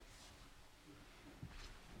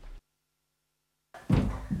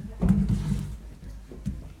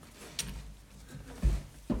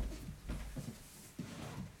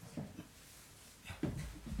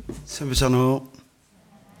Sembrano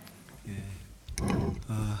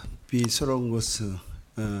비서런 것은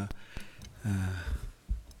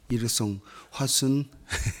일성 화순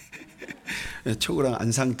초구랑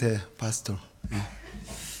안상태 파스토.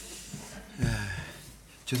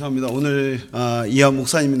 죄송합니다. 오늘 이하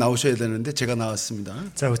목사님이 나오셔야 되는데 제가 나왔습니다.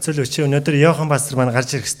 За өцөл өчигдөр өнөөдөр Йохан пастор маань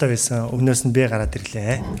гарч ирэх ёстой байсан. Өмнөөс нь би гараад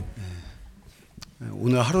ирлээ.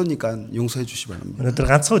 오늘 하루니까 용서해 주시 바랍니다. өнөөдөр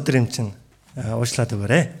ганцхан өдөр юм чинь уучлаад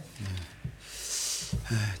өгөөрэй.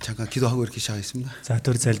 잠깐 기도하고 이렇게 시작하겠습니다. За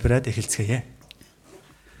түр залбираад эхэлцгээе.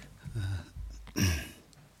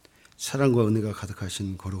 사랑과 은혜가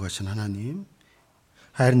가득하신 거룩하신 하나님,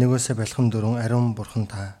 хайр нөгөөсөө бэлхэм дөрөн ариун бурхан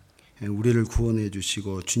та 우리를 구원해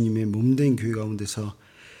주시고 주님의 몸된 교회 가운데서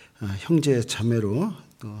형제 자매로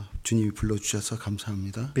또 주님이 불러 주셔서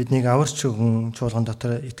감사합니다. биднийг аварч өгөн чуулган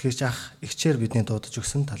дотор итгэж ах ихчээр бидний дуудаж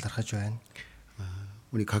өгсөн талархаж байна.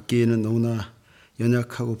 우리 각기에는 너무나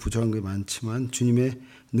연약하고 부족한 게 많지만 주님의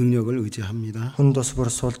능력을 의지합니다. Хүн тус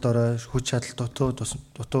бүр сул дорой хүч чадал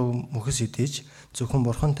дутуу мөхөс идэж зөвхөн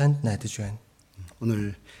бурхан танд найдаж байна.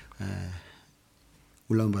 오늘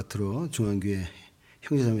울란바토르 중앙교회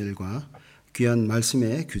형제자매들과 귀한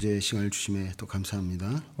말씀의 교제 시간을 주심에 또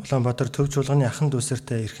감사합니다. Улаанбаатар төв чуулганы ахын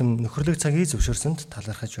дүүсэртэй эрхэм нөхөрлөг цагийг зөвшөөрсөнд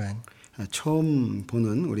талархаж байна. 처음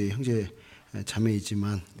보는 우리 형제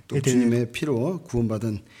자매이지만 또 주님의 피로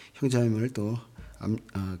구원받은 형제자매를 또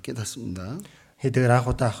깨닫습니다. Хэдийгээр анх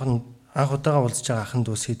удаага уулзж байгаа ахын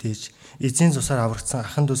дүүс хэдийж эзэн цусаар аврагдсан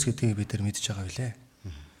ахын дүүс гэдгийг бид нар мэдж байгаа билээ.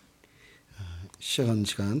 시작하는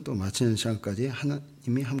시간 또 마치는 시간까지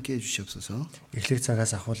하나님이 함께해 주시옵소서. Эхлэх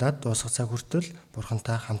цагаас ахуулаад дуусах цаг хүртэл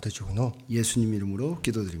бурхантай хамтаж өгнө. 예수님 이름으로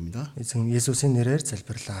기도드립니다. Эзэн Есүсийн нэрээр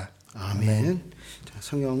залбирлаа. 아멘. 자,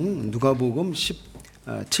 성경 누가복음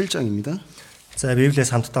 17장입니다. За Библиэс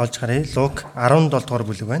хамтдаа олж харъя. Лук 17 дугаар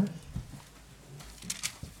бүлэг байна.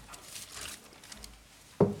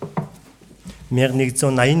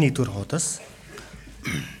 1181 дугаар хуудас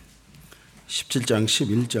 17장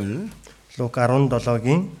 11절 Лук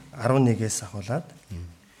 17-гийн 11-ээс ахуулаад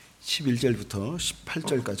 11절부터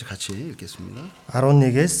 18절까지 같이 읽겠습니다.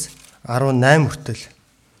 11-ээс 18 хүртэл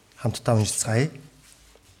хамтдаа уншицгаая.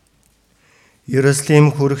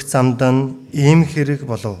 Иерусалим хүрэх замд нь ийм хэрэг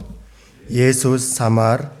болов. Есүс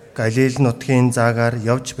Самар, Галил нутгийн заагаар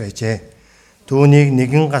явж байжээ. Түүнийг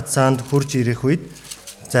нэгэн гацаанд хурж ирэх үед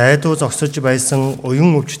зайдуу зогсож байсан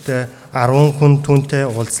уян өвчтөе 10 хүн түүнтэй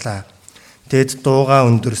уулзлаа. Тэд дуугаа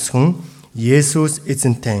өндөрсгөн Есүс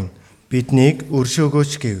эзэнтэй биднийг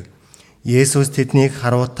өршөөгөөч гэв. Есүс тэднийг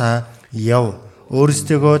харуутаа яв.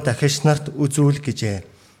 Өөрсдөө дахиж нарт үзүүл гэжээ.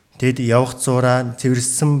 Тэд явх зураа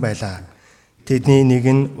цэвэрсэн байлаа. Тэдний нэг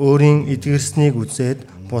нь өөрийн эдгэрснийг үзээд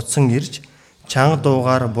буцсан ирж чанга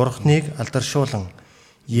дуугаар бурхныг алдаршуулан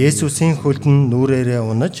Есүсийн хөлд нь нүрээрээ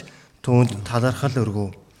унаж түүнд талархал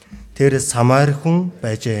өргөв. Тэр Самар хүн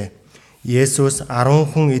байжээ. Есүс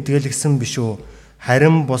 10 хүн эдгэлгсэн биш үү?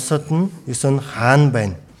 Харин бусад нь 9 хаан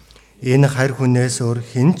байна. Энэ харь хүнээс өөр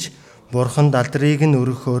хинч бурханд алдрыг нь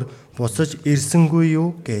өргөхөөр буцаж ирсэнгүй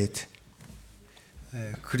юу гэд.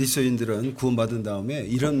 그리스도인들은 구원받은 다음에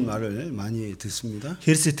이런 말을 많이 듣습니다.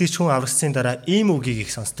 Хэр сэтгэж хүн аврагцсан дараа ийм үгийг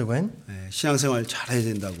их сонсдог байна. 신앙생활 잘해야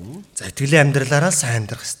된다고. За итгэлийн амьдралаараа сайн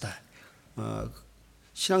амьдрах ёстой.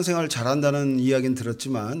 신앙생활 잘한다는 이야기는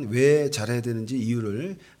들었지만 왜 잘해야 되는지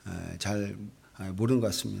이유를 잘 모르는 것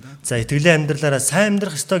같습니다. За итгэлийн амьдралаараа сайн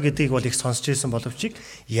амьдрах ёстой гэдгийг бол их сонсч ирсэн боловч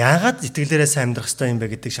яагаад итгэлээрээ сайн амьдрах ёстой юм бэ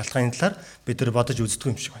гэдэг шалтгааны талаар бид нар бодож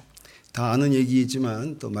үздэг юм шиг байна. 다 아는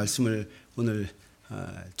얘기이지만 또 말씀을 오늘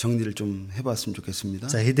정리를 좀 해봤으면 좋겠습니다.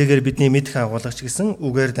 За хэдийгээр бидний мэдэх агуулгач гэсэн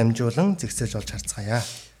үгээр дамжуулан зэгцэлж олж харцгаая.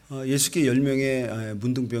 예수께 10명의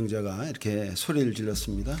문둥병자가 이렇게 소리를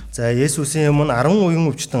질렀습니다. За Есүсийн өмнө 10 уян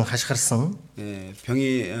өвчтөн хашгирсан.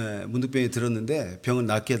 문둥병이 들었는데 병은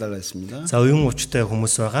낫게 해달라 했습니다. За уян өвчтэй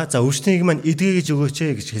хүмүүс байгаа. За өвчтнийг маань эдгээгэж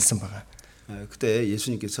өгөөч гэж хэлсэн байгаа. 그때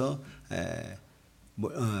예수님께서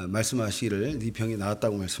말씀하시기를 네 병이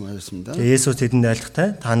나았다고 말씀하셨습니다. Есүс тэдэнд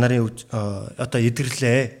айлтгтай та нарын одоо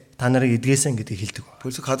эдгэрлээ. Та нарыг эдгээсэн гэдгийг хэлдэг.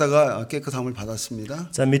 벌써 가다가 깨끗함을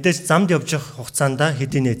받았습니다. За мэдээж замд явж явах хугацаанд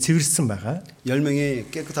хэдийнэ цэвэрсэн байгаа.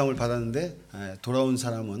 10명이 깨끗함을 받았는데 돌아온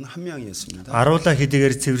사람은 한 명이었습니다. Аруула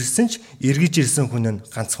хэдийгээр цэвэрсэн ч эргэж ирсэн хүн нь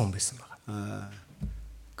ганцхан байсан байгаа.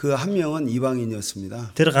 그 한 명은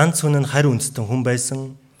이방인이었습니다. Тэр ганц хүн нь харь үндэстэн хүн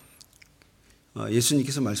байсан.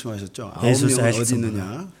 예수님께서 말씀하셨죠. 9명은 어디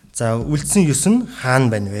있느냐? За үлдсэн 9 нь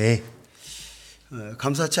хаана байна вэ?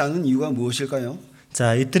 감사치 않은 이유가 무엇일까요?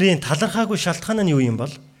 За эдрийн талархаагүй шалтгаан нь юу юм бол?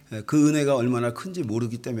 그 은혜가 얼마나 큰지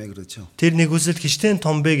모르기 때문에 그렇죠. Тэр нэгүсэл хичнээн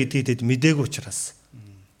том бэ гэдгийг тэд мдээгүй учраас.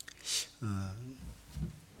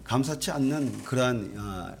 감사치 않는 그러한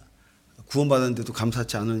구원받았는데도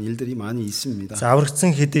감사치 않은 일들이 많이 있습니다. За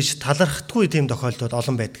аврагдсан хэдий ч талархдаггүй тийм тохиолдол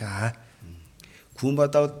олон байдаг.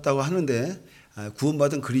 구원받았다고 하는데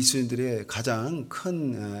구원받은 그리스도인들의 가장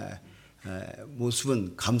큰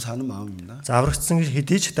모습은 감사하는 마음입니다. За аврагдсан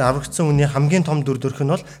хэдий ч аврагдсан хүний хамгийн том дүр төрх нь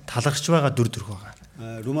бол талархж байгаа дүр төрх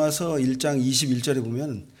байгаа. 로마서 1장 21절에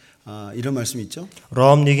보면 이런 말씀이 있죠.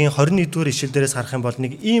 Ром 1-ийн 21-р ишлэлдээс харах юм бол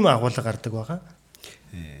нэг ийм агуулга гардаг байгаа.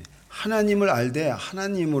 하나님을 알되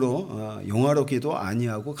하나님으로 영화롭게도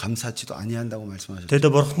아니하고 감사치도 아니한다고 말씀하셨죠. Тэгэд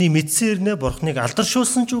бурхны мэдсээрнэ бурхныг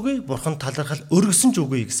алдаршуулсан ч үгүй, бурхан талархал өргөсөн ч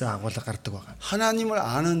үгүй гэсэн агуулга гардаг байгаа. 하나님을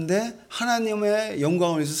아는데 하나님의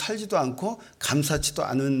영광을 위해서 살지도 않고 감사치도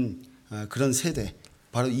않은 그런 세대.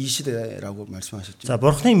 바로 이 시대라고 말씀하셨죠. За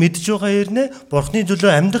бурхныг мэдж байгаа хэрнээ бурхны төлөө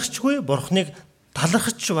амьдрахчгүй, бурхныг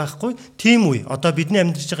талархаж байхгүй тийм үе. Одоо бидний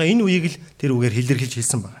амьдарч байгаа энэ үеийг л тэр үгээр илэрхийлж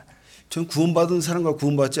хэлсэн байна. 전 구원받은 사람과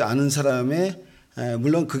구원받지 않은 사람의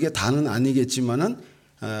물론 그게 다는 아니겠지만은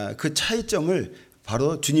그 차이점을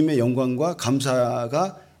바로 주님의 영광과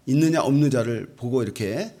감사가 있느냐 없느냐를 보고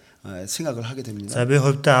이렇게 생각을 하게 됩니다. За би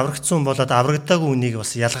хувьдаа аврагдсан болоод аврагдаагүй үнийг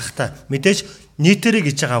бас ялгахтаа мэдээж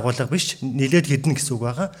нийтээрээ гэж байгаа агуулга биш, нилээд хідэн гэсэн үг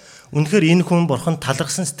байгаа. Үнэхээр энэ хүн бурхан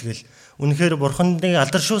талархсан сэтгэл, үнэхээр бурханыг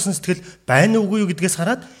алдаршуулсан сэтгэл байна уугүй юу гэдгээс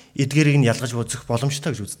хараад эдгээрийг нь ялгаж үзэх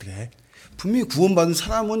боломжтой гэж үздэг. 분명히 구원받은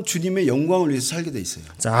사람은 주님의 영광을 위해서 살게 돼 있어요.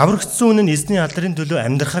 За аврагдсан хүн нь эзний алдрын төлөө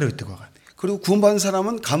амьдрахаар байдаг байгаа. 그리고 구원받은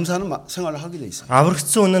사람은 감사하는 생활을 하게 돼 있어요.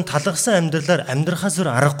 Аврагдсан хүн нь талархсан амьдралаар амьдрахаас өөр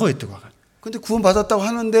аргагүй байдаг байгаа. 근데 구원받았다고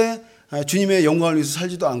하는데 주님의 영광을 위해서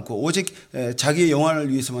살지도 않고 오직 자기의 영광을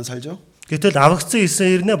위해서만 살죠. Гэтэл аврагдсан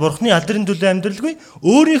исэн ирнэ бурхны алдрын төлөө амьдралгүй,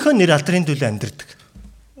 өөрийнхөө нэр алдрын төлөө амьдрдаг.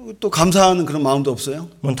 또 감사하는 그런 마음도 없어요.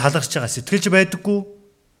 Мөн талархж байгаа сэтгэлж байдаггүй.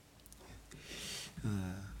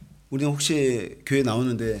 우리는 혹시 교회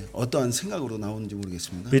나오는데 어떠한 생각으로 나오는지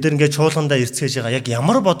모르겠습니다. Бид ингээд чуулгандаа ирцгээж байгаа яг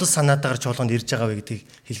ямар бодол санаатаагаар чуулганд ирж байгаа вэ гэдгийг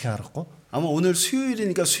хэлхэн аргагүй. 아마 오늘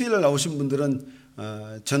수요일이니까 수요일날 나오신 분들은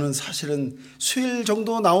저는 사실은 수요일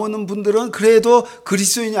정도 나오는 분들은 그래도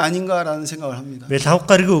그리스도인이 아닌가라는 생각을 합니다. Би лав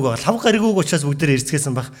гаргийн үг байгаа. Лав гаргийн үг учраас бүгд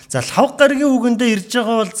ирцгээсэн баг. За лав гаргийн үгэндээ ирж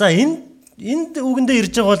байгаа бол за энд үгэндээ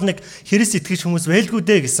ирж байгаа бол нэг Христ итгэж хүмүүс байлгүй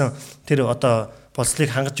дээ гэсэн тэр одоо бослыг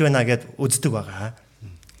хангаж байна гэд үздэг байгаа.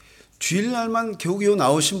 주일날만 겨우겨우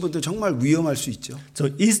나오신 분들 정말 위험할 수 있죠. 저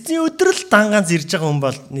эзний өдөр л дангаанз ирж байгаа хүн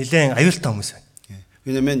бол нэлээд аюултай хүмүүс байна.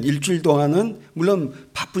 왜냐하면 일주일 동안은 물론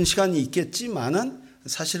바쁜 시간이 있겠지만은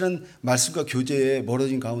사실은 말씀과 교제에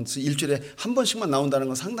멀어진 가운데서 일주일에 한 번씩만 나온다는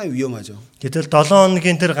건 상당히 위험하죠. Гэтэл 7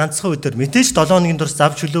 хоногийн тэр ганцхан өдөр мэдээж 7 хоногийн турш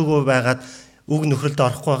зав чөлөөгөө байгаад үг нөхрөлд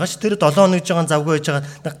орохгүй байгаа ш. Тэр 7 хоног жагаан завгүй байж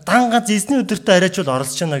байгаа дангаанз эзний өдөртөө арайчул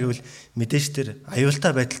оролцож байна гэвэл мэдээж тэр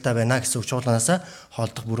аюултай байдалтай байна гэсэн үг чуулганаасаа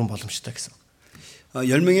холдох бүрэн боломжтой гэсэн.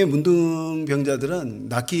 10명의 문둥병자들은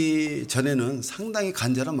낫기 전에는 상당히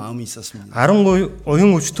간절한 마음이 있었습니다. 10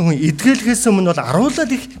 уян өвчтөн хүн эдгэлэхээс өмнө бол аруулаад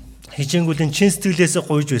их хижээнгүүлийн чин сэтгэлээс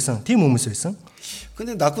гуйж байсан. Тийм хүмүүс байсан.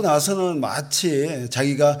 근데 낳고 나서는 마치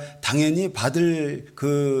자기가 당연히 받을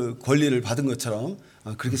그 권리를 받은 것처럼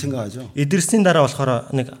그렇게 생각하죠. Эдэрсний дараа болохоор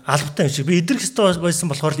нэг албатай юм шиг би эдэрх ёстой байсан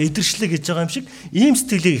болохоор эдэршлээ гэж байгаа юм шиг ийм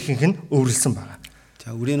сэтгэлийг ихэнх нь өвөрлсөн байна. 자,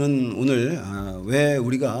 우리는 오늘 왜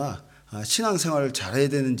우리가 신앙생활을 잘해야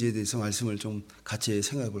되는지에 대해서 말씀을 좀 같이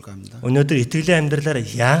생각해 볼까 합니다. Өнөөдөр итгэлийн амьдралаараа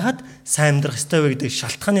яагаад сайн амьдрах ёстой вэ гэдэг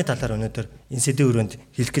шалтгааны талаар өнөөдөр энэ сэдв өрөөнд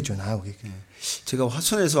хэлэх гэж байна үгийг. 제가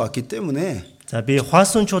화순에서 왔기 때문에 За би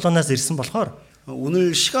Хуаsun чуулганаас ирсэн болохоор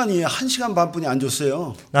오늘 시간이 1시간 반뿐이 안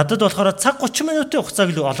줬어요. надад болохоор цаг 30 минутын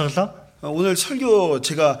хугацааг л олголоо. 오늘 설교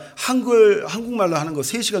제가 한국말로 하는 거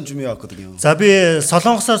 3시간 준비해 왔거든요. За би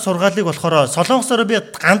солонгосоор сургаалыг болохоор солонгосоор би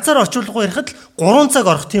ганцаар орчуулгыг ярихад 3 цаг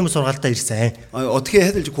орох тийм сургаалтай ирсэн. 어떻게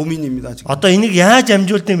해야 될지 고민입니다, 지금. Одоо энийг яаж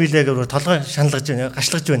амжуулдсан билээ гэвэл толгой шаналгаж байна,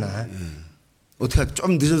 гашлаж байна. 어떻게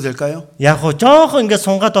좀 늦어도 될까요? Яг хоо жоох ингээд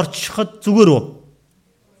сунгаад орчиход зүгээр үү?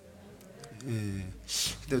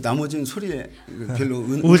 근데 나머지는 소리에 별로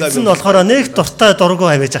үлдсэн нь болохоор нэг дуртай дургу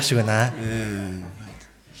авэж ах шиг байна.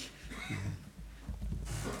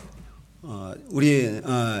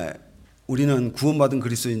 우리는 구원받은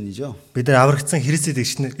그리스도인이죠. Бид нар аврагдсан Христэд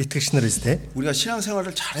итгэгч нар биз дээ. 우리가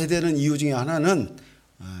신앙생활을 잘해야 되는 이유 중에 하나는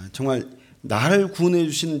정말 나를 구원해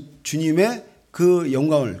주신 주님의 그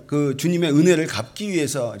영광을, 그 주님의 은혜를 갚기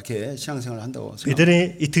위해서 이렇게 신앙생활을 한다고 생각합니다.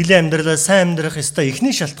 Бидний итгэлийн амьдралаа сайн амьдрах ёстой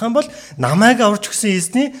эхний шалтгаан бол намайг аварч өгсөн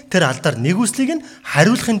эзний тэр алдар нэгүслийг нь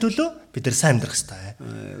хариулахын төлөө бид нар сайн амьдрах ёстой.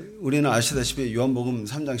 우리는 아시다시피 요한복음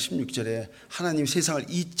 3장 16절에 하나님 세상을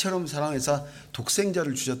이처럼 사랑해서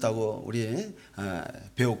독생자를 주셨다고 우리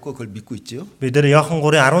배웠고 그걸 믿고 있지요. Бид нар Иохан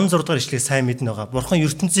 3:16 дугаар ишлэгийг сайн мэднэ байгаа. Бурхан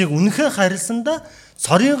ертөнцийг үнэхээр хайрласандаа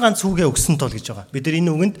цорын ганц хүүгээ өгсөн тул гэж байгаа. Бид нар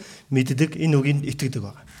энэ үгэнд мэддэг, энэ үгэнд итгэдэг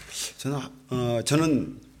байгаа.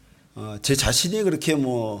 저는 제 자신이 그렇게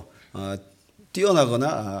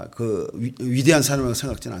뛰어나거나 그 위대한 사람이라고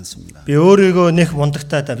생각지는 않습니다. Би өөрийгөө нэг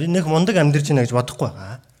мундагтай би нэг мундаг амьдарч байна гэж бодохгүй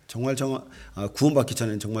байгаа. 정말 구원받기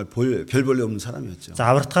전에는 정말 별 볼일 없는 사람이었죠. За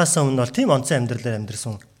аврагдахаас өмнө бол тийм онцгой амьдралаар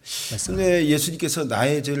амьдрсан байсан. 근데 예수님께서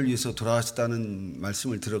나의 죄를 위해서 돌아가셨다는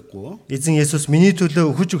말씀을 들었고 Эзэн Есүс миний төлөө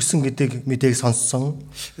өгч өгсөн гэдэг мэдээг сонссон.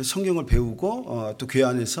 성경을 배우고 또 교회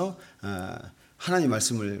안에서 하나님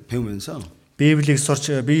말씀을 배우면서 Библийг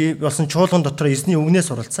сурч би болсон чуулган дотор эзний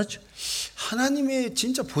үгнээс суралцаж 하나님의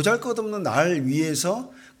진짜 보잘것없는 나를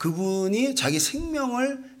위해서 그분이 자기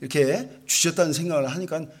생명을 이렇게 주셨다는 생각을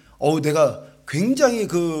하니까 내가 굉장히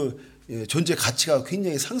그 존재 가치가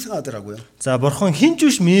굉장히 상승하더라고요. За бурхан хинч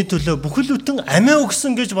биш миний төлөө бүхэл бүтэн амиа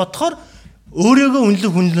өгсөн гэж бодохоор өөрийгөө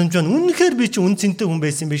үнэлэх хүнлэмж байна. Үнэхээр би чи үнцэнтэй хүн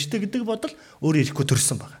байсан юм биш үү гэдэг бодол өөрөө ирэхгүй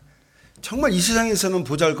төрсөн байна. 정말 이 세상에서는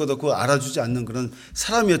보잘것없고 알아주지 않는 그런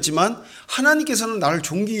사람이었지만 하나님께서는 나를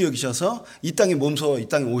존귀히 여기셔서 이 땅에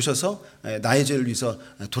오셔서 나의 죄를 위해서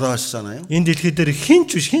돌아가셨잖아요. Энэ дэлхий дээр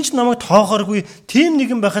хинч биш хинч намайг тоохоргүй тийм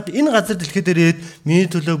нэгэн байхад энэ газар дэлхий дээр ирээд миний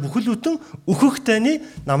төлөө бүхэл бүтэн өөхөх тайны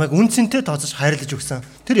намайг үнцэнтэй тооцож хайрлаж өгсөн.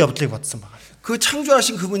 Тэр явдлыг бодсон байна. 그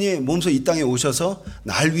창조하신 그분이 몸소 이 땅에 오셔서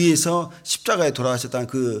날 위해서 십자가에 돌아가셨다는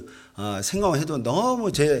그 생각을 해도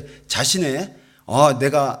너무 제 자신의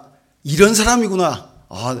내가 이런 사람이구나.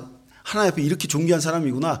 하나님 앞에 이렇게 존귀한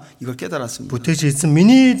사람이구나. 이걸 깨달았습니다. Бүтээж эзэн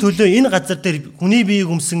миний төлөө энэ газар дээр хүний биеийг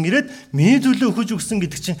өмсөн ирээд миний төлөө өгч өгсөн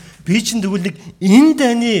гэдэг чинь би чинь тэгвэл нэг энэ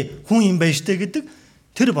дайны хүн юм байна штэ гэдэг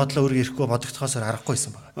тэр бодлоо өөргөө ирэхгүй бодогдохоос аргагүй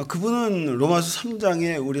байсан байна. 그분은 로마서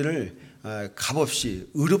 3장에 우리를 값없이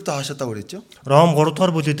의롭다 하셨다고 그랬죠. Ром 3 дугаар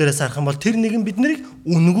бүлэг дээрээс харах юм бол тэр нэгэн биднийг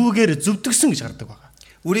үнгүүгээр зөвдгсөн гэж гардаг байна.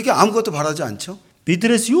 우리에게 아무것도 바라지 않죠.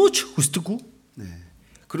 Биднээс юу ч хүсдэггүй.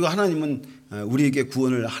 그리고 하나님은 우리에게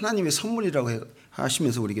구원을 하나님의 선물이라고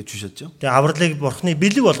하시면서 우리에게 주셨죠. Тэгээ авралыг бурхны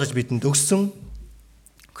бэлэг болгож бидэнд өгсөн.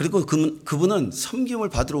 그리고 그분은 섬김을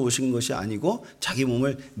받으러 오신 것이 아니고 자기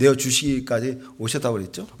몸을 내어 주시기까지 오셨다고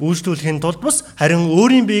그랬죠. Үйлчлүүлэхийн тулд бас харин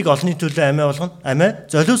өөрийн биеийг олонний төлөө амиа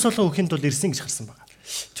золиосолон өгөхийн тулд ирсэн гэж харсан байна.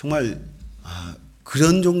 정말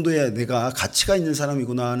그런 정도의 내가 가치가 있는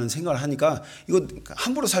사람이구나 하는 생각을 하니까 이거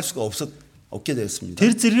함부로 살 수가 없게 됐습니다.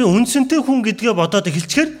 Тэр зэрэг үнцэнтэй хүн гэдгээ бодоод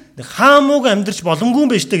эхэлчихээр хаамууг амьдрч боломгүй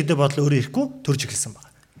юм байна штэ гэдэг бодлоо өөрөө ирэхгүй төрж эхэлсэн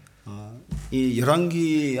байна. 이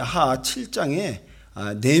열왕기하 7장에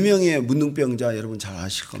 4명의 문둥병자 여러분 잘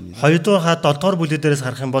아실 겁니다. 2-р 7-р бүлэг дээрээс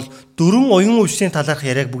харах юм бол 4 уян өвчтөний талаарх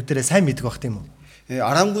яриаг бүгдээрээ сайн мэддэг байх тийм үү?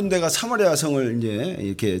 아람 군대가 사마리아 성을 이제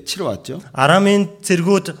이렇게 치러 왔죠. 아람인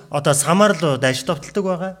зэргүүд одоо Самарл дайш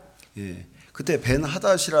довтолдог байгаа. 그때 벤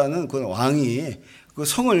하닷이라는 그 왕이 그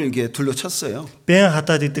성을 이렇게 둘러쳤어요. Бен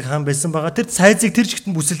Хадад гэдэг хаан байсан байгаа. Тэр цайзыг тэр чигт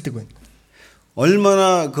бүсэлдэг байна.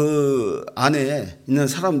 얼마나 그 안에 있는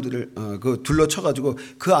사람들을 그 둘러쳐가지고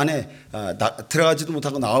그 안에 들어가지도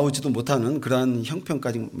못하고 나오지도 못하는 그러한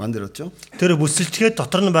형편까지 만들었죠. Тэр бүсэлчгээд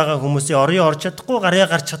дотор нь байгаа хүмүүсийн орён орж чадахгүй, гарьяа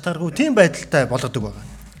гарч чадааргүй тийм байдалтай болгодог байгаа.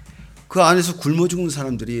 그 안에서 굶어 죽는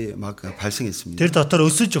사람들이 막 발생했습니다. Тэр дотор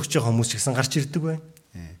өсөж өгч байгаа хүмүүс гэсэн гарч ирдэг байна.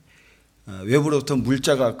 외부로부터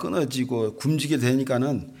물자가 끊어지고 굶지게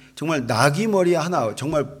되니까는 정말 나귀 머리 하나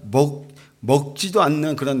정말 먹지도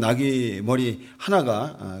않는 그런 나귀 머리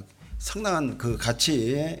하나가 상당한 그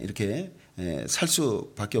가치에 이렇게 살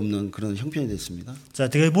수밖에 없는 그런 형편이 됐습니다. За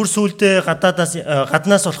тэгээ бүр сүүлдээ гаднаас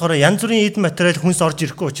болохоор янз бүрийн эд материал хүнс орж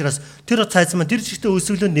ирэхгүй учраас тэр цайз маань тэр чигтээ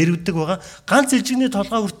өсөглөө нэрвдэг байгаа. Ганц элжигний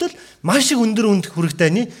толгой хүртэл маш их өндөр үнд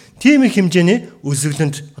хүрэгтэйний тийм их хэмжээний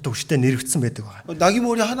өсөглөнд одоо хүчтэй нэрвдсэн байдаг байгаа. 나귀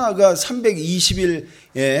머리 하나가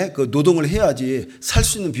 320일의 그 노동을 해야지 살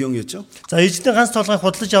수 있는 비용이었죠. За эжний ганц толгойг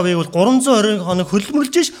худалдаж авъя бол 320 хоног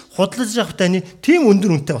хөлмөрлж худалдаж авах тайны тийм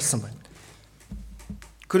өндөр үнэтэй болсон байна.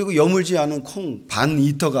 그리고 여물지 않은 콩 반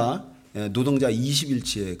리터가 노동자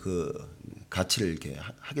 20일치의 그 가치를 이렇게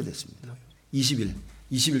하게 됐습니다.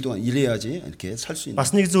 20일 동안 일해야지 이렇게 살 수 있는.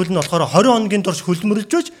 Бас нэг зүйл нь болохоор 20 хоногийн турш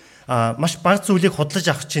хөлмөрлж маш бага зүйлийг худалдаж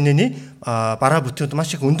авах чинээний бараа бүтээнд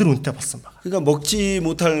маш их өндөр үнэтэй болсон байна. 그러니까 먹지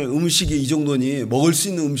못할 음식이 이 정도니 먹을 수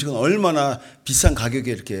있는 음식은 얼마나 비싼 가격에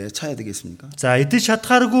이렇게 차야 되겠습니까? За идэж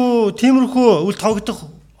чадхааргүй тиймэрхүү үл тоогдох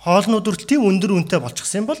хоолнууд хүртэл тийм өндөр үнэтэй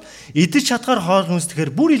болчихсон юм бол идэж чадгаар хоол хүнс тэгэхээр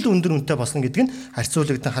бүр илүү өндөр үнэтэй болсон гэдг нь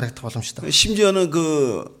харьцуулагдсан харагдах боломжтой. 심지어는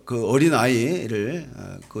그 어린 아이를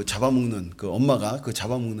그 잡아먹는 그 엄마가 그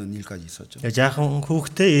잡아먹는 일까지 있었죠. Жаахан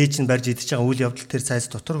хүүхдээ ээж нь барьж идэж байгаа үйл явдал тэр цайз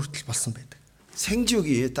дотор хүртэл болсон байдаг.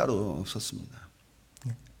 생지옥이 따로 없었습니다.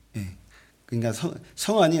 예. 그러니까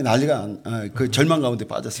성안이 난리가 그 절망 가운데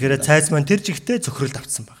빠졌습니다. Тэгэхээр цайз маань тэр жигтэй зөвхөрөлд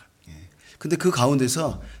автсан байна. 근데 그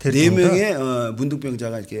가운데서 네 명의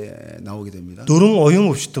문둥병자가 이렇게 나오게 됩니다. Дөрвөн оюун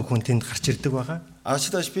өвчтөг хүн тэнд гарч ирдэг байгаа.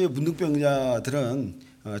 아시다시피 문둥병자들은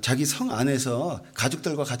자기 성 안에서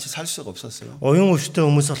가족들과 같이 살 수가 없었어요. Оюун өвчтөг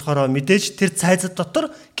хүмүүс болохоор мэдээж тэр цайзад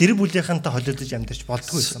дотор гэр бүлийнхэнтэй холилдож амьдарч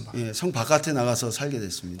болдгүй байсан байна. 예, 성 바깥에 나가서 살게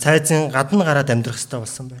됐습니다. Цайзын гадна гараад амьдрах хэрэгтэй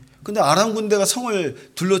болсон байна. 근데 아람 군대가 성을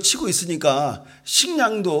둘러치고 있으니까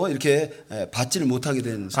식량도 이렇게 받지를 못하게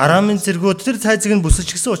된. Арамын зэргүүд тэр цайзыг нь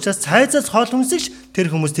бүсэлчихсэн учраас цайзаас хоол хүнсийг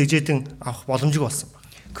тэр хүмүүс тэгжээдэн авах боломжгүй болсон байна.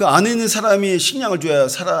 그 안에 있는 사람이 식량을 줘야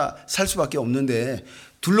살 수밖에 없는데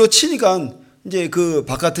둘러치니까 이제 그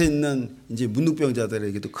바깥에 있는 이제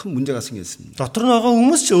문둥병자들에게도 큰 문제가 생겼습니다. Дотор нь байгаа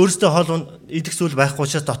хүмүүс ч өөрсдөө хоол идэх зүйл байхгүй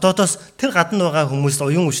учраас дотоодоос тэр гадна байгаа хүмүүс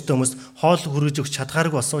оюун өвчтөй хүмүүс хоол хүргэж өгч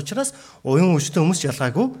чадгааргүй болсон учраас оюун өвчтөй хүмүүс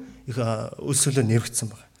ялгаагүй их өсөлөө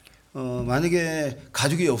нэврэгдсэн байна. 만약에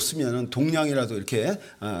가족이 없으면 동량이라도 이렇게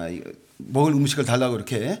먹을 음식을 달라고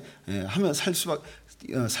이렇게 하면 살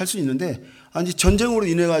수 있는데 아니 전쟁으로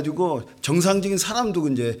인해 가지고 정상적인 사람도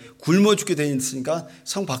이제 굶어 죽게 돼 있으니까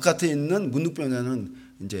성 바깥에 있는 문둥병자는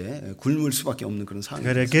이제 굶을 수밖에 없는 그런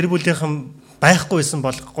상황이에요. Гэр бүлийнхэн байхгүйсэн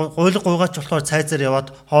бол гуйлга гуйгаач болохоор цайзаар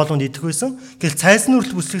яваад хоолунд идэх байсан. Гэвч цайз нь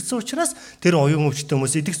хүртэл бүслэгдсэн учраас тэр оюун өвчтөй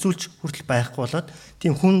хүмүүс идэх зүйлч хүртэл байхгүй болоод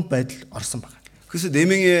тийм хүн байдал орсон байна. 그래서 네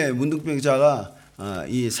명의 문둥병자가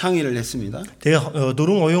이 상의를 했습니다. Тэгээ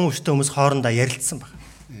дөрвөн оюун өвчтөй хүмүүс хоорондоо ярилцсан байна.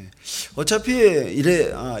 어차피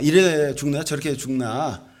이래 죽나 저렇게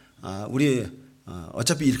죽나 우리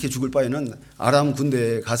어차피 이렇게 죽을 바에는 아람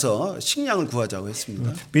군대에 가서 식량을 구하자고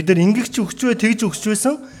했습니다. Бид нар ингэгч өгчвэ тэгж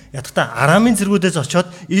өгчвэсэн ятгата арамын зэргүүдээс очиод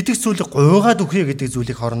идэх зүйлийг гуйгаад өгье гэдэг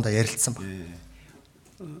зүйлийг хоорондоо ярилцсан байна.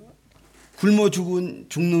 굶어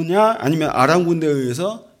죽느냐 아니면 아람 군대에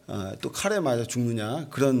의해서 또 칼에 맞아 죽느냐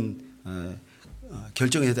그런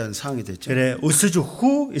결정해야 되는 상황이 됐죠. 그래 өсөж өгөх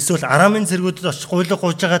үү эсвэл арамын зэргүүдэд очиж гуйлга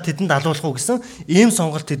гуйж байгаа тэдэнд алуулах уу гэсэн ийм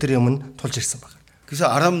сонголт тэдний өмнө тулж ирсэн байна.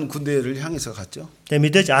 그래서 아람 군대를 향해서 갔죠. Тэгээ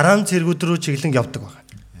мэдээж 아람 зэргүүд рүү чиглэн явдаг байна.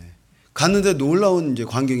 갔는데 놀라운 이제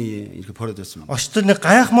광경이 이렇게 벌어졌습니다. Очтод нэг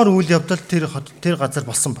гайхмаар үйл явдал тэр газар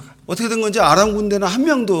болсон байна. 어떻게 된 건지 아람 군대는 한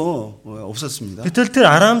명도 없었습니다. Гэтэл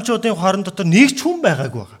тэр арамчуудын хооронд дотор нэг ч хүн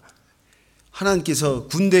байгаагүй байна.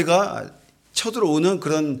 하나님께서 군대가 쳐들어오는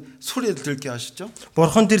그런 소리를 들게 하셨죠.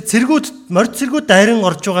 Бурхан тэр цэргүүд морд цэргүүд дайран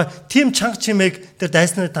орж байгаа тийм чанга чимээг тэр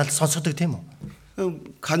дайсны талд сонсгодог тийм үү?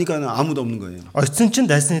 가니까는 아무도 없는 거예요. Очсон чинь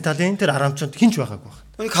дайсны талын тэр арамчууд хинч байгаагүй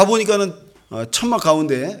байна. 가보니까는 천막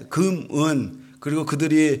가운데 금, 은 그리고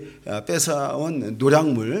그들이 뺏어온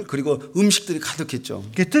노량물 그리고 음식들이 가득했죠.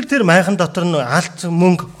 Гэтэл тэр майхан дотор нь алт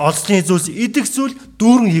мөнгө олзлын зүйлс идэх зүйл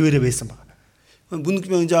дүүрэн хിവэрэ байсан байна.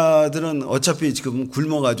 문둥병자들은 어차피 지금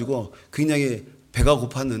굶어가지고 굉장히 배가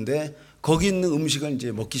고팠는데 거기 있는 음식을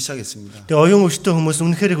이제 먹기 시작했습니다. Тэгээ оюун өвчтөй хүмүүс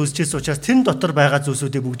үнэхээр хүсчихсэн учраас тэр дотор байгаа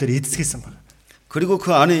зүйлсүүдийг бүгдээр эзэсгэсэн байна. 그리고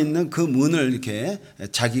그 안에 있는 그 문을 이렇게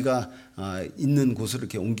자기가 있는 곳으로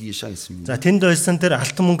이렇게 옮기기 시작했습니다. За тэнд байсан тэр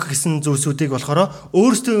алтан мөнгө гэсэн зүйлсүүдийг болохоор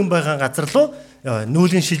өөрсдөө байгаа газар руу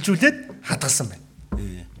нүүлэн шилжүүлээд хадгалсан байна.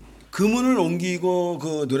 그 문을 옮기고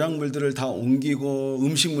그 노량물들을 다 옮기고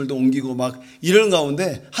음식물도 옮기고 막 이런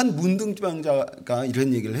가운데 한 문둥병자가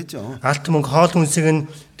이런 얘기를 했죠. Алт мөнгө хоол хүнсийг нь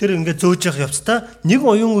тэр ингээд зөөж явах явцдаа нэг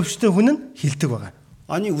оюун өвчтөй хүн нь хилдэг байгаа.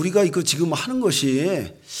 아니 우리가 이거 지금 하는 것이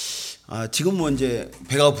지금 뭐 이제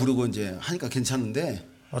배가 부르고 이제 하니까 괜찮은데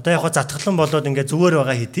Одоо яг затгалан болоод ингээд зүгээр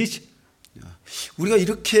байгаа хэдий ч 우리가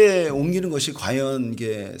이렇게 옮기는 것이 과연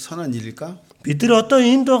이게 선한 일일까? бид нар одоо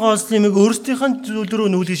энд байгаа олслыг өөрсдийнх зүйл рүү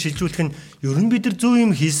нүүлийг шилжүүлэх нь ер нь бид нар зөв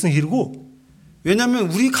юм хийсэн хэрэггүй. 왜냐하면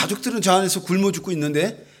우리 가족들은 저 안에서 굶어 죽고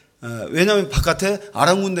있는데 왜냐하면 바깥에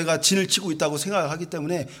아람 군대가 진을 치고 있다고 생각하기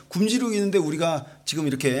때문에 굶주리고 있는데 우리가 지금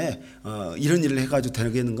이렇게 이런 일을 해가지고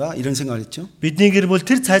되겠는가 이런 생각을 했죠. Бидний гэр бүл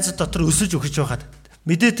тэр цайз дотор өсөж өгч байгаад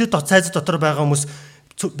мэдээ тэр цайз дотор байгаа хүмүүс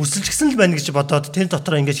бүсэлжсэн л байна гэж бодоод тэр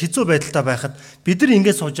дотор ингэж хэцүү байдалтай байхад бид нар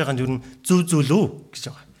ингэж сууж байгаа нь ер нь зөв үү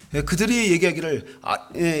гэж байгаа. 그들이 얘기하기를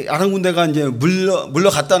아람 군대가 이제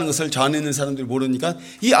물러갔다는 것을 저 안에 있는 사람들이 모르니까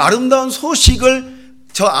이 아름다운 소식을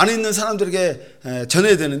저 안에 있는 사람들에게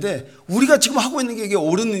전해야 되는데 우리가 지금 하고 있는 게 이게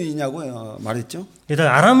옳은 일이냐고 말했죠. 그래서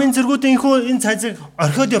아람인 зэргүүдийн энэ цайзыг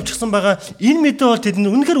орхиод явчихсан байгаа энэ мэдээ бол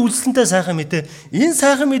тэдэнд үнэхээр үлдсэнтэй сайхан мэдээ. Энэ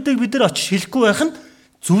сайхан мэдээг бид нар очиж хэлэхгүй байх нь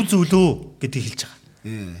зөв үү гэдгийг хэлж байгаа.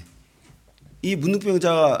 예. 이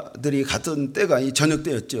문둥병자들이 갔던 때가 이 저녁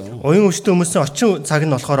때였죠. Уян өштэй хүмүүсийн очин цаг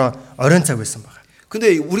нь болохоор оройн цаг байсан байна.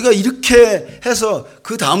 근데 우리가 이렇게 해서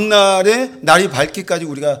그 다음 날에 날이 밝기까지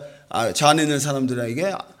우리가 저 안에 있는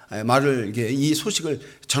사람들에게 말을 이게 이 소식을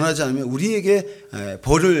전하지 않으면 우리에게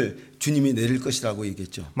벌을 주님이 내릴 것이라고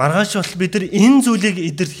얘기했죠. Маргааш бол бид нар энэ зүйлийг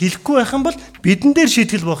эдгэрт хэлэхгүй байх юм бол бидэн дээр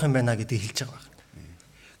шийтгэл болох юм байна гэдгийг хэлж байгаа.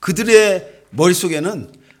 그들의 머릿속에는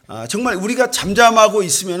정말 우리가 잠잠하고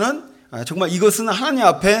있으면은 정말 이것은 하나님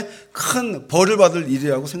앞에 큰 벌을 받을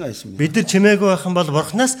일이라고 생각했습니다. Бид нар чимээгүй байх юм бол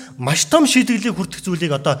Бурханаас маш том шийдвэрлийг хүртэх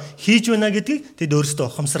зүйлийг одоо хийж байна гэдгийг тэд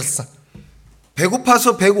өөрсдөө ухамсарласан.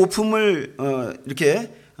 배고파서 배고픔을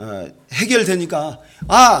이렇게 해결되니까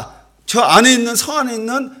저 안에 있는 성 안에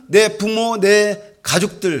있는 내 부모, 내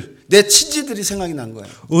가족들, 내 친지들이 생각이 난 거예요.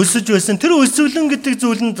 Өлсөж байсан тэр өлсвөлэн гэдэг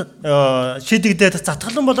зүйлэнд шийдэгдээд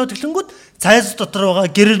затгалан болоод эхлэнгүүт цайз дотор байгаа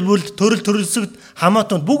гэрэл бүл төрөлсөд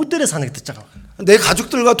хамаатанд бүгдээрээ санагдаж байгаа. 내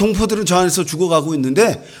가족들과 동포들은 저 안에서 죽어가고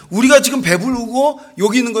있는데 우리가 지금 배부르고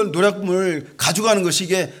여기 있는 건 노략품을 가져가는 것이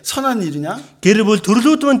이게 선한 일이냐? Гэр бүл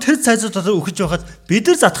төрлүүд маань тэр цайз дотор өгч байхад бид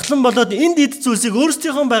нар затгалан болоод энд эд зүйлсийг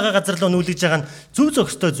өөрсдийнхөө байгаа газар руу нүүлгэж байгаа нь зөв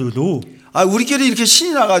зохистой зүйл үү? 우리끼리 이렇게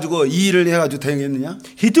신이 나가지고 이 일을 해가지고 되겠느냐?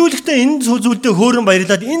 Хэдүүлэхдээ энэ зүйлдээ хөөрөн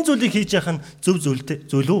баярлаад энэ зүйлийг хийж яах нь зөв зүйл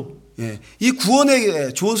үү? 예, 이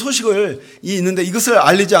구원의 좋은 소식을 있는데 이것을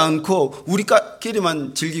알리지 않고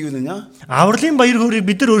우리끼리만 즐기고 있느냐? Авралын баяр хөөргийг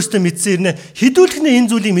бид нар өөрсдөө мэдсэн ирнэ. Хэдүүлэхнээ энэ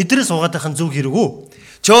зүйлийг мэдрээ суугаад байх нь зөв хэрэг үү?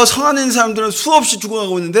 저 성 안에 있는 사람들은 수없이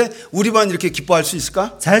죽어가고 있는데 우리만 이렇게 기뻐할 수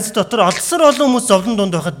있을까? Цайз дотор олдсор олон хүмүүс зовлон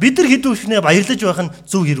донд байхад бид нар хэдүүлэхнээ баярлаж байх нь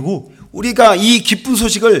зөв хэрэг үү? 우리가 이 기쁜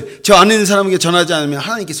소식을 저 안에 있는 사람에게 전하지 않으면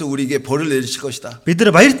하나님께서 우리에게 벌을 내리실 것이다. Бид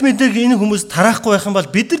нар баярт мэдээг энэ хүмүүс тараахгүй байх юм бол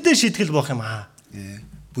бид нар дээр шийтгэл болох юм аа. 예,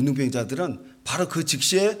 문둥병자들은 바로 그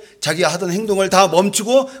즉시에 자기가 하던 행동을 다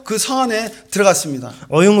멈추고 그 성 안에 들어갔습니다.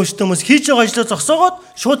 Уян өштэй хүмүүс хийж байгаа ажлаа зогсоогоод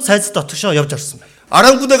шууд цайз дотогшоо явж орсон байна.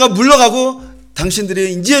 아람 군대가 물러가고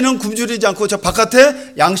당신들이 이제는 굶주리지 않고 저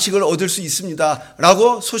바깥에 양식을 얻을 수 있습니다.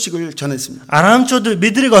 라고 소식을 전했습니다. Арамчууд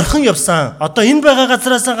биднийг орхон явсан. Одоо энэ байгаа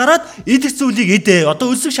газараас гараад идэх зүйлийг идээ.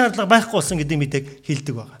 Одоо өлсөх шаардлага байхгүй болсон гэдэг мэдээг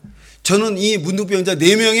хэлдэг байгаа. 저는 이 문둥병자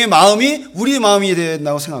 4명의 마음이 우리의 마음이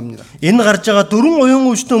된다고 생각합니다. Энэ гарч байгаа дөрвөн уян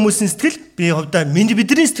өштэй хүмүүсийн сэтгэл би хувьдаа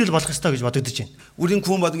бидний сэтгэл болох ёстой гэж бодогдож байна. 우린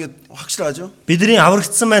구원받은 게 확실하죠? Бидний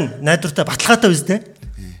аврагдсан маань найдвартай баталгаатай биз дээ.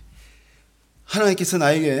 하나님께서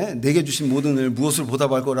내게 주신 모든 을 무엇을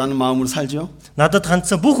보답할 거라는 마음으로 살죠. Надад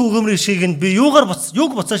ганцсан бүх өгөөмрийн шийг нь би юуг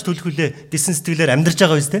буцааж төлөх вүлээ гэсэн сэтгэлээр амьдарч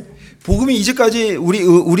байгаа биз дээ. 복음이 이제까지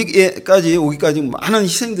우리까지 오기까지 많은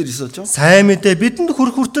희생들이 있었죠. Сайн мэдээ бидэнд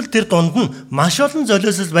хүрэх хүртэл тэр дунд нь маш олон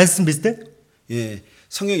золиослол байсан биз дээ. 예.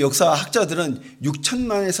 성경 역사 학자들은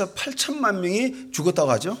 6천만에서 8천만 명이 죽었다고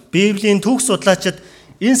하죠. Библийн түүх судлаачид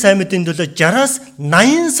энэ сайн мэдээний төлөө 60-аас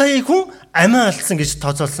 80 сая хүн амиа алдсан гэж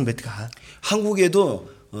тооцоолсон байдаг. 한국에도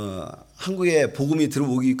한국에 복음이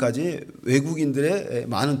들어오기까지 외국인들의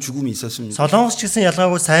많은 죽음이 있었습니다. Солонгос ч гэсэн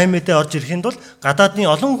ялгаагүй сайн мэдээ орж ирэхэд бол гадаадын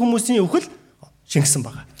олон хүмүүсийн үхэл шингэсэн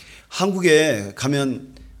байна. 한국에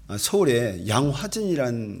가면 서울에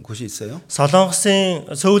양화진이라는 곳이 있어요.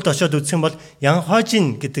 Солонгосын Сөүлд очиод үзэх юм бол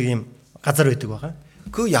Янхважин гэдэг юм газар байдаг байна.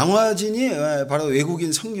 그 양화진이 바로 외국인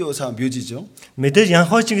선교사 묘지죠. Мэдээж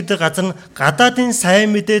Янхважин гэдэг газар нь гадаадын сайн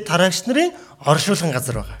мэдээ тараагч нарын оршуулгын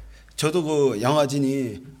газар байна. 저도 그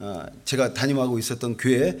양화진이 제가 담임하고 있었던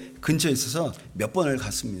교회 근처에 있어서 몇 번을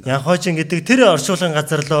갔습니다. Янхважин гэдэг тэр оршуулгын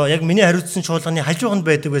газар руу яг миний хариуцсан чуулганы хажууганд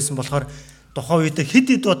байдаг байсан болохоор тухайн үед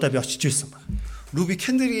хэд удаа би очиж байсан байна. 루비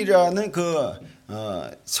캔들이라는 그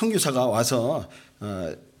선교사가 와서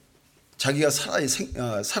자기가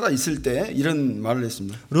살아 있을 때 이런 말을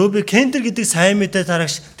했습니다. 루비 캔들 гэдэг сайн мэдээ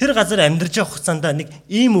тараагч тэр газар амьдарч явах хугацаанд нэг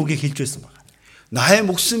ийм үгийг хэлж байсан байна. 나의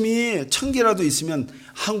목숨이 1000개라도 있으면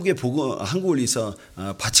한국을 위해서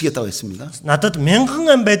바치겠다고 했습니다. Надад 1000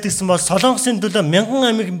 ам байдагсан бол Солонгосын төлөө 1000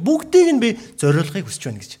 амыг бүгдийг нь би зориулахыг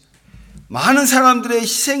хүсэж байна гэж. 많은 사람들의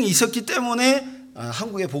희생이 있었기 때문에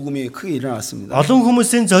한국의 복음이 크게 일어났습니다. Олон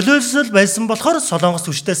хүмүүсийн золиослол байсан болохоор Солонгос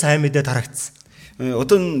хүчтэй сайн мэдээ тарагдсан.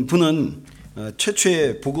 어떤 분은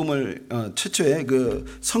최초의 그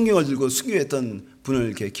성경을 들고 순교했던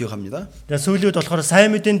분을 이렇게 기억합니다. Сүүлүүд болохоор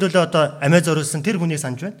сайн мэдээний төлөө одоо амиа зориулсан тэр хүнийг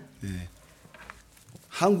санаж байна.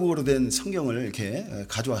 한국어로 된 성경을 이렇게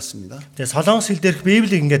가져왔습니다. Солонгос хэл дээрх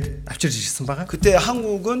Библийг ингээд авчирж ирсэн байгаа. 그때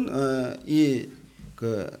한국은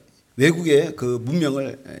그 외국의 그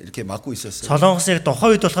문명을 이렇게 맡고 있었어요. Солонгосыг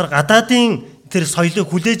тухайн үед болохоор гадаадын тэр соёлыг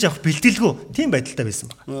хүлээж авах бэлтгэлгүй тийм байдалтай байсан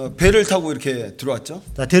байна. 배를 타고 이렇게 들어왔죠.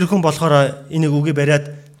 За тэр хүн болохоор энийг үгээ бариад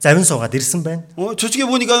завин суугаад ирсэн байна. 저쪽에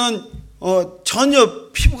보니까는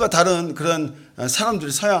전혀 피부가 다른 그런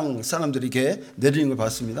사람들이 서양 사람들이 이렇게 내리는 걸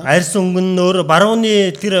봤습니다. Арьс өнгөнөөр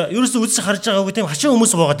барууны тэр ерөөсөө үдс харж байгаагүй тийм хашийн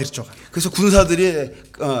хүмүүс буугаад ирж байгаа. 그래서 군사들이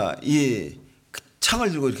이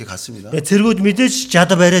창을 들고 이렇게 갔습니다. Цэргүүд мэдээж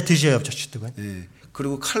жад бариа тийшээ явж очдөг байна. 예,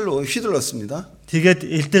 그리고 칼로 휘둘렀습니다. Тэгээд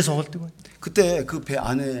элдээ сугалдаг байна. 그때 그 배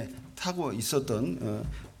안에 타고 있었던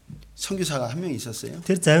선교사가 한 명 있었어요.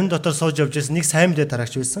 Тэр завин дотор сууж явж байсан нэг сайн мэдээ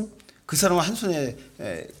тарагч байсан. 그 사람은 한 손에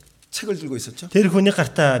책을 들고 있었죠. Тэр хүний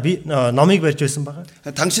гартаа би номыг барьж байсан байгаа.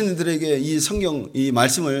 당신들에게 이 성경 이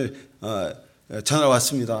말씀을 전하러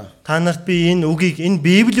왔습니다. Та нарт би энэ үгийг энэ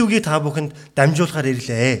Библийн үгийг та бүхэнд дамжуулахаар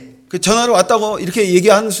ирлээ. 그 전화로 왔다고 이렇게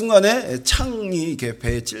얘기하는 순간에 창이 이렇게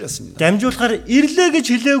배에 찔렸습니다. дамжуулахаар ирлээ гэж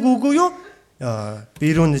хэлээгүйгүй юу? Би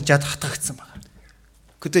рүү жад хатгагдсан байна.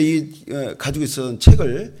 그때 이 가지고 있었던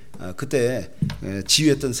책을 그때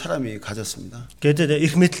지휘했던 사람이 가졌습니다. Гэдэг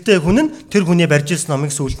их мэдлэлтэй хүн нь тэр хүний барьж ирсэн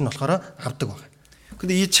номыг сүүлд нь болохоор авдаг байна.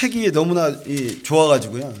 근데 이 책이 너무나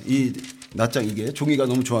좋아가지고요. 이 낱장 이게 종이가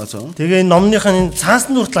너무 좋아서 Тэгээ номныхын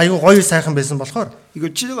цаасан нүртэл аюу гоё сайхан байсан болохоор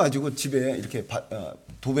이걸 찢어가지고 집에 이렇게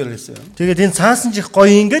도배를 했어요. тэгээд энэ цаасан чих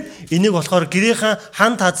гоё ингээд энийг болохоор гэрийнхэн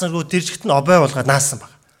хан таазангүй тэрчгт нь обой болгоод наасан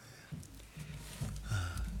байна.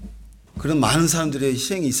 그런 많은 사람들의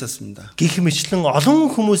희생이 있었습니다. Гэх мэтлэн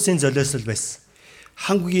олон хүмүүсийн золиослол байсан.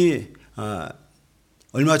 한국이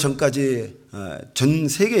얼마 전까지 전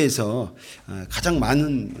세계에서 가장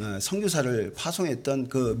많은 선교사를 파송했던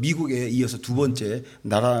그 미국에 이어서 두 번째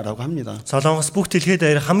나라라고 합니다. Солонгос бүх дэлхийд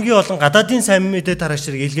даяар хамгийн олон гадаадын сайн мэдээ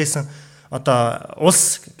тарагчрыг илгээсэн одоо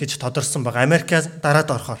улс гэж тодорсон байгаа. Америкаас дараад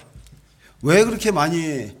орохоор. 왜 그렇게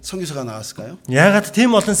많이 선교사가 나왔을까요? Яагаад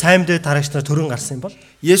тийм олон сайн мэдээ тарагч нар төрөн гарсан юм бол?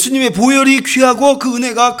 예수님의 보혈이 귀하고 그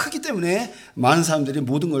은혜가 크기 때문에 많은 사람들이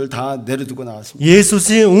모든 걸 다 내려두고 나왔습니다.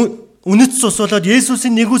 Есүсийн үнэт цус болоод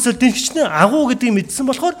Есүсийн нэгүсэл дэнхчний агуу гэдгийг мэдсэн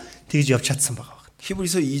болохоор тэгж явж чадсан байгаа.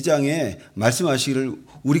 히브리서 2장에 말씀하시기를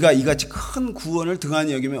우리가 이같이 큰 구원을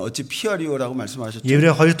등한히 여기면 어찌 피하리오라고 말씀하셨죠. Еврей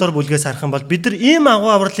 2 дугаар бүлгээс харах юм бол бид нар ийм агуу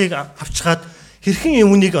авралыг авчгаад хэрхэн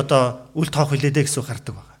үүнийг одоо үл тоох хэлээд гэсэн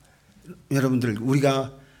гардаг байна. 여러분들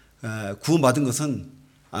우리가 구원받은 것은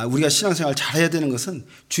우리가 신앙생활 잘해야 되는 것은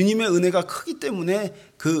주님의 은혜가 크기 때문에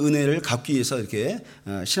그 은혜를 갚기 위해서 이렇게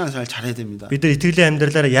신앙생활 잘해야 됩니다. Бид нар итгэлийн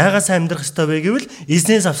амьдралаараа яагаас амьдрах ёстой вэ гэвэл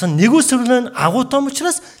эзнээс авсан нэгүсэл нь агуу том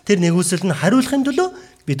учраас тэр нэгүсэл нь хариулахын төлөө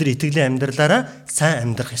бид нар итгэлийн амьдралаараа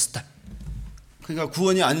сайн амьдрах ёстой. 그러니까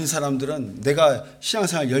구원이 아닌 사람들은 내가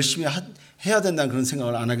신앙생활 열심히 해야 된다는 그런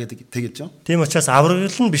생각을 안 하게 되겠죠. Тийм учраас аврагл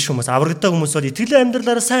нь биш хүмүүс, аврагддаг хүмүүс бол итгэлийн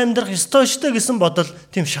амьдралаараа сайн амьдрах ёстой шүү дээ гэсэн бодол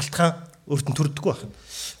тийм шалтгаан өөртөө төрдөггүй байна.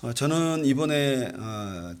 저는 이번에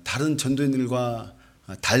다른 전도인들과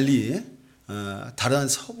달리 다른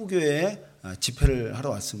서부교회에 집회를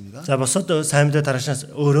하러 왔습니다. За босод сайн мэдээ тарагчнаас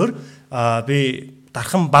өөрөөр би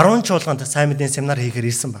дархан баруун чуулганд сайн мэдээ семинар хийхээр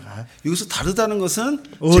ирсэн байгаа. 여기서 다르다는 것은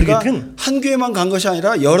өөр 제가 гэдэг нь 한 교회만 간 것이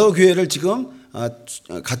아니라 여러 교회를 지금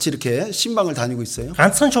같이 이렇게 신방을 다니고 있어요.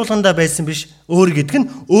 ганцхан чуулгандаа байсан биш өөр гэдэг нь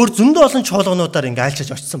өөр зөндөө олон чуулгануудаар ингээ альчиж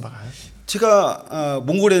очсон байгаа. 제가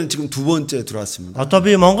몽골에는 지금 두 번째 들어왔습니다. Одоо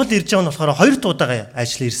би Монгол ирж байгаа нь болохоор 2 удаагаа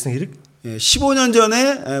ажил ирсэн хэрэг. 15년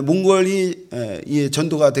전에 몽골이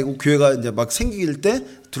전도가 되고 교회가 이제 막 생길 때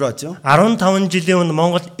들어왔죠. 15 жилийн өмнө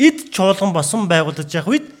Монгол эд чуулган босон байгуулж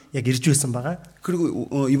явах үед яг ирж байсан байгаа. 그리고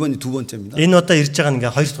이번이 두 번째입니다. Энэ удаа ирж байгаа нь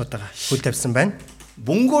ингээ 2 удаагаа хөл тавьсан байна.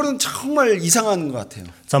 몽골은 정말 이상한 것 같아요.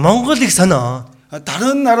 За Монголыг сонио.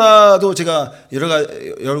 다른 나라도 제가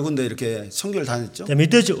여러 군데 이렇게 선교를 다녔죠. За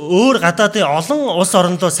мэдээж өөр гадаадын олон улс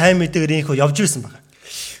орнолоо сайн мэдээгээр инхүү явж ирсэн байна.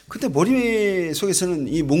 근데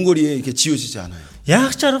머릿속에서는 이 몽골이 이렇게 지워지지 않아요.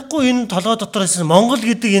 Яг ч аргагүй энэ толгой дотроос Монгол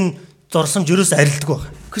гэдэг энэ зорсомж юус арилдаг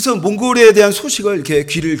байна. 그래서 몽골에 대한 소식을 이렇게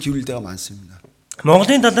귀를 기울일 때가 많습니다.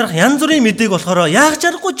 Монголын талаарх янз бүрийн мэдээг болохоор яг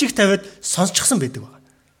ч аргагүй чих тавиад сонсчихсан байдаг байна.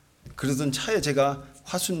 그러던 차에 제가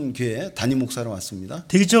화순교회 담임 목사로 왔습니다.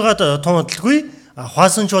 Тэгж байгаад тунадалгүй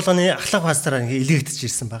화순 чуулганы ахлах пастораар илгээгдэж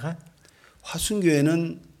ирсэн байгаа.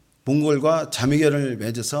 화순교회는 몽골과 자매결을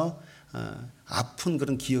맺어서 아픈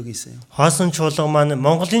그런 기억이 있어요. 화순 чуулга маань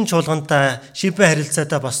Монголын чуулгантай шипэ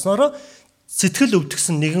харилцаатай болсноороо сэтгэл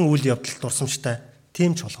өвдгсөн нэгэн үйл явдал дурсамжтай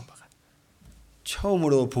тийм чуулган байгаа.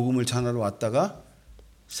 처음으로 복음을 전하러 왔다가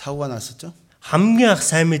사고가 났었죠. хамгийн анх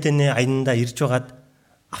сайн мэдээний аянда ирж байгаад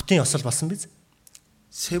автын ёсол болсон биз?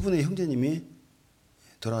 세 분의 형제님이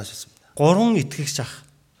돌아가셨습니다. 3 итгэгч ах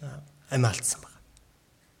амь алдсан байна.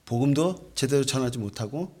 복음도 제대로 전하지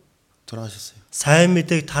못하고 돌아가셨어요. сайн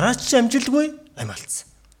мэдээг тараачч амжилгүй амь алдсан.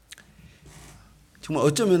 정말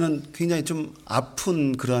어쩌면은 굉장히 좀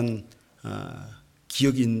아픈 그런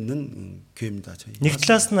기억이 있는 교회입니다. 저희. Нэг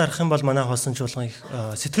талаас нь харах юм бол манай хоосон чуулган их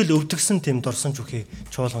сэтгэл өвдөгсөн тэм дурсан чүхий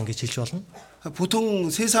чуулган гэж хэлж болно. 보통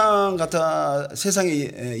세상의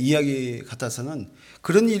이야기 같아서는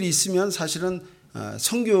그런 일이 있으면 사실은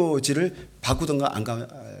선교지를 바꾸던가 안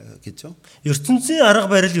가겠죠. ертөнцийн арга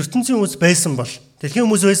барил ертөнцийн хүмүүс байсан бол дэлхийн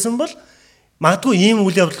хүмүүс байсан бол магадгүй ийм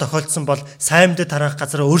үйл явдал тохиолдсон бол сайн мэдээ тараах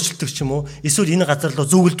газараа өөрчлөлтөг ч юм уу эсвэл энэ газар руу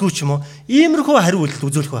зүгэлдгүү ч юм уу иймэрхүү хариу үйлдэл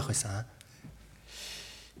үзүүлэх байх байсан.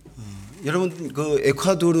 여러분 그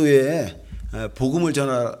에콰도르에 복음을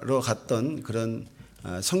전하러 갔던 그런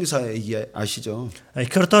선교사 얘기 아시죠?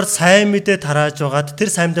 Эквадор сайн мэдээ тарааж байгаад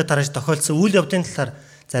тэр сайн мэдээ тарааж тохиолдсон үйл явдлын талаар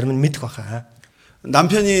зарим нь мэдэх баха.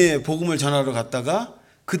 남편이 복음을 전하러 갔다가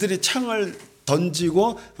그들이 창을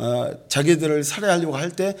던지고 자기들을 살해하려고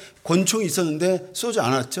할 때 권총이 있었는데 쏘지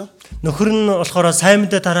않았죠. Нөхөр нь болохоор сайн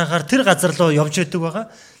мэдээ тараахаар тэр газар руу явж идэг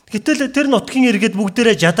байгаа. Гэтэл тэр нутгийн иргэд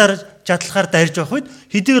бүгдээрээ жадлахаар дайрж явах үед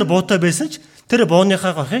хэдийгээр буутай байсан ч тэр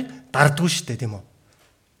бууныхаа гохыг дардгүй шүү дээ тийм үү?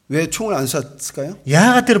 왜 총을 안 쐈을까요?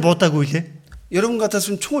 Яагаад тэр буудаагүй лээ? 여러분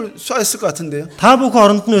같았으면 총을 쐈을 것 같은데요. Та бүхэн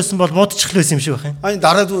оронд нь байсан бол буудчих л байсан юм шиг байх юм. 아니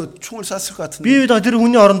나라도 총을 쐈을 것 같은데. Би тэр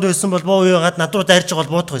хүний оронд байсан бол буу яагаад над руу дайрж байгаа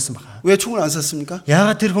бол буудах байсан баха. 왜 총을 안 쐈습니까?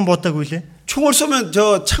 Яагаад тэр хүн буудаагүй лээ? 총을 쏘면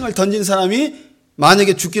저 창을 던진 사람이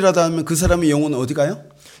만약에 죽기라도 하면 그 사람의 영혼은 어디 가요?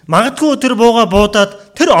 Магадгүй тэр бууга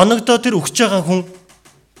буудаад тэр оногдоо тэр өгч байгаа хүн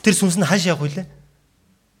тэр сүнс нь хааш явах вүлээ?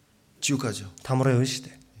 지옥 가죠. Тамраа явна шүү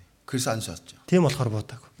дээ. 그래서 안 쐈죠. Тийм болохоор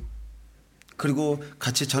буудаагүй. 그리고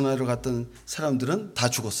같이 전화로 갔던 사람들은 다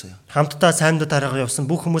죽었어요. Хамтдаа сайн мэдээ тараагаа явсан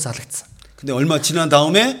бүх хүмүүс алагдсан. 근데 얼마 지난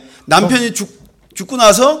다음에 남편이 죽고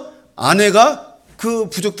나서 아내가 그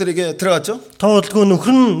부족들에게 들어갔죠. Тоодолгүй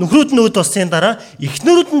нөхрүүд нь өөд болсон дараа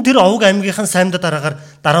эхнэрүүд нь тэр овг аймгийнхан сайн мэдээ тараагаар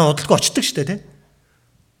дараа нь удалгүй очдөг шүү дээ тий.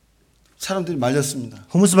 사람들이 말렸습니다.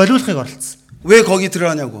 Хүмүүс болиулахыг оролцсон. 왜 거기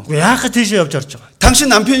들어가냐고. Яагаад тийшээ явж орж байгаа?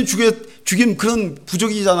 당신 남편이 죽인 그런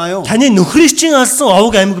부족이잖아요. Таны нөхрийг чинь алсан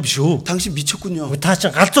овг аймаг биш үү? 당신 미쳤군요. Та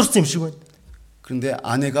чинь галзуурсан юм шиг байна. 그런데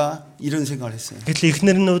아내가 이런 생각을 했어요. Гэтэл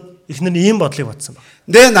эхнэр нь ийм бодлыг бодсон баг.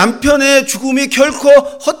 내 남편의 죽음이 결코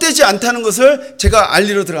헛되지 않다는 것을 제가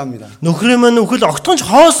알리러 들어갑니다. Нөхрөө маань үхэл огтхонч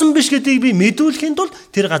хоосон биш гэдгийг би мэдүүлэхийн тулд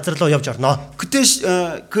тэр газар руу явж орно. 그때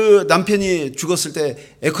그 남편이 죽었을 때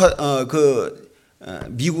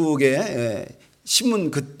미국의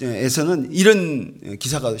신문에서는 이런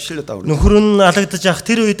기사가 실렸다고 그래요. Нөхөр нь алагдаж ах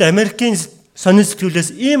тэр үед Америкийн сонин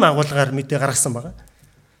сэтгүүлээс ийм агуулгаар мэдээ гаргасан байгаа.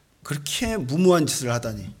 그렇게 무모한 짓을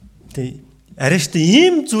하다니. Тэ арайштай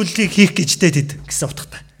ийм зүйлийг хийх гэжтэй тэд гэсэн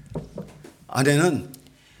утгатай. 아내는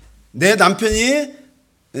내 남편이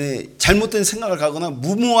잘못된 생각을 가거나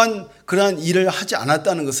무모한 그러한 일을 하지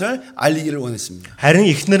않았다는 것을 알리기를 원했습니다. Харин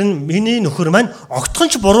эхнэр нь миний нөхөр маань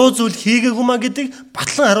огтхонч буруу зүйл хийгээгүй маа гэдгийг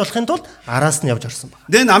батлан харуулахын тулд араас нь явж орсон байна.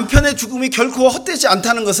 내 남편의 죽음이 결코 헛되지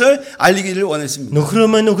않다는 것을 알리기를 원했습니다. Нөхрөө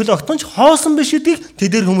маань үхэл огтхонч хоосон биш гэдгийг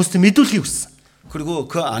тэдэр хүмүүст мэдүүлэхийг хүссэн. 그리고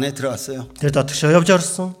그 안에 들어갔어요. Тэр дотогшоо явж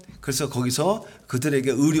орсон. 그래서 거기서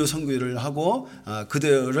그들에게 의료 선교를 하고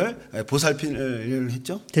그들을 보살피를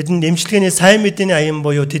했죠. Тэдэнд эмчилгээний сайн мэдээний аян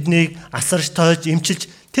буюу тэднийг асарч тоолж эмчилж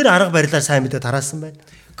тэр арга барилаар сайн мэдээ тараасан байна.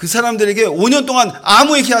 그 사람들에게 5년 동안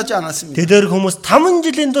아무 얘기하지 않았습니다. Тэдэр хүмүүс 5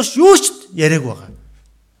 жилийн турш юу ч яриаг байгаа.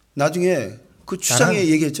 나중에 그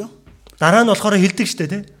추장에 얘기했죠. Дараа нь болохоор хэлдэг штэ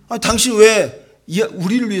тий. 당신 왜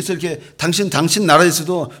우리를 위해서 이렇게 당신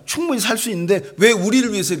나라에서도 충분히 살 수 있는데 왜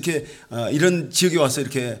우리를 위해서 이렇게 이런 지역에 와서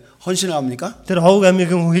이렇게 헌신을 합니까? Тэр ховг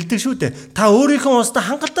амигийн хүн хэлдэг шүү дээ. Та өөрийнхөө устдаа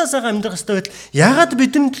хангалттай сайхан амьдрах хэрэгтэй байтал яагаад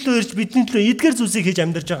бидний төлөө ирж бидний төлөө эдгээр зүйлсийг хийж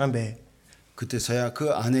амьдарч байгаа юм бэ? 그때서야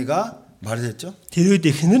그 아내가 말했죠. Тэр үед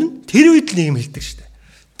эхнэр нь тэр үед л нэг юм хэлдэг шүү дээ.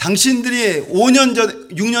 당신들이 5년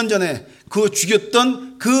전 6년 전에 그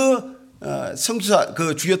죽였던 그 성주사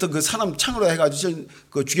그 죽였던 그 사람 창으로 해가지고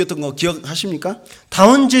그 죽였던 거 기억하십니까?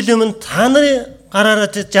 5 жил өмнө та нарын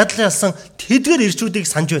гараараа жадлаасан тэдгээр ирчүүдийг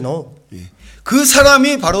санаж байна уу? 그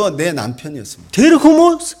사람이 바로 내 남편이었습니다. Тэр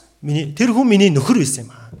хүн миний нөхөр байсан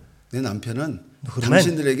юм аа. 내 남편은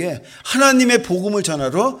당신들에게 하나님의 복음을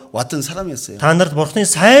전하러 왔던 사람이었어요. Та нарт бурхны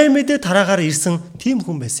сайн мэдээ тараагаар ирсэн тийм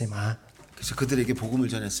хүн байсан юм аа. 그래서 그들에게 복음을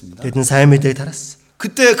전했습니다. Тэдэн сайн мэдээг тараасан.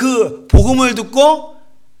 그때 그 복음을 듣고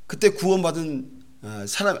그때 구원받은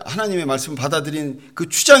사람 하나님의 말씀을 받아들인 그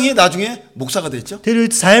추장이 나중에 목사가 됐죠. Тэр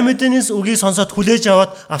үед сайн мэдээнээс үгийг сонсоод хүлээж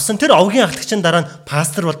аваад авсан тэр овгийн ахлагчин дараа нь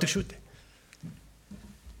пастор болдог шүү дээ.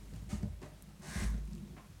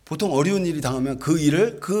 보통 어려운 일이 당하면 그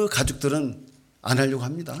일을 그 가족들은 안 하려고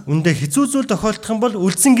합니다. Үндэ хэцүү зүйл тохиолдох юм бол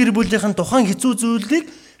үлдсэн гэр бүлийнхэн тухайн хэцүү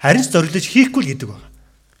зүйлийг харин ч зориулж хийхгүй л гэдэг байна.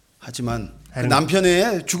 하지만 그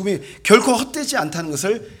남편의 죽음이 결코 헛되지 않다는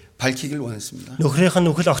것을 밝히길 원했습니다. Нөхрийнх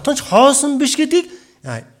нь үхэл огтонч хоосон биш гэдгийг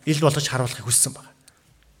ил болгож харуулахыг хүссэн байна.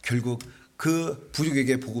 결국 그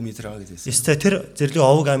부족에게 복음이 들어가게 됐어요. Эсвэл тэр зэрлэг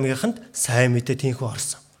овог аймгийнханд сайн мэдээ тийхүү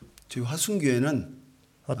орсон. 저희 화순교회는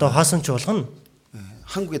Одоо хаасан чуулган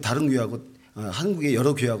한국의 다른 교회하고 한국의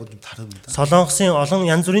여러 교회하고 좀 다릅니다. Солонгосын олон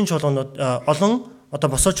янз бүрийн чуулганууд олон одоо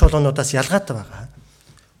босоо чуулгануудаас ялгаатай байгаа.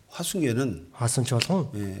 화순교회는 Хаасан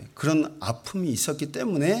чуулган 그런 아픔이 있었기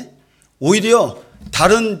때문에 오히려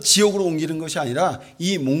다른 지역으로 옮기는 것이 아니라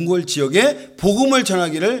이 몽골 지역에 복음을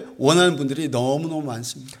전하기를 원하는 분들이 너무너무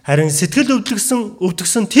많습니다. харин сэтгэл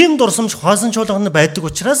өвдөгсөн тийм дурсамж хаасан чуулганд байдаг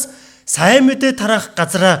учраас сайн мэдээ тараах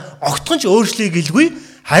газараа огтхонч өөрчлөе гэлгүй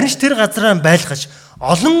харин ч тэр газараа байлгаж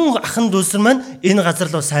олон ахын дүүсэр маань энэ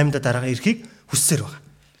газар руу сайн мэдээ дараагаа ирэхийг хүссээр байгаа.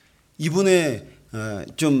 이번에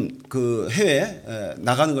좀 그 해외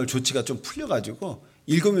나가는 걸 조치가 좀 풀려가지고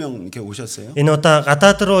 7명 이렇게 오셨어요. Энэ удаа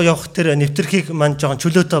гадаад руу явах тэр нэвтрхийг маань жоохон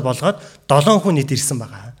чөлөөтэй болгоод 7 хүн нийт ирсэн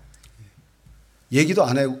байгаа. 얘기도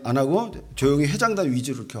안 하고 조용히 회장단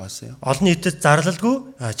위주로 이렇게 왔어요. Олон нийтэд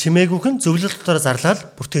зарлалгүй чимээгүйхэн зөвлөлт дотор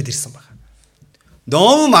зарлаад бүртгээд ирсэн байгаа.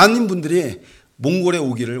 너무 많은 분들이 몽골에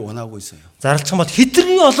오기를 원하고 있어요. Зарлчих юм бол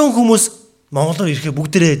хэдэн олон хүмүүс Монгол руу ирэхээ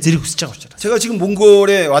бүгдээрээ зэрэг хүсэж байгаа учраас. 제가 지금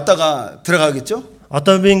몽골에 왔다가 들어가겠죠?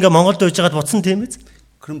 Одоо би ингээ Монголд байж байгаад буцсан тийм биз?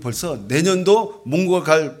 그럼 벌써 내년도 몽골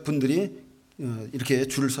갈 분들이 이렇게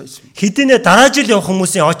줄을 서 있습니다. Хэдийнэ дараа жил явах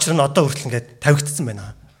хүмүүсийн очор нь одоо хүртэл ингээд тавигдсан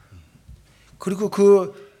байна. 그리고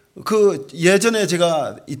그 예전에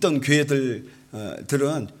제가 있던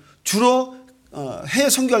교회들은 주로 해외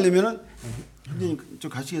선교하려면은 형님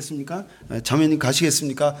좀 가시겠습니까? 자매님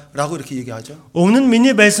가시겠습니까?라고 이렇게 얘기하죠. Өмнө нь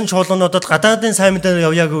миний байсан чуулгануудад гадаадын сайн мэдээ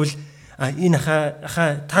явъя гэвэл энэ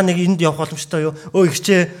хаа та нэг энд явах боломжтой юу? Өө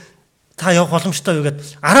ихчээ та явах боломжтой юу гэд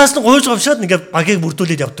араас нь гуйж гавшаад ингээд багийг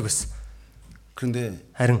бүрдүүлээд явдаг байсан. 그런데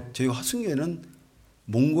харин 저희 화순교회는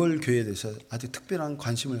몽골 교회에 대해서 아주 특별한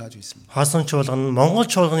관심을 가지고 있습니다. Хаасан чуулган нь Монгол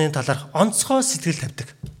чуулганы талаарх онцгой сэтгэл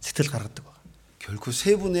тавьдаг. Сэтгэл гаргадаг байна. 결코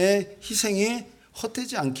세 분의 희생이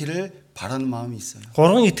헛되지 않기를 바라는 마음이 있어요.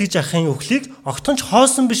 Гурван итгэж ахын өхлийг огтонч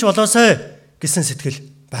хоосон биш болоосай гэсэн сэтгэл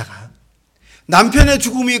байгаа. 남편의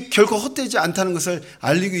죽음이 결코 헛되지 않다는 것을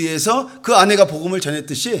알리기 위해서 그 아내가 복음을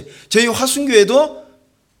전했듯이 저희 화순교회도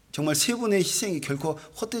정말 세 분의 희생이 결코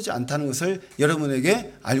헛되지 않다는 것을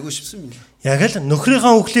여러분에게 알고 싶습니다. Яг л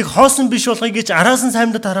нөхрийнхөө өхлийг хоосон биш болгоё гэж араас нь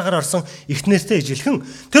сайн мэдээ тараагаар орсон эхнэртэй ижилхэн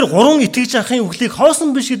тэр гурван итгэж ахын өхлийг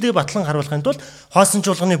хоосон биш гэдгийг батлан харуулахын тулд хоосон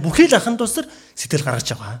чуулганы бүхий л ахын тусар сэтгэл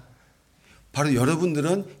гаргаж байгаа. 바로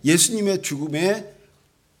여러분들은 예수님의 죽음의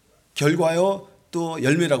결과요 또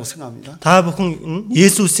열매라고 생각합니다. Та бүхэн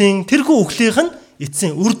Есүсийн тэрхүү өхлийнх нь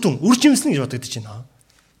эцсийн үр жимсэн гэж бодогдож байна.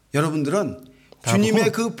 여러분들은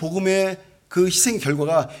주님의 그 복음의 그 희생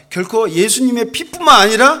결과가 결코 예수님의 피뿐만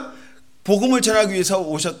아니라 복음을 전하기 위해서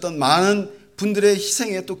오셨던 많은 분들의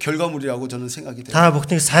희생의 또 결과물이라고 저는 생각이 돼요. Та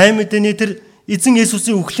бүхнийг сайн мэдээний тэр эзэн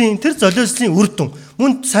Есүсийн үхлийн тэр золиослын үр дүн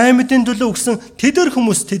мөн сайн мэдээний төлөө өгсөн тэдгээр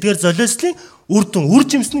хүмүүс тэдгээр золиослын үр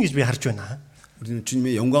жимсэн гэж би харж байна. 우리는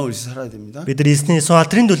주님의 영광을 위해서 살아야 됩니다. Бид эзний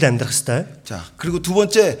суалтрын төлөө амьдрах ёстой. 자, 그리고 두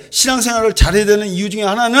번째 신앙생활을 잘해야 되는 이유 중에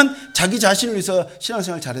하나는 자기 자신을 위해서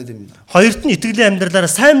신앙생활을 잘해야 됩니다. Хоёрт нь итгэлийн амьдралаараа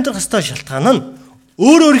сайн амьдрах ёстой шалтгаан нь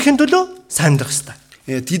өөрийнхөө төлөө сайн амьдрах ёстой.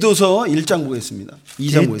 예, 디도서 1장 보겠습니다.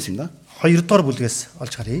 2장 보겠습니다. 2-р бүлгээс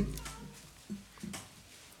олж харъя.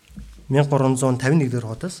 1351 дэх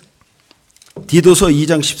хотоос 디도서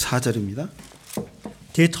 2장 14절입니다.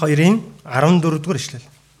 Тэд 2-ын 14-р ишлэл.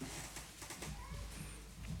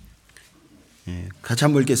 예, 같이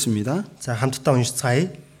한번 읽겠습니다. За хамтдаа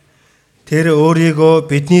уншицгаая. Тэр өөрийгөө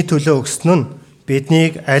бидний төлөө өгсөн нь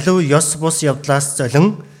биднийг аливаа ёс бус явдлаас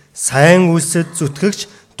золин сайн үйлсэд зүтгэгч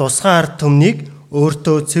тусгай ард түмнийг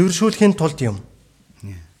өөртөө цэвэршүүлэхийн тулд юм.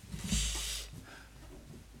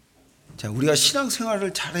 자, 우리가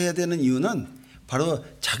신앙생활을 잘해야 되는 이유는 바로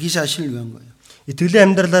자기 자신을 위한 거예요.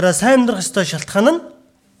 이тгэлийн амьдралаараа сайн амьдрах ёстой шалтгаан нь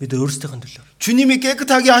бид өөрсдийнхөө төлөө. 주님이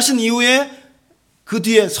깨끗하게 하신 이후에 그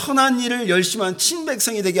뒤에 선한 일을 열심히 한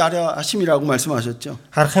친백성이 되게 하려 하심이라고 말씀하셨죠.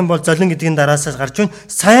 Харах юм бол золин гэдгийн дараасаа гарч байна.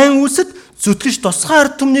 Сайн үйлсэд зүтгэж тусгай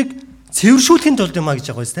ард түмнийг цэвэршүүлэхийн тулд юм а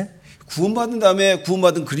гэж байгаа юм тест. 구원받은 다음에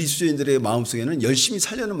구원받은 그리스도인들의 마음속에는 열심히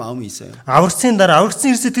살려는 마음이 있어요. Аврагцын дараа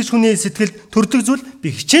аврагцын сэтгэж хүний сэтгэл төрдөг зүйл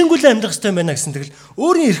би хичээнгүйл амьдрах ёстой байна гэсэн тэгэл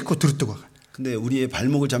өөрийн ирэхгүй төрдөг байна. 근데 우리의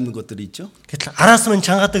발목을 잡는 것들이 있죠. Гэтэл араас мань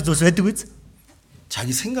чангадаг зүйлс байдаг биз?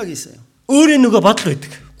 자기 생각이 있어요. Өөрийн нөгөө бодол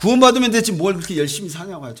байдаг. 구원받으면 되지 뭘 그렇게 열심히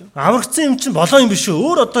사냐고 하죠. Аврагцын юм чинь болоо юм биш үү?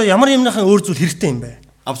 Өөр одоо ямар юмнахын өөр зүйл хэрэгтэй юм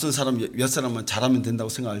бэ? 앞선 사람 몇 사람만 잘하면 된다고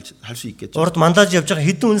생각할 수 있겠죠. Урд мандаж явж байгаа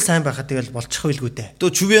хэдэн үн сайн байхад тэгэл болчих байлгүй дээ.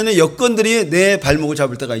 또 주변의 여건들이 내 발목을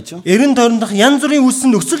잡을 때가 있죠. Эрен тойрондох янз бүрийн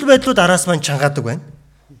үсэн нөхцөл байдлууд араас мань чангадаг байна.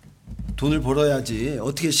 돈을 벌어야지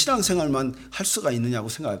어떻게 신앙생활만 할 수가 있느냐고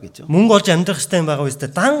생각하겠죠. Мөнгө олж амьдрах хэрэгтэй байгаа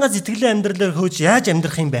үстэй. Дангаз итгэлийн амьдралаар хөөж яаж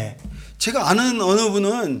амьдрах юм бэ? 제가 아는 어느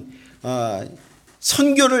분은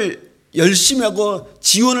선교를 열심히 하고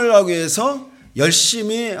지원을 하기 위해서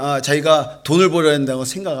열심히 자기가 돈을 벌어야 된다고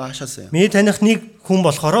생각하셨어요. Миний таних нэг хүн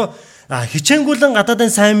болохоор хичээнгүлэн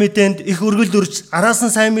гадаадын сайн мэдээнд их өргөл дүрж араас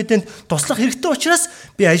нь сайн мэдээнд туслах хэрэгтэй учраас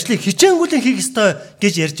би ажлыг хичээнгүлэн хийх ёстой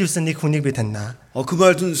гэж ярьж ирсэн нэг хүнийг би таньнаа. 그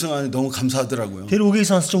말 듣는 순간 너무 감사하더라고요. Тэр үгийг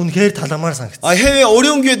сонсч үнэхээр таламаар санагдсан. 해외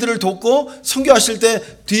어려운 교회들을 돕고 선교하실 때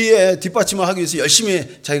뒤에 뒷받침을 하기 위해서 열심히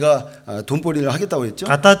자기가 돈벌이를 하겠다고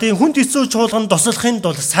했죠. Гадаадын хүнд хэцүү чуулганд туслахын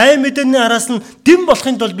тулд сайн мэдээний араас нь дэм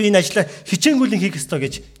болохын тулд би энэ ажлаа хичээнгүлэн хийх ёстой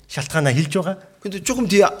гэж шалтгаанаа хэлж байгаа. 근데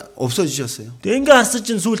조금 뒤에 없어지셨어요. Тэгээ ингээ харсаж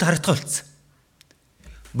чинь сүүлд харагдах болцсон.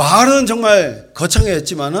 말은 정말 거창하게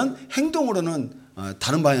했지만은 행동으로는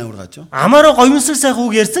다른 방향으로 갔죠. Амаараа говьмсэл сайхан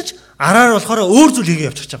үг ярьсаж араар болохоор өөр зүйл хийгээ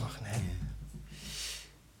явчихж байгаа байна.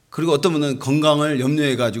 그리고 어떤 분은 건강을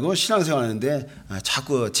염려해 가지고 신앙생활하는데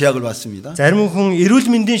자꾸 제약을 받습니다. Зарим хүн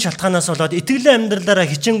эрүүл мэндийн шалтгаанаас болоод итгэлийн амьдралаараа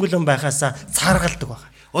хичээнгүлэн байхаасаа цааргалдаг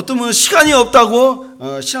байна. 어떤 분은 시간이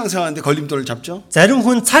없다고 신앙생활하는데 걸림돌을 잡죠. Зарим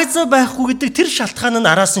хүн цаг зав байхгүй гэдэг тэр шалтгаан нь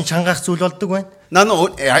араас нь чангаах зүйл болдог байна. 나는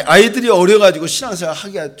아이들이 어려 가지고 신앙생활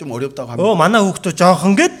하기가 좀 어렵다고 합니다. Манай хүүхдүүд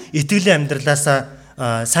жоохон гээд итгэлийн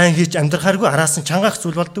амьдралаасаа сайн хийж амьдрахааргүй араас нь чангаах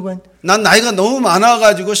зүйл болдог байна. 난 나이가 너무 많아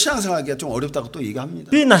가지고 신앙생활하기가 좀 어렵다고 또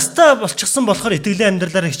얘기합니다. Би настай болчихсон болохоор итгэлийн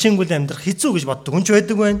амьдралаараа хичээнгүлэн амьдрах хэцүү гэж боддог хүн ч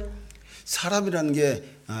байдаг байна. 사람이라는 게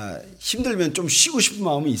힘들면 좀 쉬고 싶은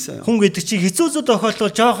마음이 있어요. Хүн гэдэг чинь хэцүү зүйл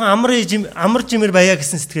тохиолдол жоохон амар жимэр баяа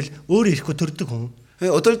гэсэн сэтгэл өөр ирэхгүй төрдөг хүн.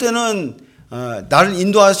 어떨 때는 나를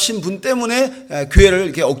인도하신 분 때문에 교회를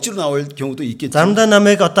이렇게 억지로 나올 경우도 있겠죠. Заримдаа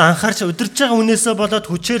намайг одоо анхаарч удирж байгаа хүнээсээ болоод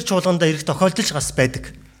хүчээр чуулгандаа ирэх тохиолдол бас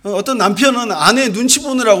байдаг. 어떤 남편은 아내 눈치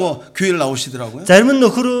보느라고 교회를 나오시더라고요. Зарим нь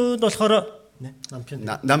нөхөр болохоор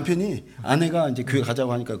남편이 아내가 이제 교회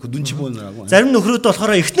가자고 하니까 그 눈치 보느라고. Зарим нөхрүүд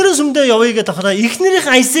болохоор эхнэрэн сүмдээ явъя гэдэг болохоор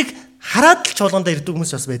эхнэрийн айсыг хараад л чуулгандаа ирдэг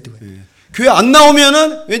хүмүүс бас байдаг байна. 교회 안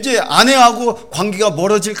나오면은 왠지 아내하고 관계가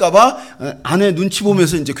멀어질까봐 아내 눈치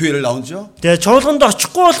보면서 이제 교회를 나오죠. Тэгээ чуулганд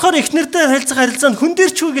очихгүй болохоор эхнэртэй харилцах харилцаанд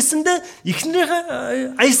хүндэрчгүй гэсэндээ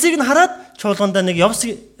эхнэрийн айсыг нь хараад чуулгандаа нэг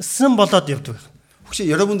явсан болоод явдаг. 혹시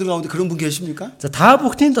여러분들 가운데 그런 분 계십니까? За та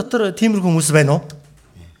бүхний дотор тиймэрхүү хүмүүс байна уу?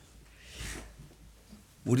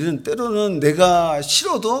 우리는 때로는 내가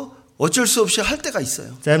싫어도 어쩔 수 없이 할 때가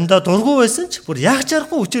있어요. Заримдаа дургүй байсан ч бүр яг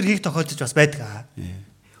жарахгүй хүчээр хийх тохиолдож бас байдаг.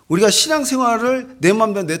 우리가 신앙생활을 내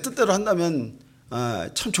마음대로 내 뜻대로 한다면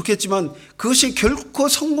참 좋겠지만 그것이 결코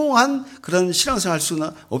성공한 그런 신앙생활 할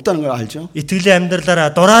수는 없다는 걸 알죠. Итгэлийн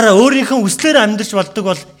амьдралаараа дураараа өөрийнхөө хүслээр амьдрч болдог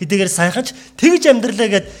бол хэдийгээр сайхан ч тэгж амьдралаа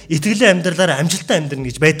гэд итгэлийн амьдралаараа амжилттай амьдрна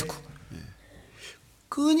гэж байдаггүй.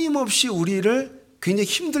 끊임없이 우리를 굉장히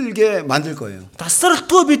힘들게 만들 거예요.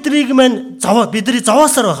 Тасралтгүй бидний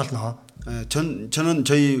зовоосоор байхalна. 저는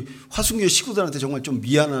저희 화순교 식구들한테 정말 좀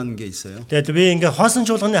미안한 게 있어요. Тэгээд би ингээ хоосон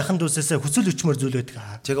чуулганы ахын дүүсээс хүсэл өчмөр зүйл байдаг.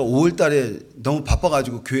 제가 5월 달에 너무 바빠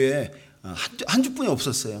가지고 교회에 한 주뿐이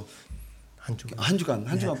없었어요. 한 주간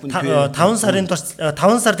뿐이 교회에 5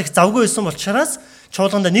 сард их завгүй байсан учраас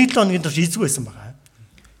чуулганд 1-7 хоногийн турш эзгүй байсан байгаа.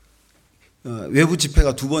 외부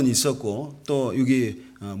집회가 2번 있었고 또 여기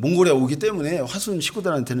몽골에 오기 때문에 화순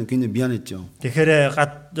식구들한테는 굉장히 미안했죠. Тэгэхээр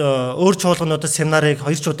өөр чуулгануудад семинарыг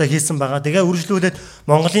 2 ч удаа хийсэн байгаа. Тэгээ үргэлжлүүлээд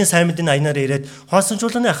Монголын сайн мэдээний аянаар ирээд хоосон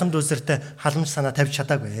чуулганы ахын дүүсэртэй халамж санаа тавьж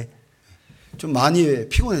чадаагүй. 좀 많이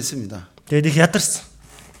피곤했습니다. Тэгээд их ядарсан.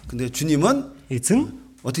 근데 주님은 эзэн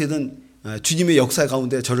어떻게든 주님의 역사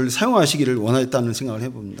가운데 저를 사용하시기를 원했다는 생각을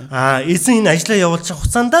해봅니다. эзэн энэ ажлаа явуулчих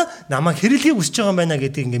хугацаанд намайг хэрэглэхийг хүсэж байгаа юм байна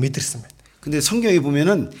гэдгийг ингээ мэдэрсэн байна. 근데 성경에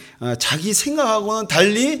보면은 자기 생각하고는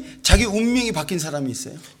달리 자기 운명이 바뀐 사람이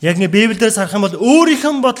있어요. Яг ингээ Библиэлд харах юм бол өөрийнх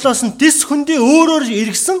нь бодлоос нь дэс хөндий өөрөөр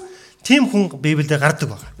эргэсэн тийм хүн Библиэлд гардаг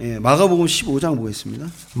байна. 예, 마가복음 15장 보겠습니다.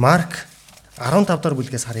 Марк 15 дахь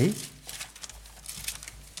бүлгээс харъя.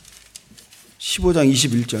 15장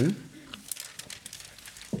 21절.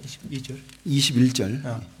 21절.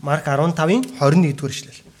 Марк 15-ын 21-р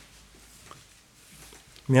эшлэл.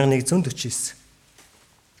 1149.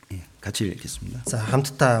 같이 읽겠습니다. За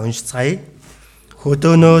хамтдаа уншицгаая.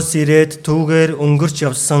 Хөдөөнөөс ирээд түүгээр өнгөрч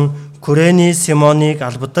явсан Күрэний Симоныг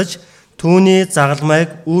албадаж түүний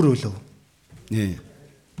загалмайг өөрөөлөв. 네.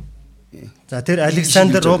 За тэр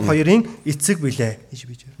Александр Руп хоёрын эцэг билээ.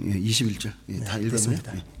 21절. 다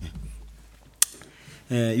읽었습니다.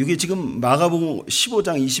 이게 지금 마가복음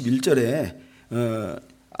 15장 21절에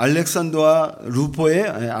알렉산더와 루포의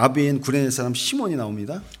아비인 구레네 사람 시몬이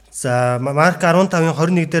나옵니다. За Марк 15-ын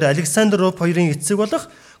 21 дээр Александр Руп хоёрын эцэг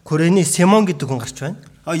болох Күрэний Симон гэдэг хүн гарч байна.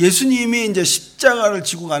 예수님이 이제 십자가를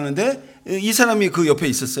지고 가는데 이 사람이 그 옆에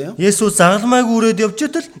있었어요? Есүс загалмайг үрээд явж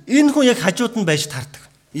идэл энэ хүн яг хажууд нь байж таардаг.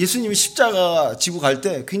 예수님이 십자가 지고 갈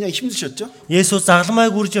때 굉장히 힘드셨죠? Есүс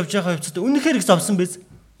загалмайг үрж явж байгаа явцад үнэхээр их зовсон биз.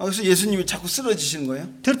 그래서 예수님이 자꾸 쓰러지시는 거예요.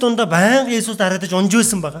 Тэр дундаа байнга Есүс дараадаж унж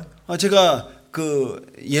байсан байгаа. 제가 그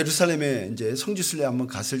예루살렘에 이제 성지순례 한번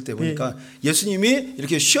갔을 때 보니까 예수님이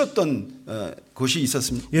이렇게 쉬었던 곳이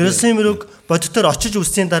있었습니다. Ерөөсөө мөрөг бодтоор очиж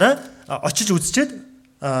үзсийн дараа очиж үзчихэд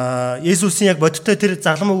Есүсийн яг бодтой тэр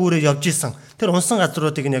загламаг үрээ явж исэн. Тэр унсан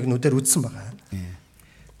газруудыг яг нүдээр үзсэн байгаа.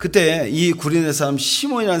 그때 이 구레네 사람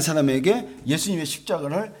시몬이라는 사람에게 예수님의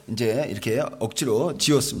십자가를 이제 이렇게 억지로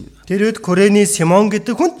지었습니다. Тэр үед Корений Симон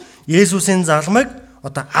гэдэг хүн Есүсийн загламыг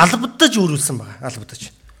одоо албадаж үрүүлсэн байгаа. Албадаж.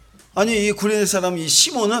 아니 이 구레네 사람 이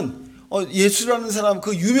시몬은 예수라는 사람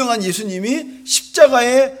그 유명한 예수님이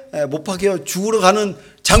십자가에 못 박혀 죽으러 가는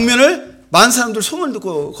장면을 많은 사람들 소문을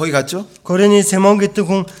듣고 거기 갔죠. Корений Симон гэдэг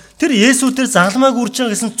хүн тэр Есүс тэр загламыг үрж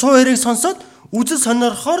байгаа гэсэн 100 хэрэг сонсоод үзэл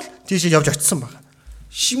сонирхоор тийш явж очсон байгаа.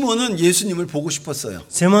 시몬은 예수님을 보고 싶었어요.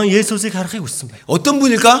 Симон Есүсийг харахыг хүссэн байна. 어떤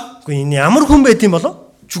분일까? Гэхдээ энэ ямар хүн байт юм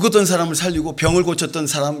болов? 죽었던 사람을 살리고 병을 고쳤던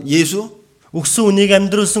사람 예수? Өгсөн үнийг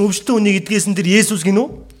амьдруулсан, өвчтөн үнийг эдгээсэн тэр Есүс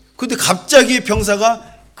гинүү? 근데 갑자기 병사가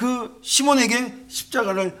그 시몬에게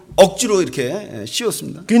십자가를 억지로 이렇게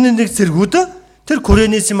씌웠습니다. Гинэ нэг зэргүүд тэр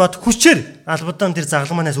Корений Симот хүчээр албадан тэр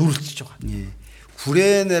загламанаас үргэлжлэж байгаа. 예.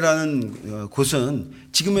 구레네라는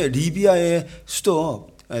곳은 지금의 리비아의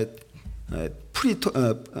수도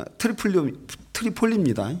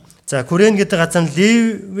트리폴리입니다. За Корен гэдэг газар нь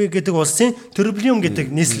Ливи гэдэг улсын Триполиум гэдэг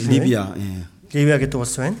нийслэл. 리비아. 예. Ливиа гэдэг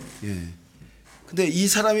улс байна. 예. 근데 이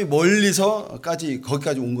사람이 멀리서까지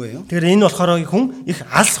거기까지 온 거예요. Тэгэхээр энэ болохоор хүн их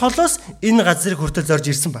алс холоос энэ газрыг хүртэл зорж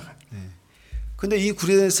ирсэн байна. 근데 이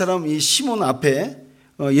구레네 사람 이 시몬 앞에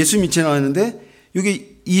예수님이 지나가는데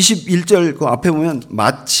여기 21절 그 앞에 보면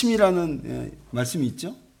마침이라는 말씀이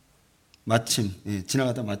있죠. 마침. 예,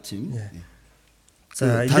 지나가다 마침. 예.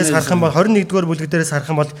 За эндээс харах юм бол 21-р бүлэг дээрээс харах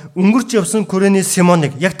юм бол өнгөрч явсан Корений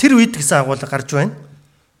Симоныг яг тэр үед гэсэн агуулга гарч байна.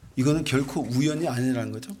 이거는 결코 우연이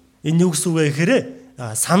아니라는 거죠. Энэ юу гэсэн үг вэ гэхээр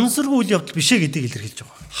самсаргүй үйл явдал биш ээ гэдгийг илэрхийлж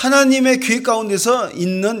байгаа. 하나님의 계획 가운데서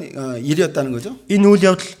있는 일이었다는 거죠. Энэ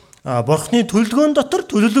үйл явдал Бурхны төлөвлөгөөн дотор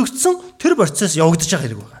төлөвлөгдсөн тэр процесс явагдаж байгаа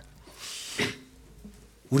хэрэг байна.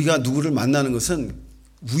 우리가 누구를 만나는 것은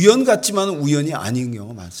우연 같지만 우연이 아닌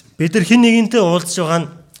경우가 많습니다. Бид нар хэн нэгэнтэй уулзж байгаа нь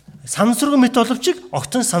самсаргүй мэт боловч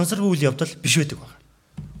огтон самсаргүй үйл явдал биш байдаг байна.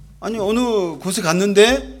 아니 어느 곳에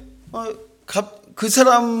갔는데 그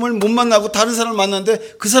사람을 못 만나고 다른 사람을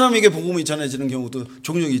만났는데 그 사람에게 복음이 전해지는 경우도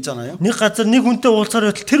종종 있잖아요. Нэг газар нэг хүнтэй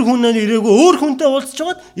уулзахаар байтал тэр хүн нь ирээгүй өөр хүнтэй уулзж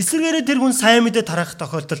байгаад эсвэргээрээ тэр хүн сайн мэдээ тараах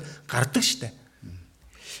тохиолдол гардаг штэ.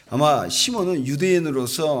 아마 시몬은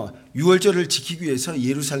유대인으로서 유월절을 지키기 위해서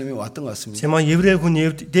예루살렘에 왔던 것 같습니다. Симон еврей хүн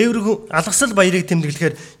дээвэр алгасал баярыг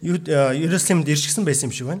тэмдэглэхээр Иерусалимд ирчихсэн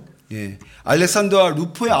байсан юм шиг байна. 예, 알렉산더와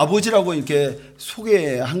루포의 아버지라고 이렇게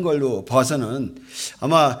소개한 걸로 봐서는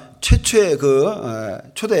아마 최초의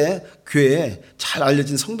초대 교회에 잘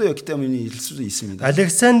알려진 성도였기 때문일 수도 있습니다.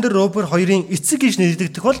 Александр Робер хоёрын эцэг гэж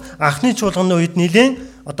нэрлэгдэх бол анхны чуулганы үед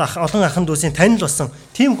нэлээд одоо олон ахын дүүсийн танил болсон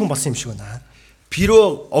тийм хүн болсон юм шиг байна.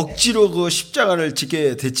 비록 억지로 그 십자가를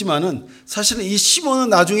지게 됐지만은 사실은 이 시몬은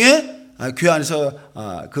나중에 교회 안에서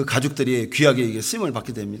그 가족들이 귀하게 쓰임을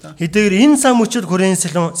받게 됩니다. Хэдийгээр энэ сам өчид Корений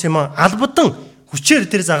Симон албадан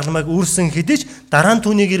хүчээр тэр загламыг үүрсэн хэдиж дараа нь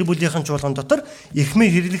түүний гэр бүлийнхэн чуулган дотор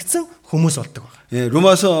ихмээ хэрэглэгдсэн хүмүүс болдог байна. 예,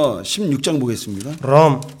 로마서 16장 보겠습니다.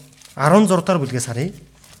 Ром 16 дахь бүлгээс харъя.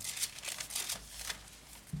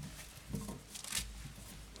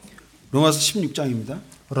 로마서 16장입니다.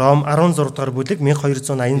 Ром 16 дахь бүлэг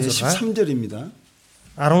 1286 13절입니다.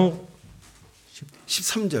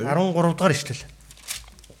 13절. 13 дахь ишлэл.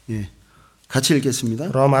 예. 같이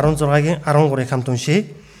읽겠습니다. Ром 16-гийн 13-ыг хамт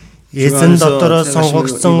уншийе. Эзэн дотор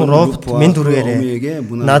сонгогдсон Робт минь дүргээрэй.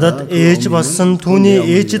 Надад ээж болсон түүний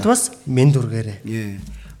ээжид бас минь дүргээрэй. 예.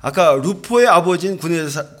 아까 루포의 아버지는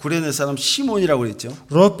구레네 사람 시몬이라고 그랬죠.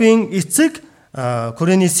 Робийн эцэг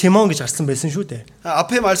Корений Симон гэж гарсан байсан шүү дээ.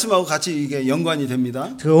 앞에 말씀하고 같이 이게 연관이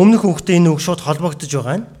됩니다. Тэгээ өмнөх хүүхдээ энэ үг шууд холбогдож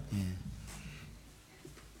байгаа нь.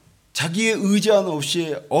 자기의 의지한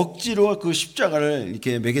없이 억지로 그 십자가를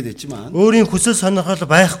이렇게 매게 됐지만 өөрийн хүсэл сонирхол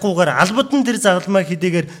байхгүйгээр албадан тэр загламыг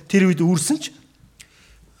хэдийгээр тэр үед үүрсэн ч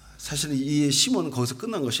사실 이 시몬은 거기서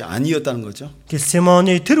끝난 것이 아니었다는 거죠. 그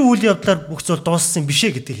Симоны тэр үйл явдлаар бүх зүйл дууссан биш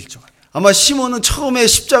ээ гэдгийг хэлж байгаа. 아마 시몬은 처음에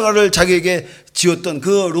십자가를 자기에게 지었던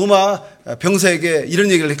그 로마 병사에게 이런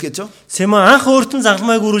얘기를 했겠죠. Симон анх өөртөө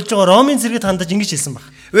загламыг үрүүлж байгаа Ромын цэргэд хандаж ингэж хэлсэн баг.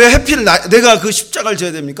 왜 하필 내가 그 십자가를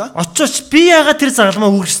져야 됩니까? Очооч би яагаад тэр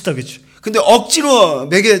загламыг үргэх ёстой гэж. 근데 억지로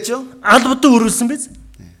매게 했죠. Албадан үрүүлсэн биз?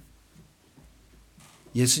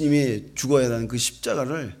 예수님이 죽어야 하는 그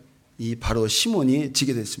십자가를 이 바로 시몬이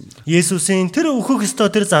지게 됐습니다. Есүсийн тэр өөхөх ёстой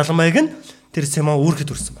тэр залмайг нь тэр Симон үүрхэд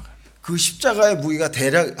хүрсэн байна. 그 십자가의 무게가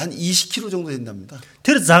대략 한 20kg 정도 된답니다.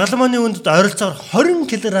 Тэр загалмааны үндэд ойролцоогоор 20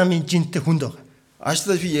 кг-ийн жинтэй хүнд байна.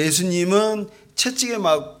 아시다시피 예수님은 채찍에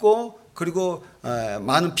맞고 그리고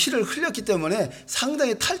많은 피를 흘렸기 때문에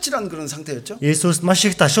상당히 탈질한 그런 상태였죠. Есүс маш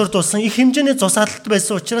их дашуурдуулсан их хэмжээний цус алдалт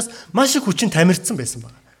байсан учраас маш их хүчин тамирцсан байсан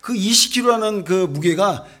байна. 그 20kg라는 그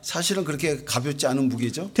무게가 사실은 그렇게 가볍지 않은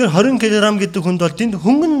무게죠. Тэр 20 кг гэдэг хүнд бол тэнд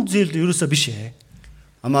хөнгөн зүйл ерөөсөө биш ээ.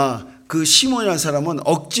 아마 그 시몬이라는 사람은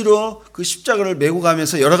억지로 그 십자가를 메고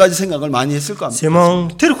가면서 여러 가지 생각을 많이 했을 겁니다.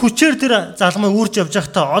 Симон тэр хүчээр тэр залмаа үүрж явж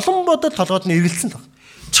байхдаа олон бодол толгойд нь эргэлцсэн баг.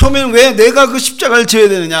 처음엔 왜 내가 그 십자가를 져야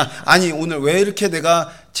되느냐? 아니 오늘 왜 이렇게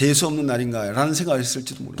내가 재수 없는 날인가라는 생각을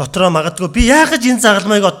했을지도 모르겠어요. Дотроо магадгүй би яагаад энэ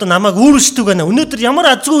загалмайг одоо намайг үүршдэг байна? Өнөөдөр ямар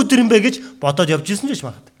азгүй өдөр юм бэ гэж бодоод явж ирсэн ч гэж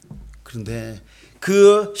магад. 그런데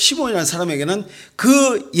그 시몬이라는 사람에게는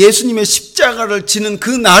그 예수님의 십자가를 지는 그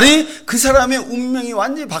날이 그 사람의 운명이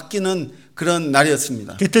완전히 바뀌는 그런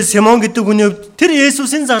날이었습니다. Гэтэл Симон гэдэг хүний хувьд тэр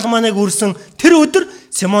Есүсийн загалмайг үүрсэн тэр өдөр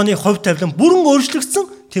Симоны хувь тавилан бүрэн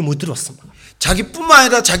өөрчлөгдсөн тийм өдөр болсон байна. 자기뿐만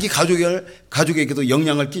아니라 자기 가족에게도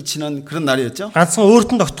영향을 끼치는 그런 날이었죠. Ганцхан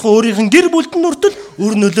өөртөө тогтхоо өөрийнх нь гэр бүлд нь хүртэл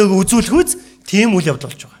өр нөлөөгөө үзүүлэх үз тийм үйл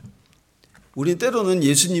явдал болж байгаа. 우리는 때로는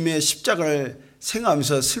예수님의 십자가를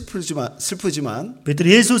생각하면서 슬프지만 бид нар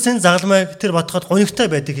Есүсийн загалмайг тэр бодоход гонигтай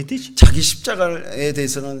байдаг хэдий ч 자기 십자가에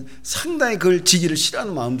대해서는 상당히 그걸 지기를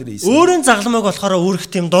싫어하는 마음들이 있어요. өөрийн загалмайг болохоор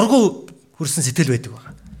өөрөх тийм дургу хүрсэн сэтгэл байдаг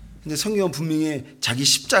байна. 근데 성경은 분명히 자기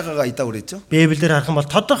십자가가 있다고 그랬죠. Библиэр харах юм бол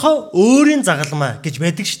тодорхой өөрийн загалмай гэж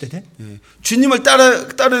байдаг шүү дээ, тийм. 주님을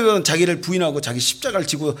따르려는 자기를 부인하고 자기 십자가를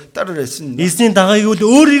지고 따르려 했습니다. Эзний дагыг үл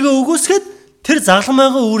өөрийгөө өгөөсгээд тэр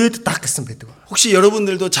загалмайгаа үрээд даг гэсэн байдаг. 혹시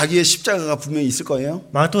여러분들도 자기의 십자가가 분명히 있을 거예요.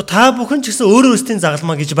 Магадгүй та бүхэн ч гэсэн өөрөө өөрсдийн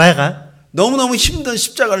загалмай гэж байгаа. 너무너무 힘든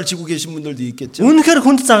십자가를 지고 계신 분들도 있겠죠. Үнэхээр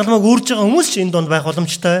хүнд загалмайг үүрж байгаа хүмүүс ч энэ донд байх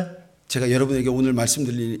боломжтой. 제가 여러분에게 오늘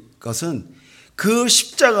말씀드릴 것은 그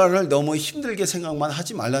십자가를 너무 힘들게 생각만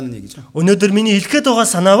하지 말라는 얘기죠. Өнөөдөр миний хэлэхэд байгаа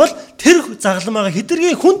санаа бол тэр загалмайгаа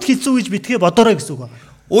хэдэргийн хүнд хийцүү гэж битгий бодорой гэсэн үг байна.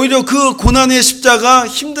 오히려 그 고난의 십자가,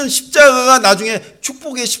 힘든 십자가가 나중에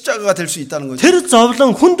축복의 십자가가 될 수 있다는 거죠. Тэр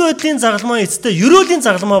зовлон хүнд байдлын загалмай эцэстээ ерөөлийн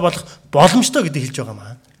загалмай болох боломжтой гэдэг хэлж байгаа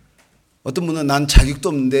маа. 어떤 분은 난 자격도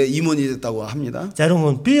없는데 임원이 됐다고 합니다. Зарим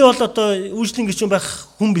хүн би бол одоо үйлчлэн гишүүн байх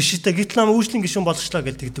хүн биш ээ. Гэтэл намайг үйлчлэн гишүүн болгочлаа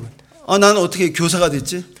гэдэг байна. 나는 어떻게 교사가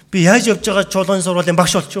됐지? Би яаж явж байгаа чуулганы сургуулийн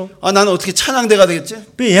багш болчихов? 나는 어떻게 찬양대가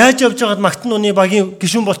되겠지? Би яаж явж байгаад магтнууны багийн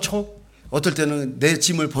гишүүн болчихов? 어떨 때는 내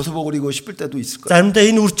짐을 벗어버리고 싶을 때도 있을 거예요. Заримдаа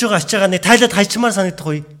энэ үрж байгаа ачаагаа нэг тайлаад хайчмаар санагдах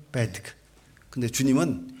үе байдаг. 근데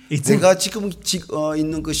주님은 내가 지금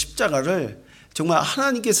있는 그 십자가를 정말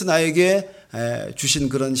하나님께서 나에게 주신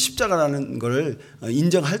그런 십자가라는 것을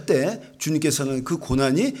인정할 때 주님께서는 그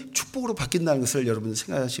고난이 축복으로 바뀐다는 것을 여러분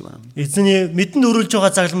생각하시기 바랍니다. Эзний мэдэнд өрүүлж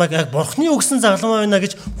байгаа загалмайг яг бурхны өгсөн загалмай байна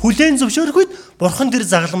гэж хүлээн зөвшөөрөх үед бурхан тэр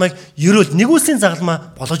загалмайг ерөөл нэгүүлсийн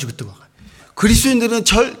загалмай болгож өгдөг байна. 그리스도인들은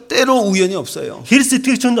절대로 우연이 없어요. Хэр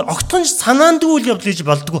сэтгэгчөнд огтхон санаандгүй үйл явдал хийж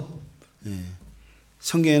болдгоо.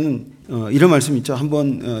 성경에는 이런 말씀 있죠.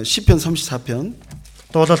 한번 시편 34편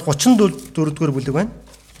Дуулал 34-р бүлэг байна.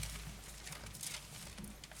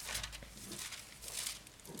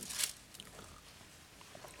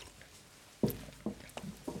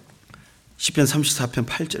 시편 34편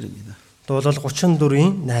 8절입니다. Дуулал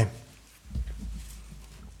 34-ийн 8.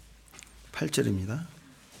 8절입니다.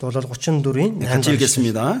 Дуулал 34-ийн 8. 같이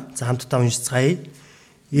읽겠습니다. За хамтдаа уншицгаая.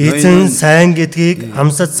 Эзэн сайн гэдгийг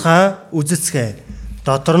амсацгаа үзэцгээ.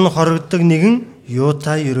 Дотор нь хорогддог нэгэн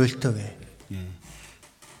юутай ерөөлтөө вэ.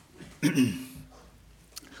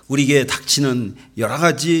 우리에게 닥치는 여러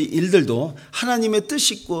가지 일들도 하나님의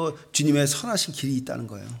뜻이 있고 주님의 선하신 길이 있다는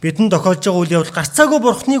거예요. Бидэнд тохиолж байгаа үйл явдал гарцаагүй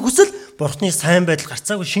бурхны хүсэл, бурхны сайн байдал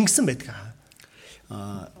гарцаагүй шингэсэн байдаг.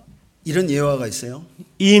 이런 예화가 있어요.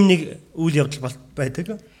 Ийм нэг үйл явдал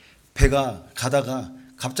байдаг. 배가 가다가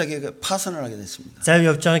갑자기 파선을 하게 됐습니다. Зав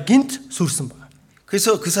явж байгаа гинт сүрсэн байна.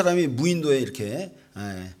 그래서 그 사람이 무인도에 이렇게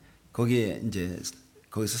거기에 이제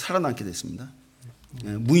거기서 살아남게 됐습니다.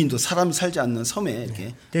 무인도 사람 살지 않는 섬에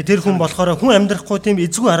이렇게. Тэгээ тэр хүн болохоор хүн амьдрахгүй тийм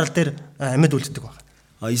эзгүй арал дээр амьд үлддэг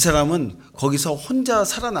байна. 이 사람은 거기서 혼자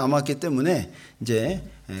살아남았기 때문에 이제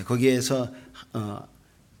거기에서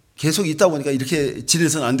계속 있다 보니까 이렇게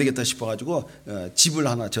지내서는 안 되겠다 싶어가지고 집을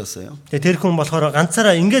하나 지었어요. Тэгээ тэр хүн болохоор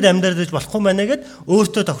ганцаараа ингэж амьдраж болохгүй мэнэ гэд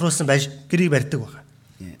өөртөө тохируулсан гэрийг барьдаг байна.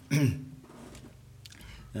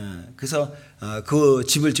 그래서 그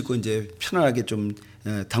집을 짓고 이제 편안하게 좀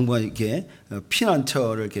당분간 이렇게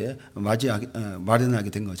피난처를 이렇게 마련하게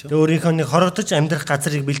된 거죠. өөрийнхөө нэг хорогдож амьдрах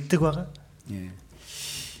газрыг бэлддэг байна.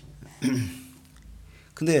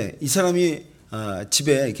 근데 이 사람이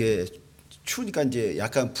집에 이렇게 추우니까 이제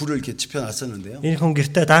약간 불을 이렇게 지펴놨었는데요. Энэ хүн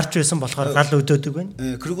гэртээ дарж байсан болохоор гал өдөөдөг байна.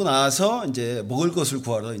 예, 그러고 나서 이제 먹을 것을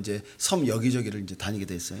구하러 이제 섬 여기저기를 이제 다니게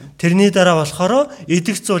됐어요. Тэрний дараа болохоор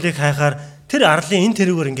идэх зүйлийг хайхаар тэр арлын энэ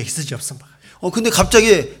тэрүүгээр ингээ хэсэж явсан баг. 근데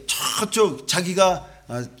갑자기 저쪽 자기가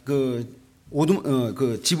그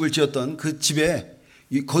집을 지었던 그 집에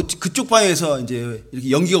그쪽 방에서 이제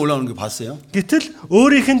이렇게 연기가 올라오는 걸 봤어요. Гэтэл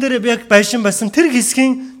өөрийнхэн дээр яг байшин байсан тэр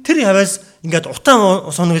хэсгийн тэр хаваас ингээд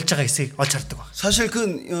утаан сунаглаж байгаа хэсгийг олж хардаг баг. 사실 그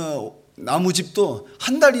나무 집도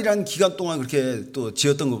한 달이란 기간 동안 그렇게 또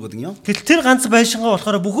지었던 거거든요. Гэтэл тэр ганц байшингаа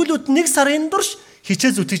болохоор бүхэлд нэг сарын турш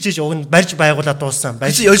хичээл зүтгэж уг нь барьж байгуулад дууссан.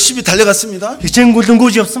 그래서 열심히 달려갔습니다.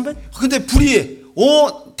 хичээнгүлэнгүүж явсан байна. 근데 불이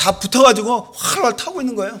다 붙어가지고 활활 타고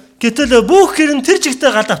있는 거예요. Гэтэл бүх гэрэн тэр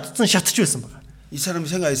чигтээ гал автсан шатж байсан баг. 이 사람이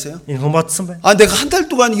생각했어요. Энэ хүн бодсон байна. 내가 한 달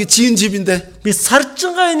동안 이게 지은 집인데 Би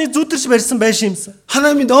саржингаа энийг зүдэрч барьсан байшин юмсан.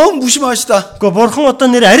 하나님이 너무 무심하시다. Гэхдээ бурхан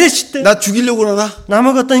одоо нэр арайчтэй. 나 죽이려고 그러나?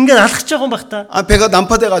 Намайг одоо ингээд алхаж байгаа юм бах та. 배가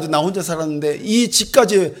난파돼가지고 나 혼자 살았는데 이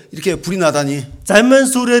집까지 이렇게 불이 나다니. Замын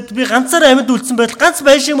сүрээд би ганцаараа амьд үлдсэн байтал ганц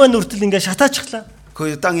байшин маань үртэл ингээд шатаачихлаа.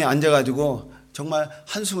 거기 땅에 앉아가지고 정말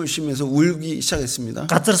한숨을 쉬면서 울기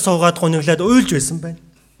시작했습니다. Газар суугаад гуниглаад уйлж байсан байна.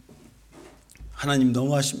 하나님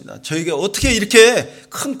너무하십니다. 저에게 어떻게 이렇게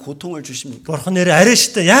큰 고통을 주십니까? Бурхан нэр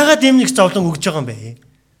арайчтай. Яагаад ийм нэг зовлон өгж байгаа юм бэ?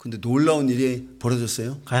 근데 놀라운 일이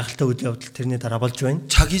벌어졌어요. Гайхалтай үйл явдал тэрний дараа болж байна.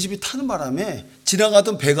 자기 집이 타는 바람에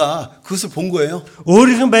지나가던 배가 그것을 본 거예요.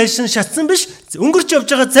 Өөрийнх нь байшин шатсан биш. Өнгөрч явж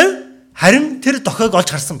байгаа зав харин тэр дохойг олж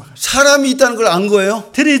харсан байна. 사람이 있다는 걸 안 거예요.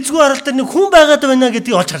 Тэр эзгүй арал дээр нэг хүн байгаад байна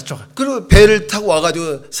гэдгийг олж харж байгаа. 그리고 배를 타고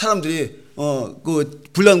와가지고 사람들이 그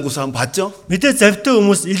불난 곳을 한번 봤죠. Мэдээ завтай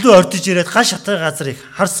хүмүүс илүү ордиж ирээд гал шатаа газрыг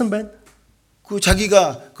харсан байна. 그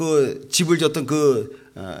자기가 그 집을 졌던 그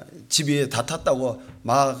집이 다 탔다고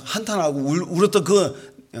막 한탄하고 울었던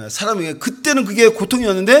그 사람에게 그때는 그게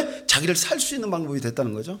고통이었는데 자기를 살 수 있는 방법이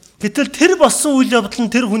됐다는 거죠. Гэтэл тэр болсон үйл явдал нь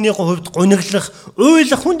тэр хүний хувьд гуниглах,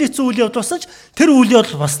 уйлах, хүнд хэцүү үйл явдал болсон ч тэр үйл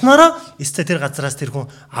явдал баснараа өстэй тэр газраас тэр хүн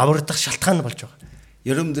аврагдах шалтгаан болж байгаа.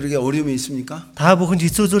 여러분들에게 어려움이 있습니까? Та бүхэнд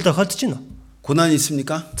хэцүү зүйл тохиолдож байна уу? 고난이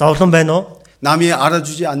있습니까? Зовлон байна уу? 남이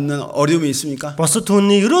알아주지 않는 어려움이 있습니까? Босод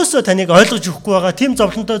хүний ерөөсөө таныг ойлгож өгөхгүй байгаа тийм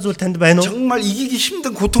зовлонтой зүйл танд байна уу? 정말 이기기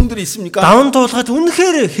힘든 고통들이 있습니까? Даван туулахад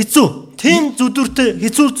үнэхээр хэцүү. Тийм зүдүртэй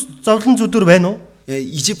хэцүү зовлон зүдүр байна уу? 예,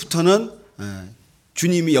 이제부터는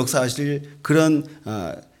주님이 역사하실 그런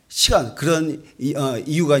시간, 그런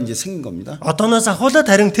이유가 이제 생긴 겁니다. Одооноос ахуулаад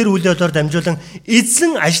харин тэр үйл явдлаар дамжуулан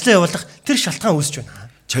эзлэн ажиллаа явуулах тэр шалтгаан үүсэж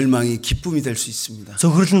байна. 절망이 기쁨이 될 수 있습니다.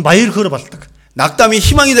 Зөвхөрл нь баяр хөөр болдог. 낙담이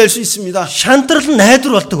희망이 될 수 있습니다. Шантрал нь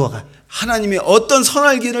найдвар болдог байгаа. 하나님이 어떤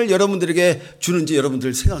선할 길을 여러분들에게 주는지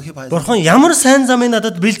여러분들 생각해 봐야 돼요. Бурхан ямар сайн замыг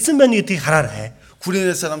надад бэлдсэн байна гэдгийг хараарай.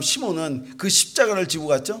 구레네 사람 시몬은 그 십자가를 지고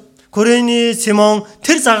갔죠. Корэний Симон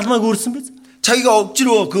тэр загалмайг үүрсэн биз? 자기가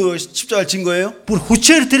억지로 그 십자가를 진 거예요. Бүр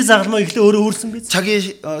хүчээр тэр загалмайг ихлэ өөрөө үүрсэн биз?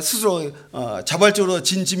 자기 스스로 자발적으로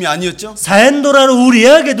진 짐이 아니었죠. Сайн дураар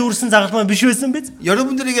үүрья гэд үүрсэн загалмай биш байсан биз?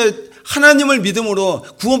 여러분들에게 하나님을 믿음으로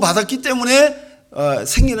구원받았기 때문에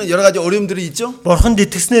생기는 여러 가지 어려움들이 있죠. Бурханд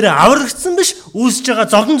итгэснээр аврагдсан биш үүсэж байгаа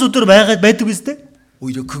зовлон зүдэр байдаг биз дээ?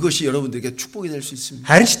 오히려 그것이 여러분들에게 축복이 될 수 있습니다.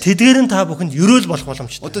 Харин ч тэдгээр нь та бүхэнд өрөөл болох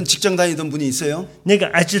боломжтой. 어떤 직장 다니던 분이 있어요. Нэг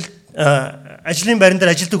ажлын байран дээр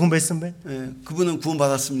ажилладаг хүн байсан байна. 예, 그분은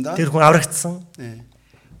구원받았습니다. Тэр хүн аврагдсан. 예.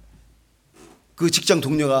 그 직장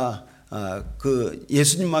동료가 그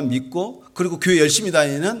예수님만 믿고 그리고 교회 열심히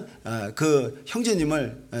다니는 그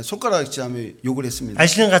형제님을 손가락질하며 욕을 했습니다.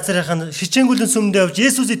 Ажлын газрынхаа хичээнгүлэн сүмдээ явж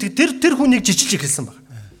Есүс итгэх тэр хүнийг жижигж эхэлсэн баг.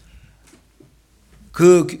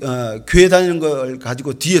 그 교회 다니는 걸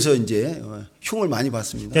가지고 뒤에서 이제 흉을 많이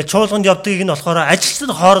받습니다. Тэгээ чуулганд явдгийг нь болохоор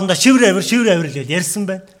ажилчдад хоорондоо шивэр авир гэж ярьсан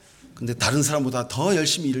байна. 근데 다른 사람보다 더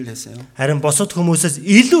열심히 일을 했어요. Харин босод хүмүүсээс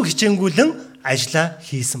илүү хичээнгүлэн ажиллаа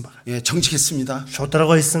хийсэн баг. 예, 정직했습니다.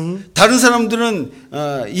 Шударга байсан. 다른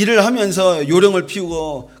사람들은 일을 하면서 요령을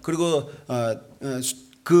피우고 그리고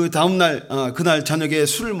그 다음날 그날 저녁에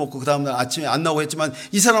술을 먹고 그 다음날 아침에 안 나오고 했지만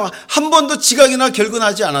이 사람은 한 번도 지각이나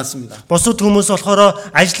결근하지 않았습니다. Босод хүмүүс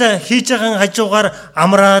болохоор ажиллаа хийж байгаа хажуугаар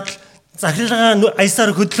амраад захиргаа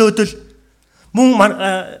аясаар хөдлөөдөл мөн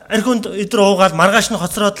архинд өдөр уугаад маргааш нь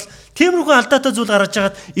хоцроод тиймэрхүү алдаатай зүйл гаргаж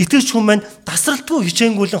хагаад итгэж хүн маань тасралтгүй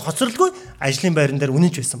хичээнгүйлэн хоцролгүй ажлын байран дээр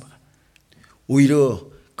үнэнч байсан байна. 오히려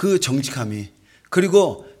그 정직함이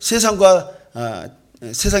그리고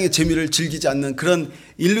세상의 재미를 즐기지 않는 그런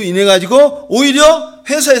일로 인해 가지고 오히려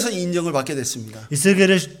회사에서 인정을 받게 됐습니다.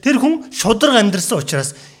 Эсвэргээр тэр хүн шудраг амьдрсан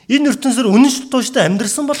учраас энэ ертөнцөөр үнэн тууштай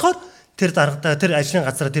амьдрсан болохоор тэр дарагдаа тэр ажлын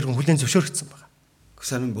газараа тэр хүн хүлээн зөвшөөрөгдсөн байна. 그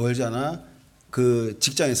사람은 뭘 자나? 그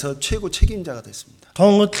직장에서 최고 책임자가 됐습니다.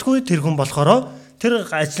 Тунгалгүй тэр хүн болохоор тэр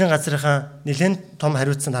ажлын газрынхаа нэлээд том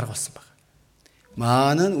хариуцсан дарга болсон байна.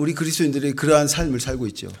 많은 우리 그리스도인들이 그러한 삶을 살고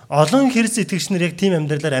있죠. Олон Христ итгэгчнэр яг тийм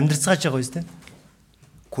амьдралаар амьдрцгааж байгаа үстэй.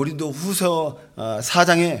 고린도 후서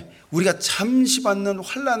 4장에 우리가 잠시 받는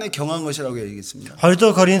환난에 경한 것이라고 얘기했습니다.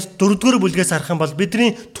 2 Коринт 4-р бүлгээс харах юм бол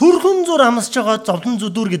бидний төрхөн зур амсаж байгаа зовлон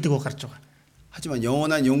зүдүр гэдэг үг гарч байгаа. 하지만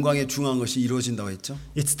영원한 영광에 중요한 것이 이루어진다고 했죠.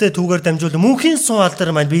 Эцэстээ түүгээр дамжуул мөнхийн суу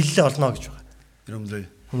алдар маань биелэлээ олно гэж байгаа. 여러분들,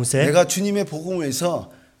 хүмүүсээ 내가 주님의 복음을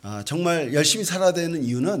위해서 정말 열심히 살아야 되는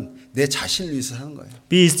이유는 내 자신을 위해서 사는 거예요.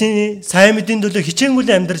 би эзний сайн мэдийн төлөө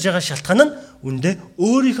хичээнгүйлэн амьдарж байгаа шалтгаан нь үндэ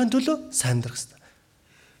өөрийнхөө төлөө сайн амьдрах хэрэгтэй.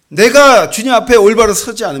 내가 주님 앞에 올바로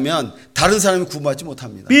서지 않으면 다른 사람이 구원받지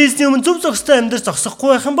못합니다. Би эзний өмнө зөв зохистой амьдрах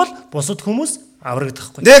зогсохгүй байх юм бол бусад хүмүүс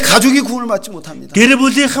аврагдахгүй. 내 가족이 구원을 받지 못합니다. Гэр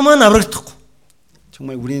бүлийнхэн маань аврагдахгүй.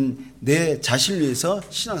 정말 우린 내 자신을 위해서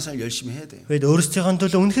신앙생활 열심히 해야 돼요. Бид өөрсдийнхөө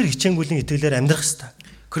төлөө үнэхээр хичээнгүйлэн итгэлээр амьдрах хэрэгтэй.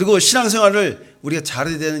 그리고 신앙생활을 우리가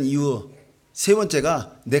잘해야 되는 이유 세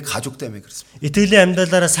번째가 내 가족 때문에 그렇습니다. Итгэлийн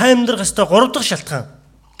амьдралаараа сайн амьдрах ёстой 3 дахь шалтгаан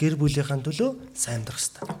гэр бүлийнхэн төлөө сайн амьдрах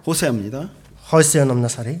ёстой. 호세아입니다. Хосея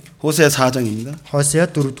номноос харъя. 호세아 4장입니다. Хосея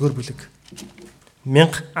 4-р бүлэг.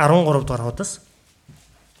 1013 дугаар хуудас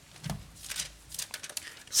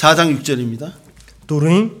 4장 6절입니다.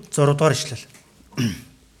 4-ийн 6 дугаар ишлэл.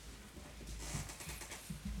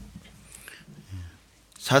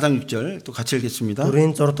 4장 6절 또 같이 읽겠습니다.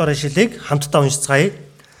 4-ийн 6 дугаар ишлэлийг хамтдаа уншицгаая.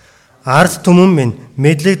 Ард түмэн минь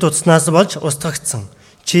мэдлэг дутснаас болж устгагдсан.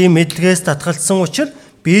 Чи мэдлэгээс татгалцсан учраас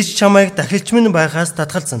би ч чамайг дахилч минь байхаас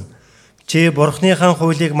татгалзана. Чи бурхныхаа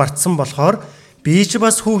хуулийг мартсан болохоор би ч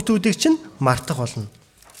бас хүүхдүүдийг чинь мартах болно.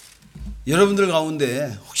 여러분들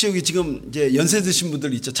가운데 혹시 여기 지금 이제 연세 드신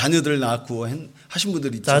분들 있죠? 자녀들 낳고 하신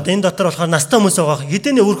분들 있죠? За энэ дотор болохоор настай хүмүүс байгаа.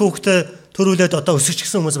 Хэдэн өөр хүүхдээ төрүүлээд одоо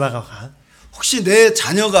өсөжчихсэн хүмүүс байгаа хаа. 혹시 내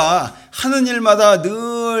자녀가 하는 일마다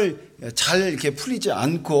늘 잘 이렇게 풀리지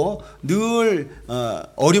않고 늘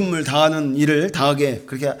어려움을 당하는 일을 당하게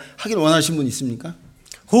그렇게 하길 원하시는 분 있습니까?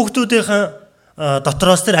 Хүүхдүүдийн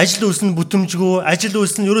дотроос тэр ажил үйлс нь бүтэмжгүй, ажил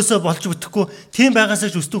үйлс нь ерөөсөө болж бүтэхгүй тийм байгаасаа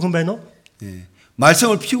ч өсдөг хүн байна уу? 예.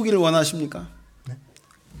 말썽을 피우기를 원하십니까?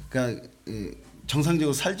 그러니까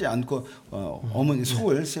정상적으로 살지 않고 어머니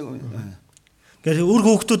속을 세고 그래서 우리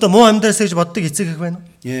хүүхдүүд муу амьдрасаа гэж боддог эцэг их байна уу?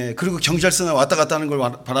 예, 그리고 경찰서나 왔다 갔다 하는 걸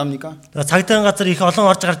바랍니까? Цагдаагийн газар их олон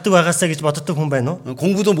орж гардаг байгаасаа гэж боддог хүн байна уу?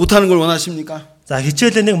 공부도 못하는 걸 원하십니까? За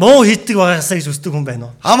хичээлээ нэг муу хийдэг байгаасаа гэж хүсдэг хүн байна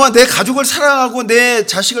уу? 아마 내 가족을 사랑하고 내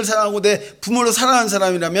자식을 사랑하고 내 부모를 사랑하는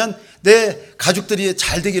사람이라면 내 가족들이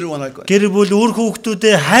잘 되기를 원할 거예요. Гэр бүл өөр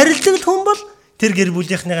хүүхдүүдэд хайрладаг хүн бол тэр гэр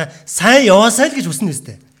бүлийнхнийгаа сайн яваасай л гэж хүснэ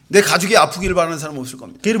үстэй. 내 가족이 아프기를 바라는 사람 없을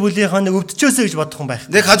겁니다. Гэр бүлийнхэн нэг өвдчөөсэй гэж бодох хүн байх.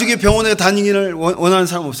 내 가족이 병원에 다니기를 원하는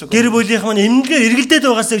사람 없을 겁니다. Гэр бүлийнхэн эмнэлгээр эргэлдээд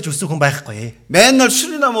байгаасаа гэж хүсэх хүн байхгүй. 맨날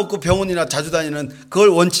술이나 먹고 병원이나 자주 다니는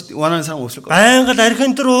그걸 원하는 사람 없을 겁니다. Байнга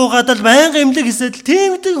архин дээр уугаад л байнга эмнэлэг хийсэл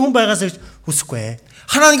тиймдэг хүн байгаасаа гэж хүсэхгүй.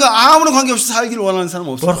 하나님과 아무런 관계없이 살기를 원하는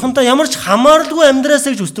사람 없을 겁니다. Бурхантай ямар ч хамааралгүй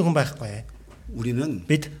амьдраасаа гэж хүсдэг хүн байхгүй. 우리는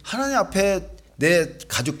бид 하나님 앞에 내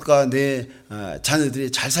가족과 내 자녀들이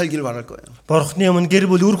잘 살기를 바랄 거예요. Бурхны өмнө гэр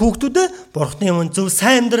бүл үр хүүхдүүдээ Бурхны өмнө зөв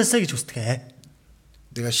сайн амьдраасаа гэж хүсдэг.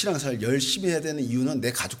 내가 신앙생활 열심히 해야 되는 이유는 내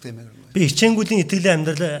가족 때문에 그런 거예요. Би хичээнгүлийн итгэлийн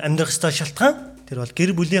амьдрах ёстой шалтгаан тэр бол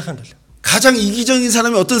гэр бүлийнхэн төлөө. 가장 이기적인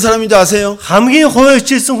사람이 어떤 사람인지 아세요? хамгийн хувь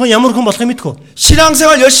хичээсэн хүн ямар хүн болохыг мэдгүй.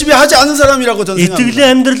 신앙생활 열심히 하지 않은 사람이라고 저는 생각합니다.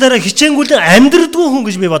 이тгэлийн амьдралаараа хичээнгүйлэн амьдрдаггүй хүн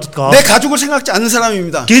гэж би боддог. 내 가족을 생각지 않는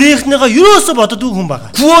사람입니다. гэрийнхнийгаа юусоо боддоггүй хүн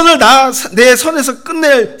байгаа. 구원을 내 손에서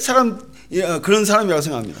끝낼 사람 그런 사람이라고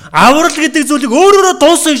생각합니다. Аврал гэдэг зүйлийг өөрөөрөө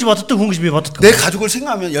дуусгая гэж боддог хүн гэж би боддог. 내 가족을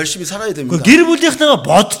생각하면 열심히 살아야 됩니다. гэр бүлийнхнийгаа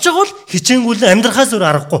бодож байгаа бол хичээнгүйлэн амьдрахаас өөр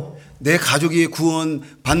аргагүй. 내 가족이 구원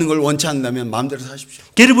받는 걸 원치 않는다면 마음대로 사십시오.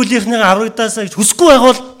 гэр бүлийнхнийгаа аврагдаасаа гэж хүсэхгүй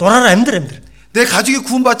байвал дураараа амьдр. 내 가족이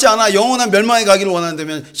구원받지 않아 영원한 멸망에 가기를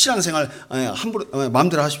원한다면 신앙생활 함부로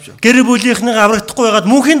마음대로 하십시오. гэр бүлийнхнийгаа аврагдахгүй байгаад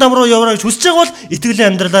мөнхийн дам руу яваараа гэж хүсэж байгаа бол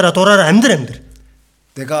итгэлийн амьдралаараа дураараа амьдр.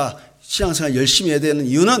 내가 신앙생활 열심히 해야 되는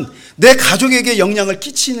이유는 내 가족에게 영향을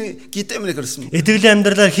끼치기 때문에 그렇습니다. 이тгэлийн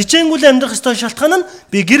амьдралаар хичээнгүйлэн амьдрах ёстой шалтгаан нь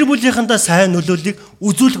би гэр бүлийнхэнтэй сайн нөлөөллийг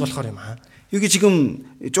үзүүлэх болохоор юм аа. 여기 지금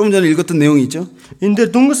좀 전에 읽었던 내용이 있죠. энэ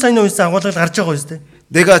дээр дүнгийн сайн уншсан агуулгад гарч байгаа үстэй.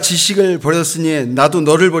 내가 지식을 버렸으니 나도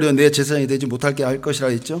너를 버려 내 제사장이 되지 못할게 할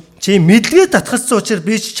것이라 했죠. Чи мэдлэгээ татгалцсан учраас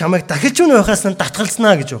би ч чамайг дахиж минь байхаас нь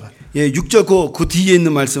татгалцнаа гэж байгаа. 예, 6절 그 뒤에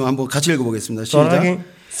있는 말씀 한번 같이 읽어보겠습니다. 시작.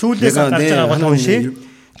 сүүлээс гарч байгаа агуулга уншия.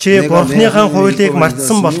 Чи бурхныхаа хуулийг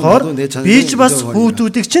мартсан болохоор би ч бас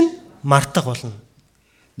хүүхдүүдийг чинь мартах болно.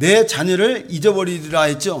 내 자녀를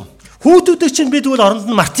잊어버리리라 했죠. хүүхдүүдийг чинь би тэгвэл оронд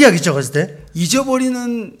нь мартъя гэж байгаа зү.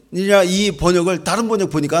 잊어버리는이라 이 번역을 다른 번역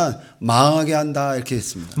보니까 망하게 한다 이렇게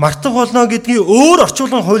했습니다. Мартах болно гэдгийг өөр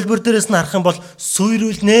орчуулгын хувилбар дээрээс нь харах юм бол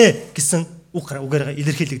суйруулнэ гэсэн үгээр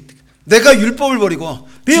илэрхийлэгдэг. 내가 율법을 버리고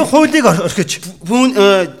Би хуулийг орхиж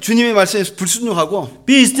주님의 말씀에 불순종하고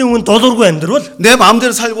би эзний үгэнд дулуургүй амьдрал 내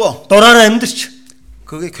마음대로 살고 дураараа амьдрч.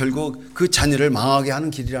 그게 결국 그 자녀를 망하게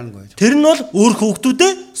하는 길이라는 거죠. Тэр нь бол өөр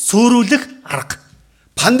хүүхдүүдэд суйруулах арга.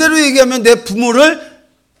 반대로 얘기하면 내 부모를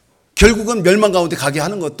결국은 멸망 가운데 가게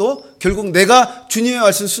하는 것도 결국 내가 주님의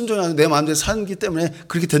말씀 순종하는 내 마음대로 사는기 때문에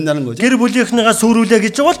그렇게 된다는 거죠. Гэр бүлийнхнийгаа суйруулъя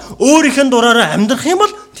гэж бол өөрийнх нь дураараа амьдрах юм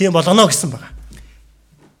бол тийм болгоно гэсэн байна.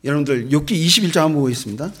 여러분들 욥기 21장 한번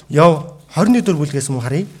보겠습니다. Яв 21 дэх бүлгээс мөн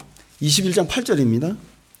харъя. 21장 8절입니다.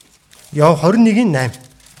 Яв 21-ийн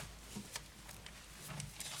 8.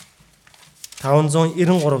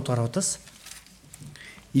 593 дугаар удаас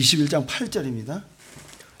 21장 8절입니다.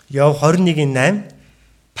 Яв 21-ийн 8.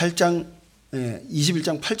 8장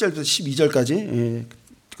 21장 8절부터 12절까지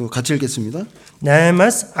같이 읽겠습니다.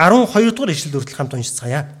 8-аас 12 дугаар ишлэл хүртэл хамт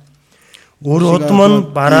уншицгаая. Өөр удам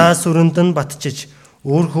нь бараа сүрэнд нь батчиж,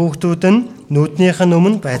 өөр хүүхдүүд нь нүднийх нь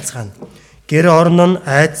өмнө байцгаана. Гэр орон нь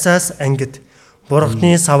айдсаас ангид,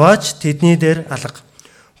 бурхны саваач тэдний дээр алга.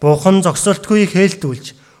 Бухан зогсолтгүй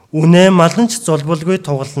хээлтүүлж, үнэ маланч зулбулгүй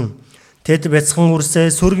тугална. Тэд бяцхан үрсээ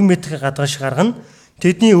сүрг мэдх гадагш гаргана.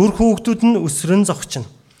 Тэдний үр хүүхдүүд нь өсрөн зогчно.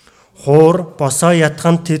 Хуур босоо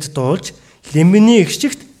ятган тэд дуулж, лимбиний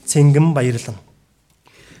эгчигт цэнгэн баярлана.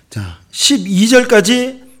 자,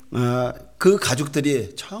 12절까지 그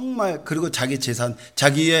가족들이 정말 그리고 자기 재산,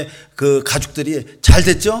 자기의 그 가족들이 잘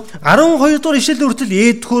됐죠? 12 дугаар ишлэл хүртэл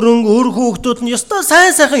эд хөрөнгө өөр хүүхдүүд нь ёстой сайн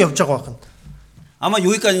явж байгаа байна. 아마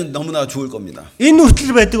여기까지는 너무나 좋을 겁니다. Энэ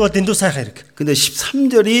хүртэл байдаг бол дэндүү сайхан хэрэг. 근데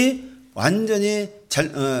 13절이 완전히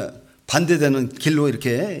반대되는 길로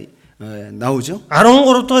이렇게 나오죠.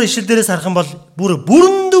 13 дугаар ишлэл дээрээс харах юм бол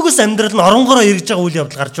бүрэн амьдрал нь оронгороо эргэж байгаа үйл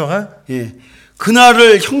явдал гарч байгаа. 예.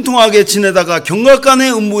 그날을 형통하게 지내다가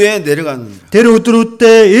경각간의 음부에 내려가는. Тэр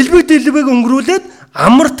өдрүүдэд элбэг өнгөрүүлээд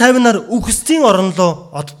амар тайвнаар үхсдийн орон руу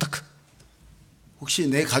оддог. 혹시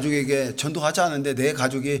내 가족에게 전도하지 않은데 내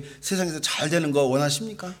가족이 세상에서 잘 되는 거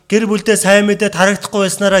원하십니까? Гэр бүлдээ сайн мэдээ тарагдахгүй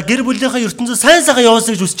байснараа гэр бүлийнхаа ертөнцөд сайн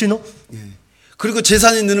яваасаа гэж хүсэж байна уу? 예. 그리고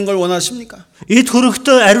재산이 느는 걸 원하십니까? Эд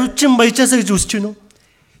хөрөнгөтэй ариучин баяжаасаа гэж хүсэж байна уу?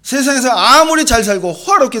 세상에서 아무리 잘 살고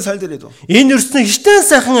호화롭게 살더라도 Энэ ертөнцийн хичнээн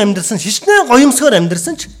сайхан амьдрсан, хичнээн гоёмсгоор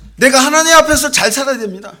амьдрсан ч 내가 하나님 앞에서 잘 살아야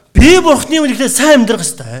됩니다. би бурхны өмнө сайн амьдрах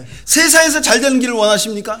ёстой. 세상에서 잘 되는 길을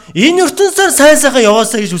원하십니까? Энэ ертөнцөөр сайн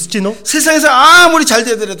яваасаа гэж хүсэж байна уу? 세상에서 아무리 잘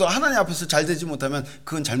되더라도 하나님 앞에서 잘 되지 못하면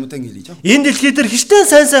그건 잘못된 길이죠. Энэ дэлхий дээр хичнээн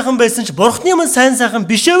сайн байсан ч бурхны өмнө сайн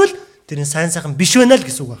бишээвэл тэр нь сайн биш байна л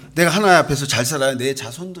гэсэн үг байна. 내가 하나님 앞에서 잘 살아야 내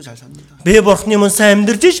자손도 잘 삽니다. Би бурхны өмнө сайн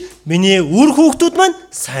амьдарч иж миний үр хүүхдүүд маань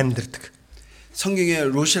сайн амьдардаг. 성경에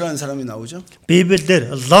롯이라는 사람이 나오죠.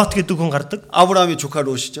 Библиэлд Лот гэдэг хүн гардаг. 아브라함의 조카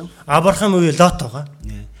롯이죠. Авраам үе Лот байгаа.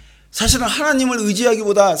 예. 사실은 하나님을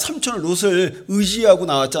의지하기보다 삼촌 롯을 의지하고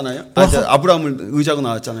나왔잖아요. 아브라함을 의지하고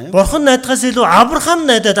나왔잖아요. Бурхан найдахаас илүү Авраам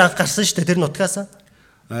найдаад анх гарсан шүү дээ тэр нутгаас.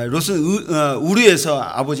 롯은 우리에서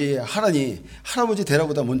아버지 할아버지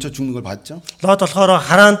데라보다 먼저 죽는 걸 봤죠. Лот болохоор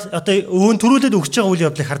хараанд одоо өвөн төрүүлээд өгч байгаа үйл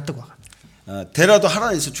явдлыг хардаг байна. 데라도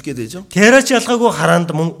하란에서 죽게 되죠. Тэрэч ялгаагүй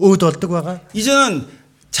хараанд мөн өөд болдог байгаа. 이제는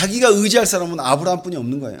자기가 의지할 사람은 아브라함뿐이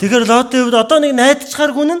없는 거예요. Тэгэхээр Лотын хувьд одоо нэг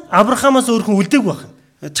найдахаар хүн нь Авраамаас өөр хүн үлдээг байна.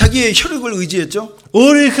 자기의 혈육을 의지했죠.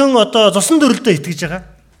 Өөрийнх нь одоо цусан дөрөлдөө итгэж байгаа.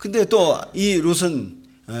 근데 또 이 롯은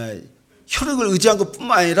혈육을 의지한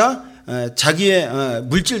것뿐만 아니라 자기의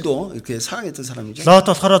물질도 이렇게 사랑했던 사람이죠. Лот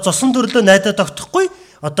болохоор цусан дөрөлдөө найдаад тогтохгүй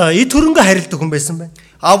одоо эд хөрөнгө харилдаг хүн байсан байна.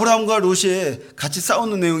 아브라함과 롯이 같이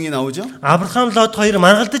싸우는 내용이 나오죠. Авраам Лот хоёр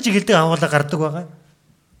маргалдаж игэлдэг агуулга гардаг байгаа.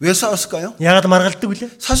 왜 싸웠을까요? Яагаад маргалддаг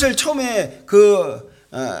вүлээ? 사실 처음에 그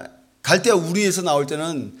갈대아 우리에서 나올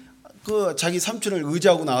때는 그 자기 삼촌을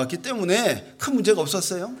의지하고 나왔기 때문에 큰 문제가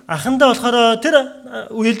없었어요. Ахандаа болохоор тэр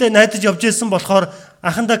үеэлдээ найдаж явж ирсэн болохоор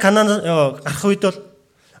ахандаа Канаан гарах үед бол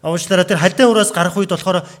уучлаарай тэр халдын ураас гарах үед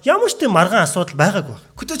болохоор ямар ч тийм маргаан асуудал байгаагүй.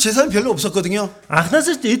 그때 재산이 별로 없었거든요. Анхнаас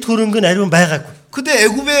л эд хөрөнгө нь ариун байгаагүй. 그때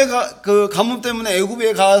애굽에 그 가뭄 때문에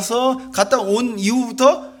애굽에 갔다 온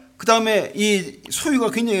이후부터 그 다음에 이 소유가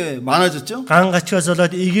굉장히 많아졌죠. Ган гачгаас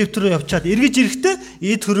болоод Египт рүү явчаад эргэж ирэхдээ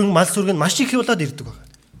эд хөрөнгө мал сүрэг нь маш их болоод ирдэг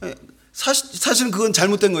байна. 사실은 그건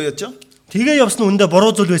잘못된 거였죠. Тэгээ явсан нь үндэ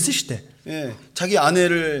буруу зүйл байсан шүү дээ. 예, 자기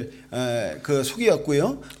아내를 그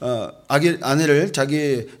속였고요. 아내를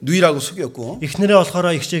자기 누이라고 속였고. Эхнэрээ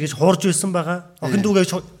болохоор ихчээ гэж хуурж байсан байгаа. Охин дүүгээ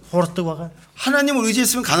хуурдаг байгаа. 하나님을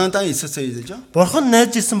의지했으면 가나안 땅에 있었어야 되죠. Бурхан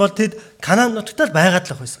найдаж ирсэн бол тэд Канаан нутагт л байгаад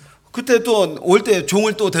л байх байсан. 그때 또 올 때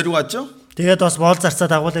종을 또 데려갔죠. Тэгээд бас боол зарцаа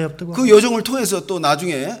дагуулаа явдаг. 그 여정을 통해서 또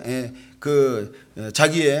나중에 그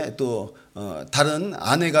자기의 또 다른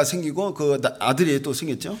아내가 생기고 그 아들이 또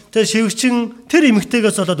생겼죠. Тэгээд шивгчин тэр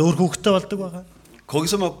эмэгтэйгээс болоод өөр хүүхэдтэй болдог байгаа.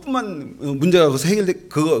 거기서만 뿐만 문제가 거기서 해결돼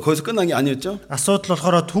거기서 끝난 게 아니었죠. Асуудал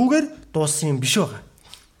болохоор түүгээр дууссан юм биш байгаа.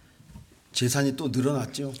 재산이 또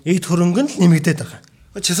늘어났죠. Эд хөрөнгө нь нэмэгдээд байгаа.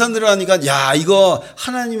 재산 늘어나니까 야 이거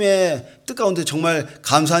하나님의 뜻 가운데 정말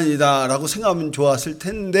감사한 일이다라고 생각하면 좋았을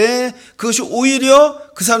텐데 그것이 오히려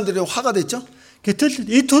그 사람들의 화가 됐죠. Гэтэл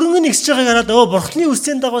эд хөрөнгө нь ихсэж байгааг хараад бурхны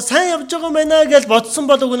үсгийн дагуу сайн явж байгаа юм байна гэж бодсон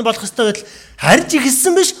болов уу болох ёстой гэдэл харж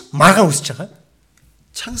ихсэн биш маргаан үсэж байгаа.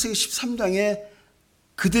 창세기 13장에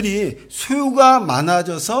그들이 소유가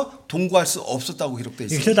많아져서 동거할 수 없었다고 기록되어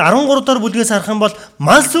있어요. Эхлээд 13 дахь бүлгээс харах юм бол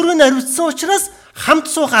мал сүрэг нь аривдсан учраас хамт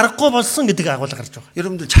суух аргагүй болсон гэдэг агуулга гарч байгаа.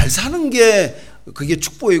 여러분들 잘 사는 게 그게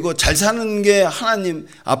축복이고 잘 사는 게 하나님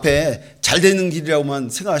앞에 잘 되는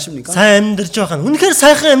길이라고만 생각하십니까? Сайн амьдарч байгаа нь үнэхээр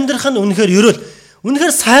сайхан амьдрах нь үнэхээр ерөөл.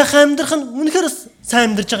 Үнэхээр сайхан амьдрах нь үнэхээр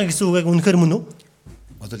сайн амьдарч байгаа гэсэн үг яг үнэхээр мөн үү?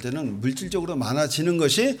 어떨 때는 물질적으로 많아지는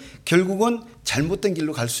것이 결국은 잘못된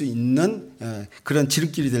길로 갈 수 있는 그런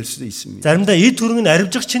지름길이 될 수도 있습니다. Заримдаа эд хөрөнгө нь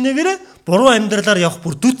аривжих чинээгээр буруу амьдралаар явах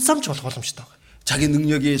бүр дүд самч болох боломжтой байна. 자기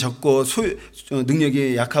능력이 적고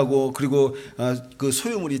능력이 약하고 그리고 그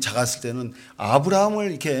소유물이 작았을 때는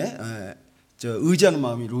아브라함을 이렇게 의지하는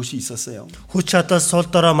마음이 롯이 있었어요. Хүч чадал сул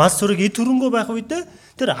дорой мал сүрэг эд хөрөнгөө байх үедээ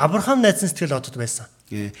тэр Авраам найзан сэтгэл одод байсан.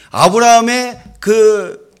 예, 아브라함의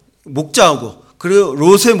그 목자하고 그리고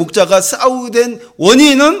롯의 목자가 싸우된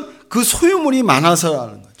원인은 그 소유물이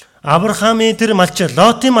많아서라는 거죠. Авраамын тэр малчид,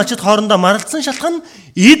 Лотын малчид хоорондоо маралдсан шалтгаан нь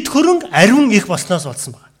эд хөрөнгө ариун их болсноос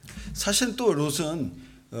болсон байна. 사실 또 롯은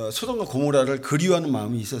소돔과 고모라를 그리워하는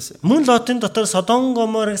마음이 있었어요. Мөн Лотын дотор Содом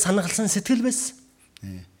Гоморыг санагалсан сэтгэл байсан.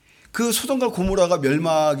 그 소돔과 고모라가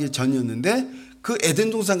멸망하기 전이었는데 그 에덴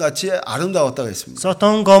동산 같이 아름다웠다고 했습니다.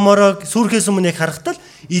 Содом Гоморыг сүрхээс өмнө харахад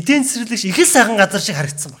эдийн засэрлэгч их л сайхан газар шиг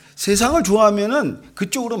харагдсан байна. 세상을 좋아하면은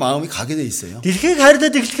그쪽으로 마음이 가게 돼 있어요. Дэлхийг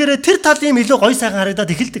харагдаад эхлэхээр тэр талын илүү гоё сайхан харагдаад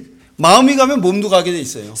эхэлдэг. 마음이 가면 몸도 가게 돼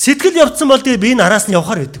있어요. Сэтгэл явцсан бол тэгээ бие нараас нь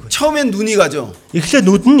явахаар байдаг. 처음엔 눈이 가죠. Эхлээд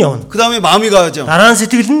нүд нь явна. 그다음에 마음이 가죠. Дараа нь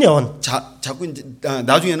сэтгэл нь явна. 자꾸 이제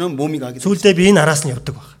나중에는 몸이 가게 돼요. Сүүлдээ бие нараас нь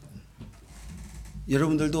явдаг баг.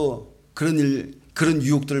 여러분들도 그런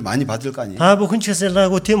유혹들을 많이 받을 거 아니에요. Та бүхэн ч гэсэн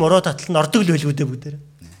тийм уруу татланд ордог л байлгүй дээ бүгдээ.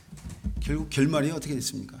 결국 결말이 어떻게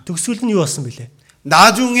됐습니까? Төгсгөл нь юу болсон бэлээ?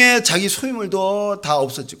 나중에 자기 소유물도 다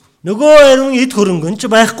없어지고 Нөгөө ариун эд хөрөнгө нь ч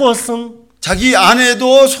байхгүй болсон. 자기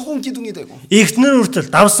아내도 소금 기둥이 되고 Игтнэр үртэл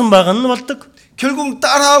давсан байгаа нь болдог. 결국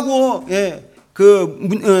딸하고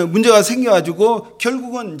문제가 생겨가지고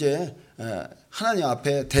결국은 이제 하나님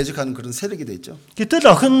앞에 대적하는 그런 세력이 됐죠. Гэтэл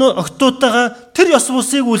охтуудтайгаа тэр ёс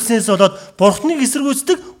бусыг үлснээс болоод бурхныг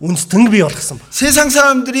эсэргүүцдэг үндэстэн бий болгосон ба. 세상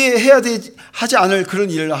사람들이 하지 않을 그런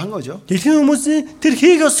일을 한 거죠. Дэлхийн хүмүүсийн тэр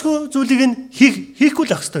хийх ёсгүй зүйлийг нь хийхгүй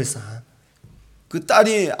л ах ёстой байсан. 그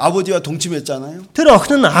딸이 아버지와 동침했잖아요. Тэр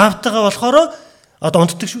охин нь аавтайгаа болохоор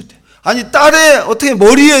унтдаг шүү дээ. 아니 딸의 어떻게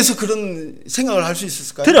머리에서 그런 생각을 할 수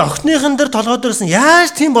있었을까요? Тэр охиныхан дээр толгойд ирсэн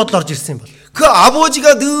яаж тийм бодол орж ирсэн юм бол? 그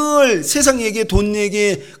아버지가 늘 세상 얘기, 돈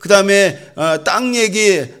얘기, 그 다음에 땅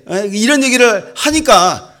얘기 이런 얘기를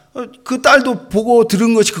하니까 그 딸도 보고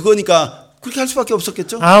들은 것이 그거니까 그렇게 할 수밖에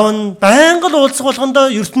없었겠죠. Аав нь байнга л уулзах болгондоо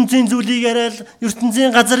ертөнцийн зүйлийг яриад, ертөнцийн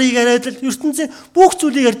газрыг яриад, ертөнцийн бүх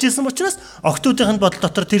зүйлийг ярьж ирсэн учраас охтуудын бодол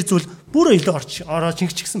дотор тэр зүйл бүр илүү ороод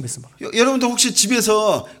ингэчихсэн байсан байна. 여러분들 혹시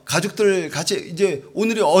집에서 가족들 같이 이제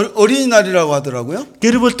오늘이 어린이날이라고 하더라고요.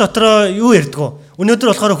 Гэр бүл дотроо юу ярьдгөө? Өнөөдөр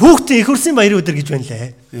болохоор хүүхдийн их хүрсэн баярын өдөр гэж байна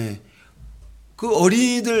лээ. 예. 그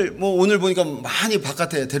어린이들 뭐 오늘 보니까 많이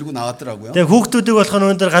바깥에 데리고 나왔더라고요. Тэгээ хүүхдүүдийг болохоор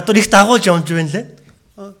өнөөдөр гадуур их дагуулж явж байна лээ.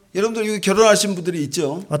 여러분들 여기 결혼하신 분들이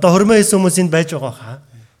있죠. Одоо хөрмөө хийсэн хүмүүс энд байж байгаа хаа.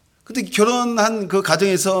 근데 결혼한 그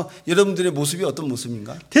가정에서 여러분들의 모습이 어떤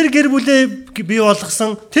모습인가? Тэр гэр бүлээ бий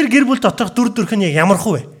болгосон тэр гэр бүл доторх дүр төрх нь ямар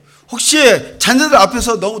хөө вэ? 혹시 자녀들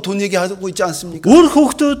앞에서 너무 돈 얘기하고 있지 않습니까? Өөр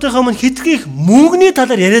хүүхдүүдийнхээ өмнө хитгэх мөнгөний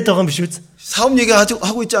талаар яриад байгаа юм биш үү? 사업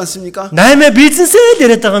얘기하고 있지 않습니까? Наймаа бизнесээ л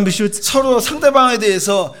яриад байгаа юм биш үү? 서로 상대방에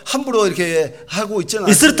대해서 함부로 이렇게 하고 있지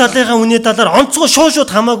않습니까? Эсрэг талынхаа үнийн талаар онцгой шууд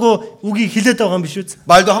хамаагүй үгийг хэлээд байгаа юм биш үү?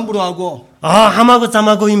 말도 함부로 하고 Хамаагүй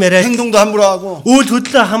замаагүй юм яриад 행동도 함부로 하고 үйл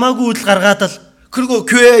хөдлөө хамаагүй үйл гаргаад л 그리고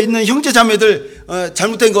교회에 있는 형제 자매들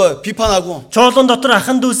잘못된 거 비판하고 чуулган дотор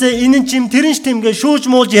ахан дүүсээ энэ чим тэрэн ч тэмгээ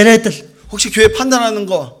шүүж муулж яриад л 혹시 교회 판단하는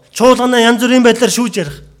거 чуулганаа янз бүрийн байдлаар шүүж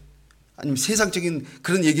ярих. 아니면 세상적인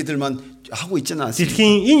그런 얘기들만 하고 있지는 않습니다.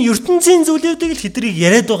 Дэлхийн энэ ертөнцийн зүйлүүдийг л хэдрийг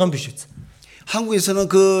яриад байгаа юм биш үү? 한국에서는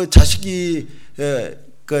그 자식이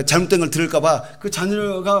그 잘못된 걸 들을까봐 그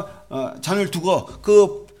자녀가 자녀를 두고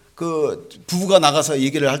그 그 부부가 나가서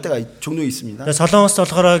얘기를 할 때가 종종 있습니다. Солонгос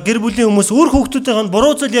болохоор гэр бүлийн хүмүүс өөр хүүхдүүдтэйгээ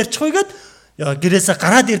буруу зүйл ярьчихгүй гээд гэрээсээ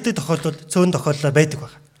гараад ирдэг тохиолдол цөөн тохиолдол байдаг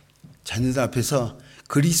байна. 자녀들 앞에서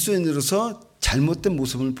그리스도인으로서 잘못된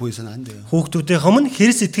모습을 보여서는 안 돼요. Хүүхдүүдийн өмнө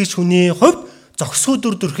Христ итгэж хүний хувьд зогсгоо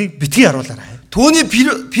дүр төрхийг битгий харуулаарай. 돈이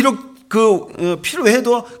비록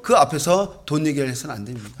필요해도 그 앞에서 돈 얘기를 해서는 안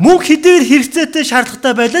됩니다. Мөнх хэдээр хэрэгцээтэй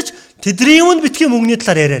шаардлагатай байлаж тэдний өмнө битгий мөнгөний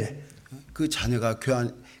талаар яриарай. 그 자녀가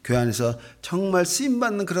교회 안에서 정말 쓰임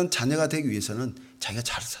받는 그런 자녀가 되기 위해서는 자기가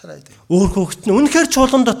잘 살아야 돼요. Өөр хүүхэд нь үнэхээр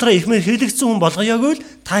чуулган дотор ихмээр хэрэглэгдсэн хүн болгоёгүй л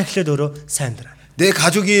та эхлээд өөрөө сайн дураа. 내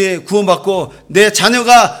가족이 구원받고 내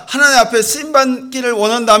자녀가 하나님 앞에 쓰임 받기를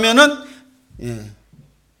원한다면은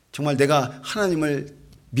정말 내가 하나님을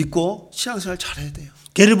믿고 신앙생활 잘해야 돼요.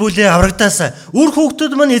 Гэр бүлээ аврагтаасаа өөр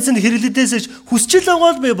хүүхдүүд маань эзэнд хэрэглэдээс хүсчил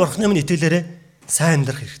байгаа бол би бурхны өмнө итгэлээрээ сайн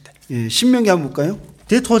амьдрах хэрэгтэй. 신명기 한번 볼까요?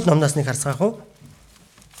 Дэд хууль номнаас нэг харцгаах уу?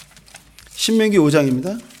 신명기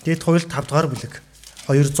 5장입니다. Дэд хууль 5 дугаар бүлэг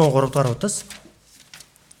 203 дугаар удаас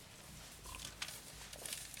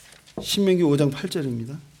신명기 5장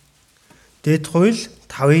 8절입니다. Дэд хууль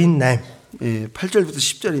 5-ын 8. 8절부터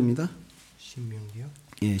 10절입니다. 신명기요?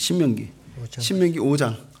 신명기. 신명기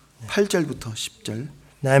 5장 8절부터 10절.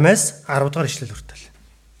 8-аас 10 дугаар ишлэл хүртэл.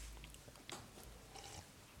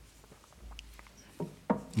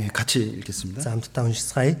 같이 읽겠습니다. За хамтдаа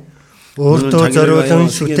уншицгаая. Өөртөө зориулан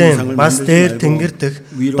шүтэн бас дээр тэнгэр дэх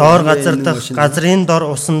доор газар дах газрын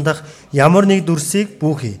дор усан дах ямар нэг дүрсийг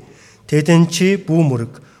бүүхий. Тэдэн чи бүү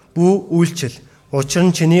мөрөг, бүү үйлчил. Учир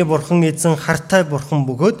нь чиний бурхан эзэн хартай бурхан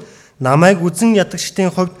бөгөөд намайг үзэн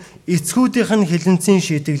ядагчдын хувьд эцгүүдийнх нь хилэнцэн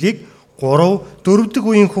шийтгэлийг 3-4 дэх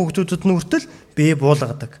үеийн хүүхдүүдэд нь хүртэл би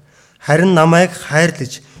буулгадаг. Харин намайг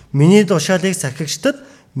хайрлаж миний тушаалыг сахигчдад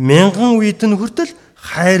мянган үед нь хүртэл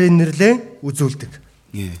хайр инэрлээ үзүүлдэг.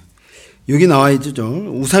 예. 여기 나와 있죠.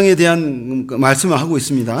 우상에 대한 말씀을 하고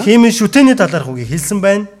있습니다. Химийн шүтэний талаарх үгийг хэлсэн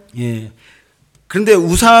байна. 예. 그런데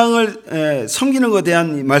우상을 섬기는 것에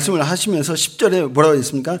대한 말씀을 하시면서 10절에 뭐라고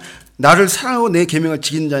했습니까? 나를 사랑하고 내 계명을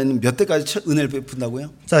지키는 자에는 몇 대까지 은혜를 베푼다고요?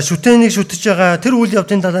 За шүтэнийг шүтэж байгаа тэр үйл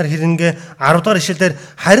явдлын талаар хэрнгээ 10 дахь ишлэлээр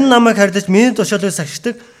харин намайг хайрлаж миний тушаалыг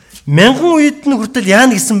сахиждаг мянган үед нь хүртэл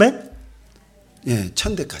яана гэсэн байна? 예,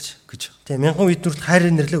 1000대까지. 그렇죠. Тэгээ мянган үед хүртэл хайр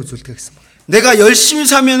инэрлээ үзүүлдэг гэсэн байна. 내가 열심히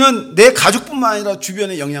사면은 내 가족뿐만 아니라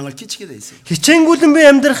주변에 영향을 끼치게 돼 있어요. Хичээнгүйлэн би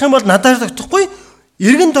амьдрах юм бол надаар тогтохгүй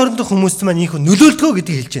эргэн тойрондох хүмүүст маань ийхүү нөлөөлдгөө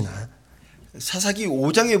гэдгийг хэлж байна. 사사기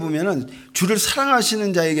 5장에 보면은 주를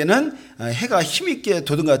사랑하시는 자에게는 해가 힘있게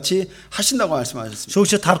도든같이 하신다고 말씀하셨습니다.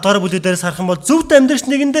 Шүүгч 5 дахь бүлэг дээр харах юм бол зөвхт амьдрч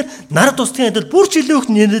нэгэндээ нар тусдын адил бүр чилээх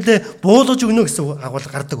нэрэлээ буулгаж өгнө гэсэн агуул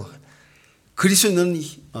гардаг байна. 그리스도는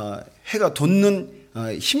해가 돋는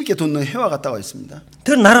힘있게 돋는 해와 같다고 했습니다.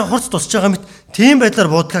 Тэр нараа хурц тусч байгаа мэт тийм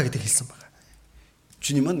байдлаар буудгаа гэдэг хэлсэн байна.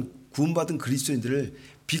 주님은 구원받은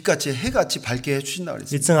그리스도인들을 빛같이 해같이 밝게 해주신다고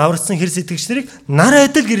그랬습니다. Эзэн аврагдсан Христ итгэгчдэрийг нараа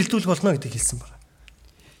адил гэрэлтүүлэх болно гэдэг хэлсэн байна.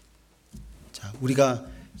 자, 우리가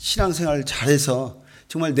신앙생활을 잘해서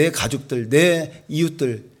정말 내 가족들, 내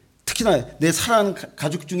이웃들, 특히나 내 사랑하는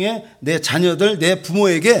가족 중에 내 자녀들, 내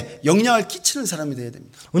부모에게 영향을 끼치는 사람이 돼야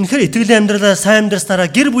됩니다. Үнэхээр итгэлийн амьдралаа сайн амьдрснараа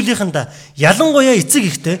гэр бүлийнхэндээ ялангуяа эцэг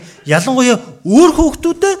ихтэй, ялангуяа өөр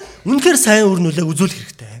хүүхдүүдэд үнэхээр сайн үр нөлөө үзүүлэх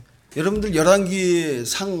хэрэгтэй. 여러분들 열왕기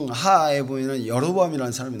상하에 보면은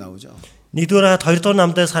여로보암이라는 사람이 나오죠. 1-р, 2-р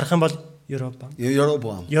намдаас харах юм бол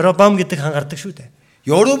여로보암. 여로보암 гэдэг хан гардаг шүү дээ.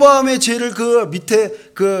 여로보암의 죄를 그 밑에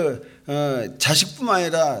자식뿐만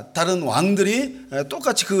아니라 다른 왕들이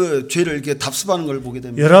똑같이 그 죄를 이렇게 답습하는 걸 보게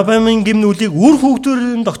됩니다. 여로보амын гимнүүлийг өөр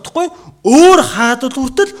хүүхдүүрийн тогтохгүй өөр хаадад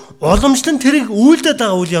хүртэл уламжлан тэрийг үйлдээд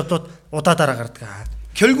байгаа үйл явдлууд удаадараа гардаг.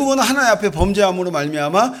 결국은 하나님 앞에 범죄함으로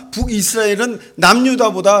말미암아 북이스라엘은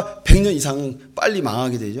남유다보다 100년 이상 빨리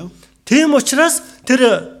망하게 되죠. Тийм учраас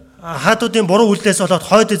тэр хаадуудын буруу үйлдэлээс болоод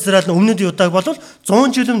хойд Израиль нь өмнөд Юдаг бол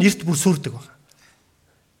 100 жилийн эрт бүр сүрдэг байна.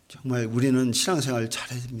 정말 우리는 신앙생활을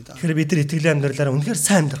잘해야 됩니다. Тэгэхээр бид нар итгэлийн амьдралаараа үнэхээр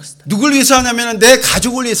сайн амьдрах хэрэгтэй. 누굴 위해서 하냐면 내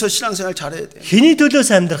가족을 위해서 신앙생활 잘해야 돼요. Хэний төлөө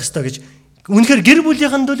сайн амьдрах хэрэгтэй гэж үнэхээр гэр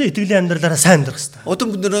бүлийнхэн төлөө итгэлийн амьдралаараа сайн амьдрах хэрэгтэй.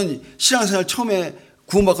 어떤 분들은 신앙생활 처음에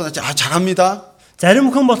구원받고 나서 잘합니다.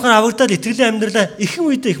 Зарим хүн болохоор аврагдаад итгэлийн амьдралаа ихэнх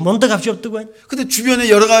үедээ их мундаг авч явдаг байна. 근데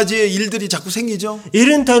주변에 여러 가지 일들이 자꾸 생기죠.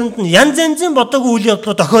 Эрен тойронд нь янз янзын бодоогүй үйл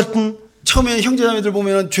явдлууд тохиолдно. 처음에 형제자매들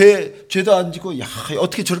보면은 죄도 안 지고 야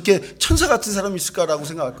어떻게 저렇게 천사 같은 사람이 있을까라고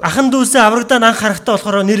생각할 거야. Ахан дүүсээ аврагдаад анх харахтаа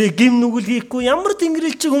болохоор нэрээ гим нүгэл хийхгүй ямар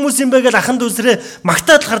тэнгэрэлч хүмүүс юм бэ гэж ахан дүүсрээ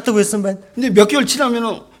магтаад хардаг байсан байна. 근데 몇 개월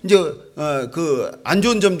지나면은 이제 그 안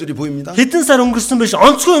좋은 점들이 보입니다. Хэдэн сар өнгөрсөн биш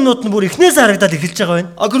онцгой юмнууд нь бүр эхнээс харагдаад эхэлж байгаа байна.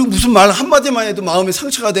 아 그리고 무슨 말 한마디만 해도 마음에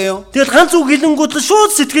상처가 돼요. Тэгэл ганц үг хэлэнгүүд л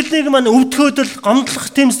шууд сэтгэлнийг маань өвдөхөөдөл гомдлох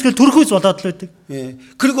тийм сэтгэл төрөхөөс болоод л байдаг. 예.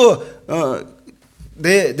 그리고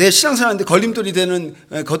내 신앙생활인데 걸림돌이 되는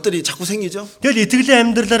것들이 자꾸 생기죠. Тэгэл итгэлийн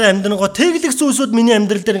амьдралаараа амьдран гоо тэглэх зүйлсүүд миний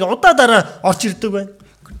амьдрал дээр ингээ удаадараа орж ирдэг байна.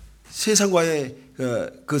 세상과의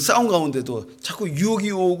그 싸움 가운데도 자꾸 유혹이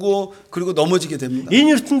오고 그리고 넘어지게 됩니다.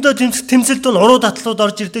 Энэ ертөндөө тэмцэлтэн уруу татлууд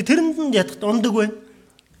орж ирдэг. тэрэнд нь ядахт ундаг байна.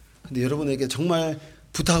 근데 여러분에게 정말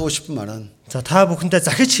부탁하고 싶은 말은 За та бүхэндээ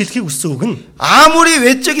захиж хэлхийг хүссэн үг нь 아무리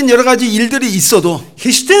외적인 여러 가지 일들이 있어도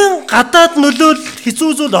хичтэн гадаад нөлөөл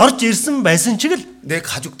хэцүү зүйл орж ирсэн байсан ч г 내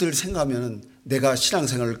가족들 생각하면은 내가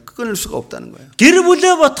신앙생활을 끊을 수가 없다는 거예요. гэр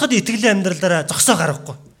бүлээ бодоход итгэлийн амьдралаараа зогсоо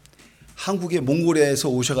гарахгүй. 한국의 몽골에서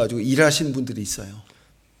오셔가지고 일하신 분들이 있어요.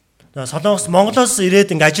 Солонгос Монголоос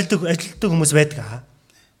ирээд ингээ ажилдаг хүмүүс байдаг.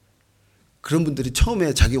 그런 분들이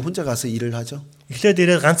처음에 자기 혼자 가서 일을 하죠. Эхлээд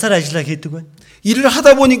ирээд ганцаараа ажиллаа хийдэг байна. 일을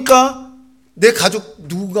하다 보니까 내 가족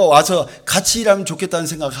누구가 와서 같이 일하면 좋겠다는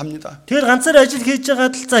생각을 합니다. Тэгээд ганцаараа ажил хийж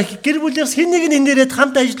байгаад л за гэр бүлээс хэн нэг нь ирээд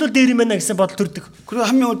хамт ажиллал дээр юм байна гэсэн бодол төрдөг. 그리고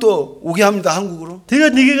한 명을 또 오게 합니다. 한국으로.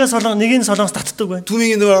 Тэгээд нэгийг солонгос татдаг байна. 두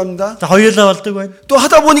명이 늘어납니다. За хоёулаа болдог байна. 또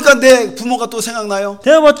하다 보니까 내 부모가 또 생각나요.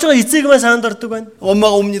 Тэгээд бодож байгаа эцэг маань саанд ордог байна.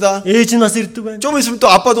 엄마가 옵니다. Ээж нь бас ирдэг байна. 좀 있으면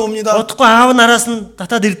또 아빠도 옵니다. Удахгүй аав нараас нь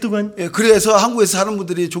татаад ирдэг байна. 예, 그래서 한국에서 사는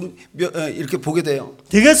분들이 이렇게 보게 돼요.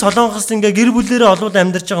 Тэгээд солонгос ингээ гэр бүлээрээ олоод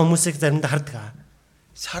амьдарч байгаа хүмүүсийг заримдаа хардаг.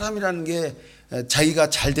 사람이라는 게 자기가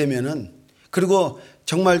잘 되면은 그리고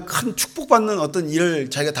정말 큰 축복받는 어떤 일을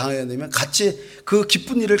자기가 당하게 되면 같이 그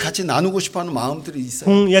기쁜 일을 같이 나누고 싶어하는 마음들이 있어요.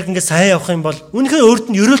 Хүн яг ингээ сайн явах юм бол үнэхээр өөрт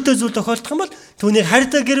нь өрөөлтэй зүйл тохиолдох юм бол түүнийг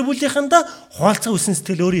хайртай гэр бүлийнхандаа хуалцах үсэн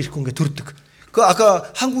сэтгэл өөрөө ирэхгүй ингээ төрдөг. 그 아까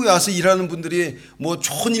한국에 와서 일하는 분들이 뭐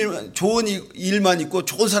좋은 일만 있고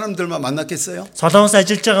좋은 사람들만 만났겠어요? Солонгос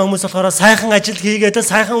ажиллаж байгаа хүмүүс болохоор сайхан ажил хийгээд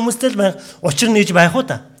сайхан хүмүүстэй л учир нээж байх уу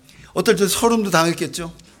та. 어떨 때 서름도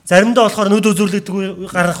당했겠죠. Заримдаа болохоор нүд үзүрлэгдэг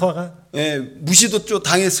гарах байгаа. 예, 무시도 좀 Үл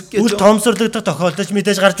당했었겠죠. томсорлогдох тохиолдож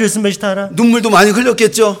мэдээж гарч байсан байж таараа. 눈물도 많이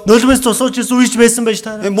흘렸겠죠. Нулимс тусууч үеж байсан байж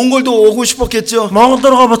таараа. 예, 몽골도 오고 싶었겠죠. Монгол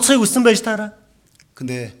руугаа буцахыг хүссэн байж таараа.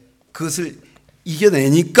 근데 그것을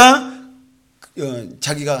이겨내니까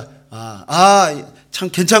자기가 참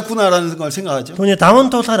괜찮구나라는 걸 생각하죠. Түүний даван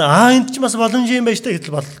туулахаар энд ч бас боломж юм байж та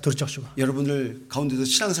гэдэл бодол төрж байгаа шүү. 여러분들 가운데서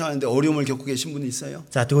신앙생활하는데 어려움을 겪고 계신 분이 있어요?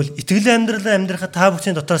 За тэгвэл итгэлийн амьдралаа амьдрахад та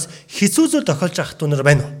бүхний дотроос хэцүү зүйл тохиолж ах түнэр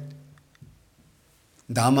байна уу?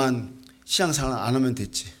 나만 신앙생활 안 하면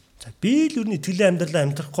됐지. За би л юу итгэлийн амьдралаа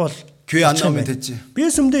амьдрахгүй бол 교회 안 나오면 됐지. би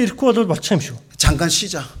сүмдээ ирэхгүй бол болчих юм шүү. 잠깐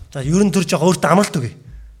쉬자. За ерөн төрж байгаа өөртөө амралт өгье.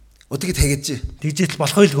 어떻게 되겠지? Тэгжэл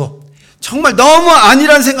болох байлгүй. 정말 너무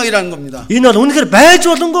아니란 생각이라는 겁니다. Энэ бол үнэхээр байж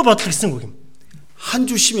боломгүй бодол гэсэн үг юм. 한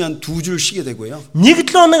주 쉬면 두 줄 쉬게 되고요. Нэг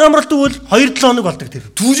 7 хоног амралт өгвөл 2 7 хоног болдог тэр.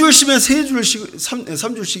 두 줄 쉬면 세 줄 쉬고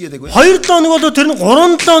 3줄 쉬게 되고요. 2 7 хоног бол тэр нь 3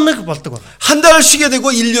 7 хоног болдог байна. 한 달 쉬게 되고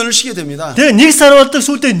 1년을 쉬게 됩니다. Тэгээ нэг сар болдог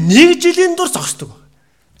сүүлдээ 1 жилийн дур зогсдог.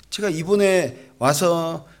 제가 이번에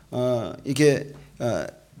와서 이게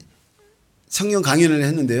성경 강연을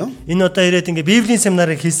했는데요. Энэ удаа ирээд ингээ Библийн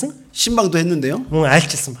семинарыг хийсэн. 신방도 했는데요. Мөн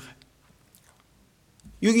айлчилсан байна.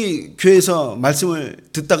 여기 교회에서 말씀을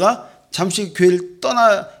듣다가 잠시 교회를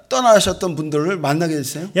떠나셨던 분들을 만나게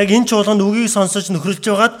됐어요. Яг энэ чуулганд үгийг сонсож нөхрөлж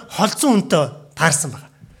байгаад холцсон үнтэй таарсан байна.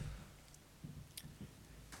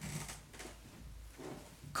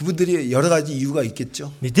 그분들이 여러 가지 이유가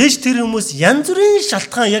있겠죠. Мэдээж тэр хүмүүс янз бүрийн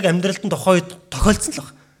шалтгаан яг амьдралд нь тохиолдсон л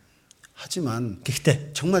байна. 하지만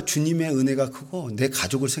Гэхдээ 정말 주님의 은혜가 크고 내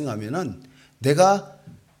가족을 생각하면은 내가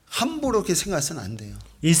함부로 그렇게 생각해서는 안 돼요.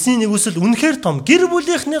 Есийн нэгүсэл үнэхээр том гэр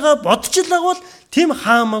бүлийнхнийгаа бодчихлаа бол тийм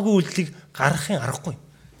хаамаагүй үйлдэлийг гаргахын аргагүй.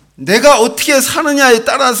 내가 어떻게 사느냐에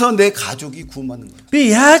따라서 내 가족이 구원받는 거예요.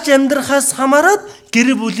 Би яаж амьдрахаас хамаарат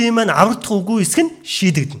гэр бүлийн маань аврагдах үгүй эсэх нь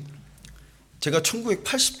шийдэгдэнэ. 제가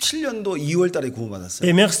 1987년도 2월 달에 구원받았어요.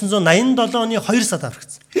 Би 1987 оны 2 сард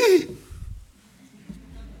аврагдсан.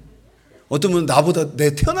 어떤 분은 나보다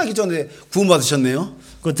내 태어나기 전에 구원받으셨네요.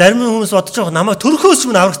 Гэхдээ зарим хүмүүс бодож байгаа намайг төрөхөөс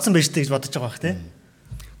өмнө аврагдсан байж тээ гэж бодож байгаа бах тий.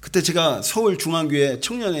 그때 제가 서울 중앙교회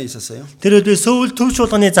청년회에 있었어요. Тэр үед би Сөүл төв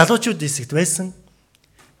чуулганы залуучууд хэсэгт байсан.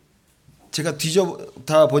 제가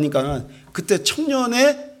뒤져다 보니까는 그때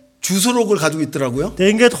청년회 주소록을 가지고 있더라고요. Тэгээ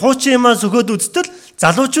ингээд хуучин юмаа зөвхөд үзтэл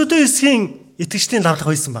залуучуудын хэсгийн итгэжтийн лавлах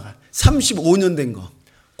байсан байгаа. 35년 된 거.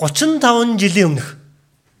 35 жилийн өмнөх.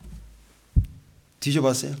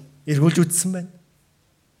 뒤져봤어요? эргүүлж үзсэн байна.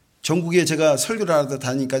 전국에 제가 설교를 하다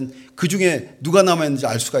다니까 그 중에 누가 남아있는지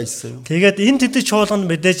알 수가 있어요. Тэгээд энэ тэд чуулганд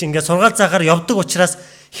мэдээж ингээд сургаал заагаар явдаг учраас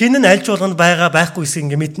хин нь аль чуулганд байгаа байхгүй гэсэн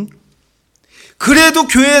ингээд мэднэ. 그래도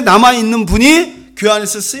교회에 남아있는 분이 교회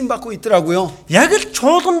안에서 쓰임받고 있더라고요. Яг л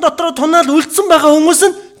чуулган дотор тунаал үлдсэн байгаа хүмүүс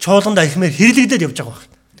нь чуулганд ахимаар хэрэглэгдээд явж байгаа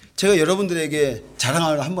байна. 제가 여러분들에게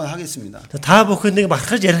자랑을 한번 하겠습니다. Та бүхэнийг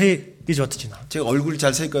бахархаж ярих гэж бодож байна. 제가 얼굴이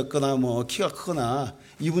잘생겼거나 뭐 키가 크거나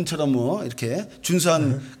이분처럼 뭐 이렇게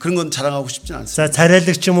준수한 그런 건 자랑하고 싶진 않습니다. За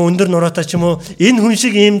царайлаг ч юм уу өндөр нуруутай ч юм уу энэ хүн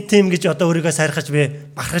шиг ийм тийм гэж одоо өөрийгөө сайрхаж би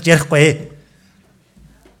бахархаж ярихгүй.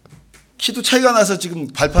 키도 차이가 나서 지금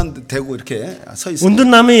발판 대고 이렇게 서 있습니다. Өндөр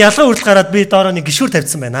намын ялгаа хүртэл гараад би доороо нэг гişүүр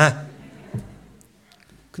тавьсан байна.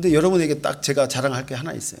 근데 여러분에게 딱 제가 자랑할 게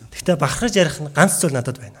하나 있어요. Гэхдээ бахархаж ярих нь ганц зүйл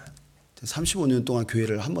надад байна. 35년 동안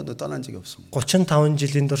교회를 한 번도 떠난 적이 없습니다. 35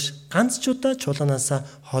 жилийн турш ганц ч удаа чуулганаасаа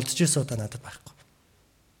холдож исэн удаа надад байхгүй.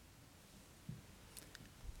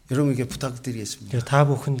 여러분에게 부탁드리겠습니다. Тэгээ та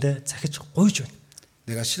бүхэндээ захиж гуйж байна.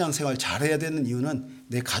 내가 신앙생활 잘해야 되는 이유는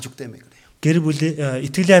내 가족 때문에 그래요. Гэр бүлийн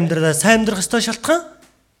итгэлийн амьдралаа сайн амьдрах ёстой шалтгаан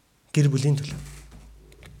гэр бүлийн төлөө.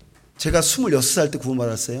 제가 26살 때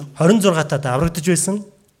구원받았어요. 26 таад аврагдаж байсан.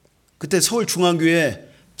 그때 서울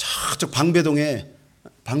중앙교회 저쪽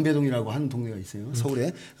방배동이라고 하는 동네가 있어요.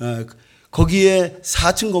 서울에. 거기에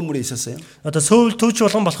 4층 건물에 있었어요. Одоо Сөүл төвч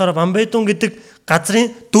болгон болохоор Бамбайдун гэдэг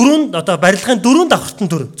газрын дөрөнд одоо барилгын дөрөнд давхартан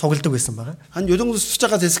дүр цугладаг байсан байгаа. 한 요 정도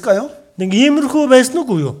숫자가 됐을까요? Нэг иймэрхүү байсан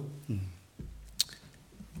уу юу?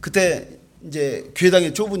 그때 이제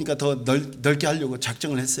교회당이 좁으니까 더 넓게 하려고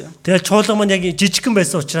작정을 했어요. тэгэл чуулган маань яг жижигхэн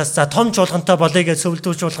байсан учраас за том чуулгантай болъё гэж Сөүл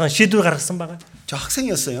төвч болгон шийдвэр гаргасан байгаа. 저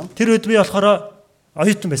학생이었어요. Тэр үед би болохоор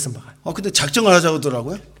оюутан байсан байгаа. 근데 작정을 하자고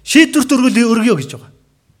하더라고요. Шийдвэр өргөё гэж байгаа.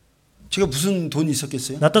 제가 무슨 돈이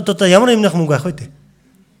있었겠어요? Надад одоо ямар юмнах мөнгө байх вэ те?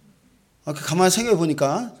 가만히 생각해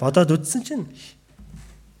보니까 Бодоод үзсэн чинь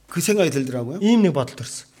그 생각이 들더라고요. ийм нэг бодол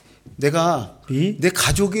төрсөн. 내가 Би 내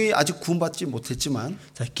가족이 아직 구원받지 못했지만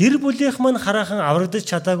за гэр бүлийнх маань хараахан аврагдаж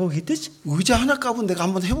чадаагүй хэдэж 의자 하나 값은 내가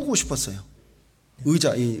한번 해보고 싶었어요.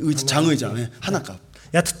 의자 장의자 하나 값.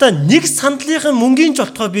 ядтаа нэг сандлынхын мөнгөний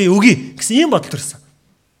жолтгой би өгье гэсэн ийм бодол төрсөн.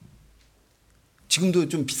 지금도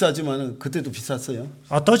좀 비싸지만 그때도 비쌌어요.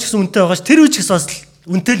 Одоо ч гэсэн үнэтэй байгаа ш тэр үеч гэсэн бас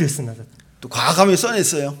үнэтэй л байсан надад. 또 과감히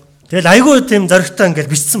써냈어요. Тэгэл айгүй тийм зоригтой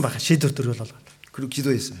ингээл бичсэн байгаа шийдвэр төрөл болгоод. 그리고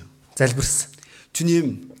기도했어요. Залбирсан.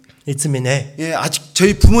 주님, Эзэн минь ээ. 예, 아직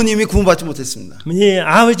저희 부모님이 구원받지 못했습니다. Миний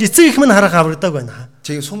аав ээж эцэг их минь харах аврагдаг байна.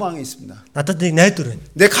 제게 소망이 있습니다. Надад нэг найдвар байна.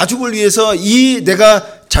 내 가족을 위해서 이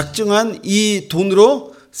내가 작정한 이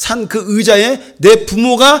돈으로 산 그 의자에 내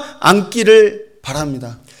부모가 앉기를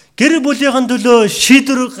바랍니다. Гэр бүлийнхэн төлөө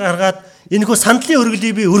шийдвэр гаргаад энэхүү сандлын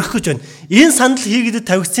өргөлийг би өргөх гэж байна. Энэ сандал хийгээд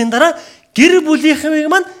тавигдсан дараа гэр бүлийнхээ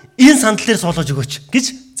маань энэ сандлаар суулгаж өгөөч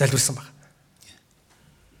гэж залбирсан байна.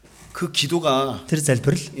 그 기도가 Тэр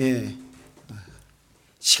залбирал 예,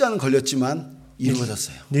 시간은 걸렸지만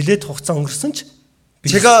이루어졌어요. нэлээд хугацаа өнгөрсөн ч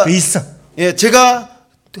제가 биелсэн. 예, 제가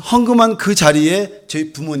헌금한 그 자리에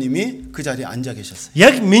저희 부모님이 그 자리에 앉아 계셨어요.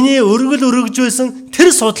 Яг миний өргөл өргөж байсан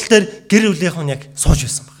тэр суудал дээр гэр бүлийнхэн яг сууж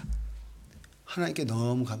байсан байна. 하나님께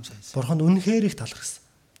너무 감사했어요. Бурханд үнэхээр их талархсан.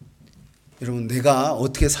 여러분, 내가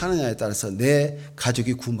어떻게 사느냐에 따라서 내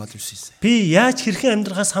가족이 구원받을 수 있어요. Би яаж хэрхэн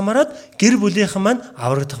амьдрахаас хамаарат гэр бүлийнхэн маань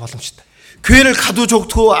аврагдах боломжтой. 교회를 가도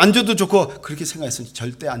좋고 안 줘도 좋고 그렇게 생각했으면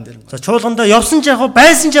절대 안 되는 거예요. За чуулгандаа явсан ч яг уу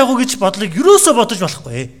байсан ч яг уу гэж бодлыг юусоо бодож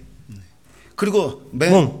болохгүй. 그리고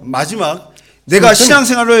맨 마지막 내가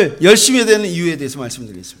신앙생활을 열심히 해야 되는 이유에 대해서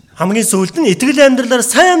말씀드리겠습니다. хамгийн сүүлд нь итгэлийн амьдралаар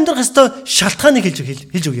сайн амьдрах ёстой шалтгааныг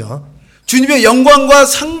хэлж өгье. 주님의 영광과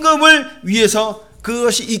상급을 위해서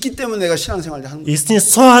그것이 있기 때문에 내가 신앙생활을 하는 거예요. Эзний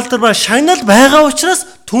суу алдар ба шагнал байгаа учраас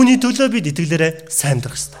түүний төлөө бид итгэлээрээ сайн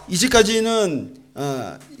амьдрах ёстой. 이제까지는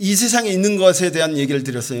이 세상에 있는 것에 대한 얘기를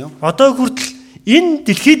드렸어요. Одоо хүртэл энэ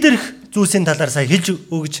дэлхий дээрх зүйлсийн талаар сайн хэлж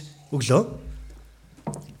өгж өглөө.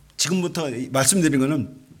 지금부터 말씀드린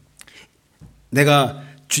거는 내가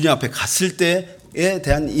주님 앞에 갔을 때에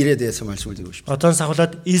대한 일에 대해서 말씀을 드리고 싶어요. Одоо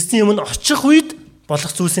сахуулаад эзний өмнө очих үед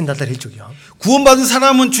болох зүйлсийн талаар хэлж өгье. 구원받은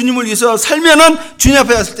사람은 주님을 위해서 살면은 주님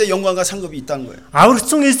앞에 갔을 때 영광과 상급이 있다는 거예요.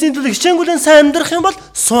 Аврагдсан эзний төлөө хичээнгүлэн сайн амьдрах юм бол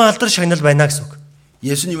суу алдар шагнал байна гэсэн үг.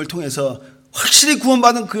 예수님을 통해서 확실히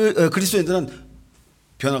구원받은 그리스도인들은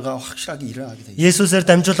변화가 확실하게 일어나게 돼요. Есүсээр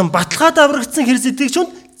дамжуулан баталгаад аврагдсан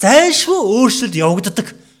хэрэгцээтэйгчүүд зайлшгүй өөрчлөлт явагддаг.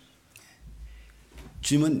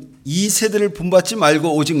 주님은 이 세대를 본받지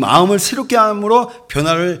말고 오직 마음을 새롭게 함으로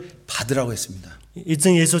변화를 받으라고 했습니다.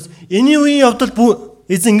 Эзэн Есүс энэ үеийн явдал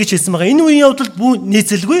эзэн ингэж хэлсэн байгаа. Энэ үеийн явдал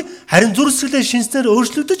нийцэлгүй харин зүрх сэтгэлээ шинснээр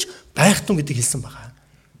өөрчлөгдөж байх тун гэдэг хэлсэн байгаа.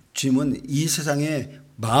 주님은 이 세상에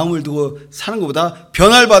마음을 두고 사는 것보다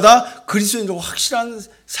변화를 받아 그리스도인으로 확실한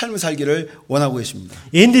삶을 살기를 원하고 계십니다.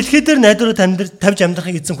 Энэ дэлхий дээр найдвараа тавьж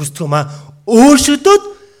амьдрахыг эзэн хүсдэг юм аа.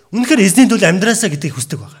 Өөрсдөө үнэхээр эзний төлөө амьдраасаа гэдгийг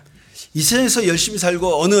хүсдэг байна. 이 세상에서 열심히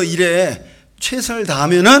살고 어느 일에 최선을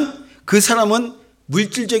다하면은 그 사람은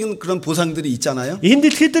물질적인 그런 보상들이 있잖아요. Энэ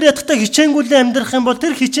дэлхий дээр ятгахтаа хичээнгүйлэн амьдрах юм бол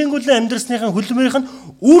тэр хичээнгүйлэн амьдрсныхаа хөдөлмөрийнх нь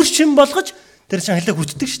үр шим болгож тэр шанхлыг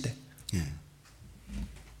хүчдэг штэ.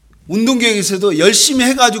 운동계에서도 열심히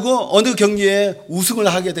해가지고 어느 경기에 우승을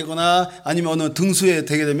하게 되거나 아니면 어느 등수에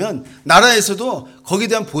되게 되면 나라에서도 거기에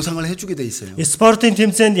대한 보상을 해주게 돼 있어요. Спортын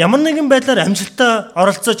тэмцээнд ямар нэгэн байдлаар амжилтаа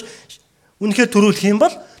оролцож үнэхээр төрүүлэх юм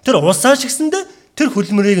бол тэр улсаа шигсэндээ тэр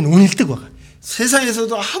хөдөлмөрийг нь үнэлдэг байна.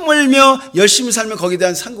 세상에서도 하물며 열심히 살면 거기에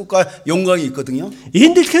대한 상급과 영광이 있거든요.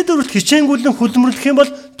 Энэ дэлхийд өрөлт хичээнгүйлэн хөдөлмөрлөх юм бол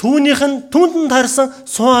түүнийх нь түүнд таарсан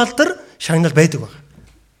суу алдар шагнал байдаг байна.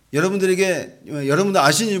 여러분들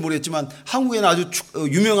아시는지 모르겠지만 한국에는 아주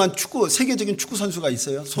유명한 축구 세계적인 축구 선수가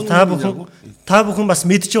있어요. 손흥민이라고. Та бүхэн бас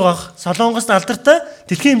мэдж байгаа. Солонгост алдартай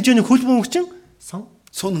дэлхийн хэмжээний хөлбөмбөгчин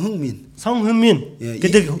손흥민. Сонхүмин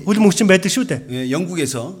гэдэг хөлбөмбөгчин байдаг шүү дээ. 예,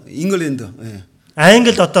 영국에서 잉글랜드. 예.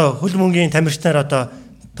 Англид одоо хөлбөмбөгийн тамирчнаар одоо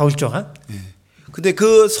тоглож байгаа. 예. 근데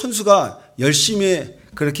그 선수가 열심히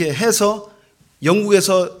그렇게 해서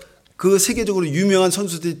영국에서 그 세계적으로 유명한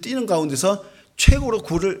선수들이 뛰는 가운데서 최고로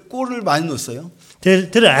골을 많이 넣었어요.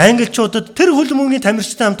 Тэр англичуудад тэр хөлбөмбөгийн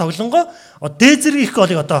тамирчтай хамт тоглонгоо дээд зэрэг их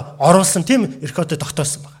голыг одоо оруулсан тийм рекордыг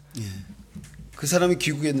тогтоосон байна. 예. 그 사람이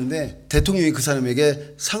귀국했는데 대통령이 그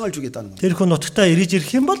사람에게 상을 주겠다는 거예요. Тэр хүн нутагтаа ирж ирэх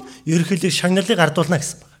юм бол ерөнхийдөө шагналыг ардуулна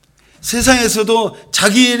гэсэн байна. 세상에서도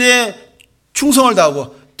자기 일에 충성을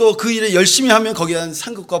다하고 또 그 일에 열심히 하면 거기에 대한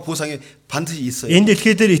상급과 보상이 반드시 있어요. Энэ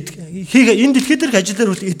дэлхий дээр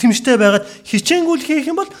ажиллаар итгэмжтэй байгаад хичээнгүйл хийх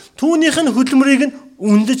юм бол түүнийх нь хөдөлмөрийг нь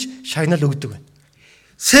үнэлж шагнал өгдөг байна.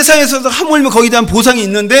 세상에서도 하물며 거기에 대한 보상이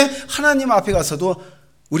있는데 하나님 앞에 가서도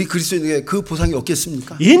우리 그리스도인에게 그 보상이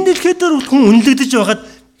없겠습니까? Энэ дэлхий дээр хүн үнэлэгдэж байгаад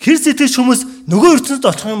Христ итгэж хүмүүс нөгөө ертөнцид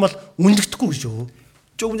очих юм бол үнэлэгдэхгүй гэж юу?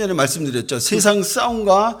 조금 전에 말씀드렸죠. 세상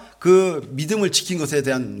싸움과 그 믿음을 지킨 것에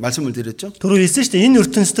대한 말씀을 드렸죠. Түрүү хэлсэн шүү дээ. Энэ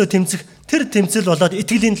ертөнцийн тэмцэх тэр тэмцэл болоод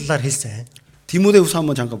итгэлийн талаар хэлсэн. 디모데후서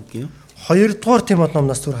한번 잠깐 볼게요. 2 дугаар Тимот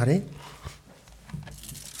номноос түр харъя.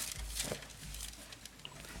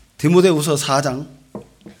 디모데후서 4장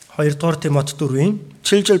 2 дугаар Тимот 4-ийн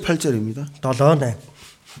 7절 8절입니다. 7-8.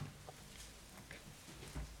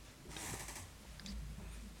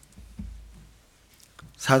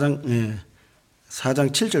 4장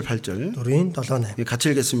 7절 8절. 4-ийн 7-8. 예, 같이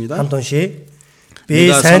읽겠습니다. хамт уншия.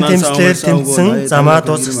 Би сайн тэмцлэр тэмцсэн, замаа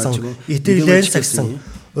дуусгасан, итгэлээр сагсан.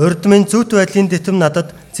 Урд минь зүвт байдлын дэтэм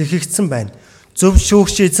надад зэхэгдсэн байна. Зөв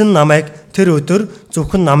шүүгч эзэн намайг тэр өдөр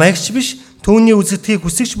зөвхөн намайгч биш, түүний үзэгдхийг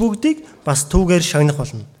хүсэгч бүгдийг бас түүгээр шагнах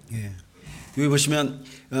болно. 예. 여기 보시면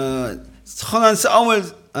선한 싸움을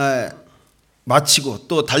마치고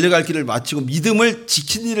또 달려갈 길을 마치고 믿음을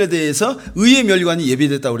지키는 일에 대해서 의의 멸관이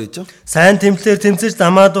예비됐다고 그랬죠. Сайн тэмцлэр тэмцэж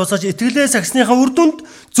замаа дуусгаж итгэлээр сагсныхаа үр дүнд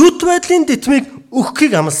зүвт байдлын дэтгэмийг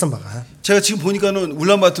өгөхийг амласан байна. 제가 지금 보니까는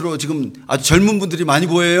울란바토르 지금 아주 젊은 분들이 많이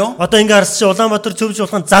보여요. Одоо ингээ харсч Улаанбаатар цөвж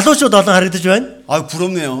болох залуучууд олон харагдаж байна. 아,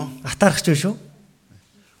 부럽네요. Атаархч шүү.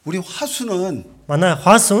 우리 화수는 Манай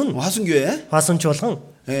화순교회 화순ч болгон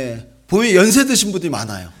예, 보면 연세 드신 분들이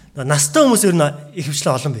많아요. настай хүмүүс ер нь их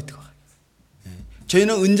хвчлээ олон байдаг.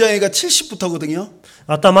 저희는 은장애가 70부터거든요.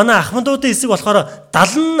 Одоо манай ахмадуудын эсэг болохоор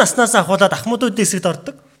 70 наснаас ахуулаад ахмадуудын эсэгт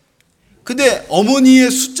ордог. 근데 어머니의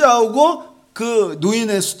숫자하고 그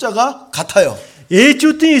노인의 숫자가 같아요.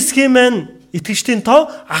 Ээжүүдийн эсгийн маань итгэжтийн тоо,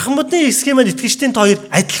 ахмадын эсгийн маань итгэжтийн тоо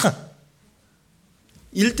адилхан.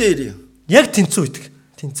 1대1이에요. Яг тэнцүү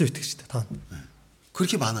итгэжтэй тоо.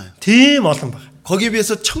 그렇게 많아요. Тийм олон байна. 거기에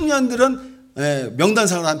비해서 청년들은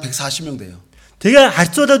명단상으로 한 140명 돼요. Тэгээ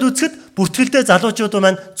харьцуулаад үзэхэд бүртгэлтэй залуучууд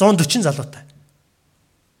маань 140 залуутай.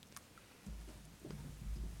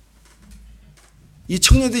 이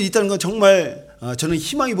청년들이 있다는 건 정말 저는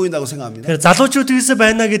희망이 보인다고 생각합니다. Тэгэхээр залуучууд гэсэн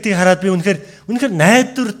байна гэдгийг хараад би үнэхээр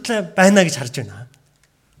найдвартай байна гэж харж байна.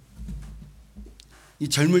 이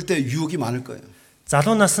젊을 때 유혹이 많을 거예요.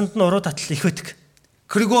 Залуу наснд нь уруу татал их байдаг.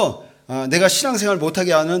 그리고 내가 신앙생활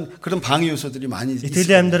못하게 하는 그런 방해 요소들이 많이 있어요.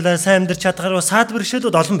 이태리의 амьдралаа сайн амьдрч чадхаараа саадбар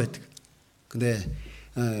шийдүүд олон байдаг. 근데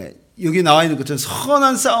여기 나와 있는 것처럼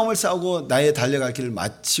선한 싸움을 싸우고 나의 달려갈 길을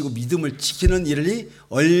마치고 믿음을 지키는 일이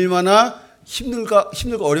얼마나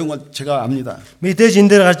힘들고 어려운 건 제가 압니다. Мэдээж энэ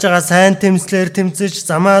дээр гарч байгаа сайн тэмцлэр тэмцэж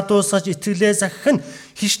замаа дуусгаж итгэлээ сахих нь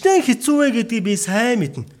хичнээн хэцүү вэ гэдгийг би сайн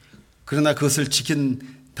мэднэ. 그러나 그것을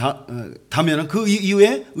지킨다면은 그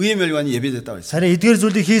이후에 의의 멸관이 예비됐다고 했어요. Харин эдгээр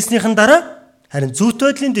зүйлийг хийснийхэн дараа харин зүйт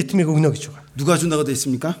байдлын дэтгэмийг өгнө гэж байна. 누가 준다고 돼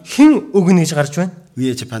있습니까? Хэн өгнө гэж гарч байна?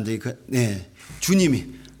 의의 재판장이 주님이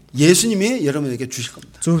예수님이 여러분에게 주실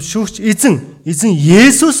겁니다. Зөв шүүгч эзэн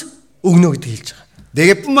Есүс өгнө гэдэг хэлж байгаа.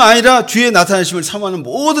 내게뿐만 아니라 주의 나타나심을 사모하는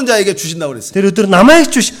모든 자에게 주신다고 그랬어요. Тэр өдөр намайг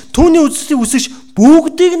ч биш түүний үдсийг үсэж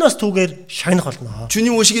бүгдийг нь бас түүгээр шагнах болно.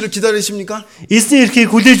 주님 오시기를 기다리십니까? Эзний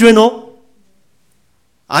эрхийг хүлээж байна уу?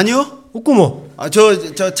 아니요. Үгүй мө.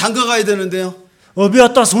 저 장가 가야 되는데요. Би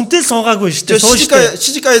одоо сүнтэй суугаагүй 저 шүү дээ.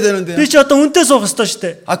 시집 가야 되는데요. Би ч одоо үнтэй суух ёстой шүү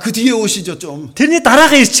дээ. 그 뒤에 오시죠 좀. Тэрний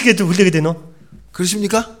дараахан ирчгээд хүлээгээд байна уу?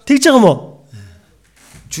 그러십니까? Тэгж байгаа мó?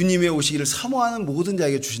 주님의 오시기를 사모하는 모든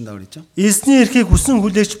자에게 주신다고 그랬죠. Эзний эрхийг хүсэн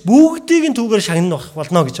хүлээж бүгдийг нь түүгээр шагнах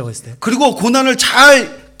болно гэж байгаа юм. 그리고 고난을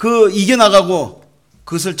잘 이겨 나가고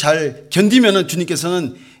그것을 잘 견디면은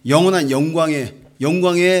주님께서는 영원한 영광을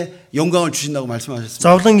주신다고 말씀하셨습니다.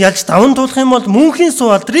 Зовлон ялж даван туулах юм бол мөнхийн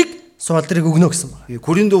суулдрыг өгнө гэсэн байна.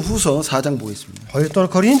 고린도후서 4장 보겠습니다. 2 дугаар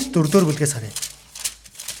Коринт 4 дугаар бүлгээс харъя.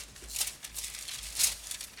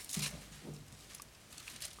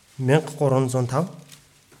 1305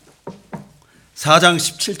 4장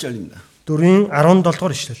 17절입니다. 4-ийн 17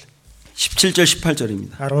 дугаар ишлэл. 17절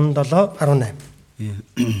 18절입니다. 17, 18.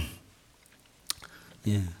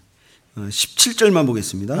 예. 17절만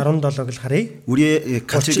보겠습니다. 17-ыг харъя. 우리의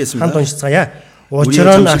같이 хамт 읽겠습니다. уншицгаая. Учир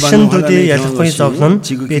нь агшин төдий ялахгүй зовлон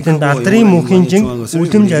бидэнд алдрын мөнхийн жин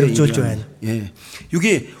үлдэм жаргжуулж байна. 예.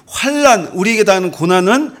 여기 환난 우리에게 닿는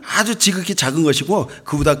고난은 아주 지극히 작은 것이고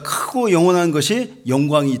그보다 크고 영원한 것이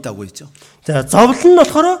영광이 있다고 했죠. За зовлон нь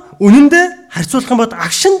болохоор үнэндээ харьцуулах юм бол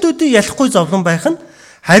агшин төдий ялахгүй зовлон байх нь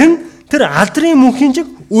харин тэр алдрын мөнхийн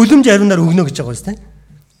жин үлдэм жаргунаар өгнө гэж байгаа юм тийм.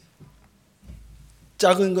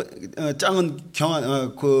 작은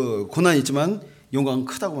경한 고난이지만 영광은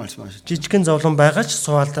크다고 말씀하셨죠. Жижигхэн зовлон байгаа ч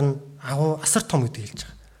суалдар нь асар том гэдэг хэлж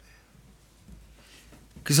байгаа.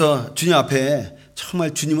 그래서 주님 앞에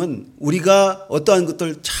정말 주님은 우리가 어떠한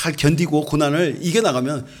것들 잘 견디고 고난을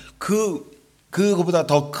이겨나가면 그거보다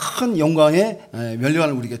더 큰 영광의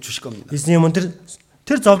면류관을 우리에게 주실 겁니다. Эзний өмнө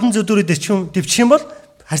тэр зовлон зөвдөрөд дэвчих юм бол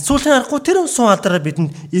харьцуулахын аргагүй тэр суалдараа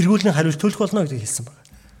бидэнд эргүүлэн хариулт төлөх болно гэж хэлсэн байна.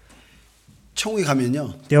 천국에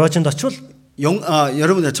가면요. Деважинд очивол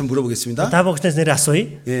여러분들 참 물어보겠습니다. та бүгдээс нэрээ асууя.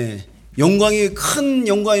 예. 큰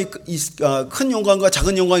영광과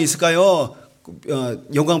작은 영광이 있을까요?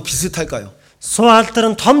 영광 비슷할까요?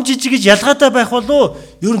 Суалдар нь том жижиг гэж ялгаатай байх болов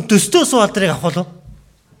ер нь төстэй суалдрыг авах болов?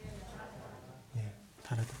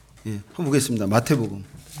 예. 한번 보겠습니다. 마태복음.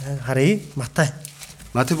 Харъя.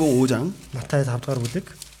 마태복음 5장. Матай 5 дугаар бүлэг.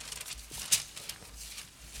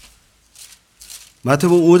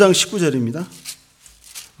 마태복음 5장 19절입니다.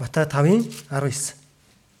 Матай 5-ийн 19.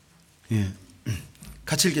 예.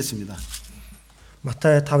 같이 읽겠습니다.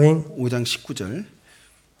 Матай 5-ийн 5장 19절.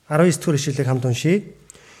 19 дугаар ишлэлийг хамт уншийе.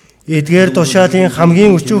 Эдгээр тушаалын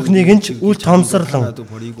хамгийн өчүүхнийг нь ч үл томсорлон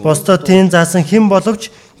бусдад тийм заасан хэн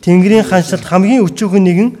боловч Тэнгэрийн ханшлалд хамгийн өчүүхэн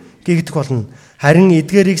нэгэн гэгдэх болно. Харин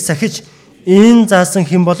эдгээрийг сахиж энэ заасан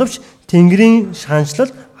хэн боловч Тэнгэрийн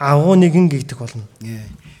ханшлалд агуу нэгэн гэгдэх болно. 예.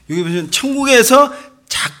 여기 보시면 천국에서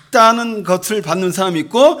작다는 것을 받는 사람이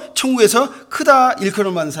있고 천국에서 크다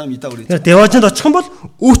일컬음 받는 사람이 있다고 그랬죠. Деважинд очих юм бол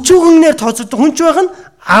өчүүгнээр тооцогдох хүнч байх нь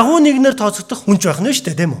агуу нэгнээр тооцогдох хүнч байх нь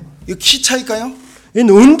шүү дээ, тийм үү? 이거 키 차일까요?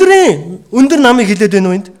 Энэ өндөр намыг хэлээд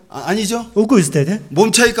байна уу энд? 아니죠. Үгүй үстэй тийм.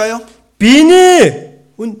 몸 차일까요? Биенээ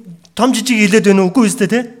том жижиг хэлээд байна уу? Үгүй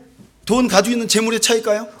үстэй тийм. 돈 가지고 있는 재물의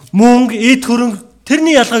차일까요? Мөнгө, эд хөрөнгө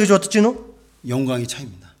тэрний ялгаа гэж бодож байна уу? 영광의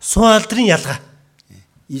차이입니다. Суалдрын ялгаа.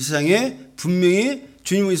 이 세상에 분명히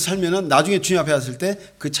주님을 살면은 나중에 주님 앞에 왔을 때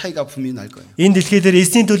그 차이가 분명히 날 거예요. Энэ дэлхий дээр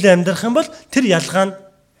эсний төлөө амьдрах юм бол тэр ялгаа нь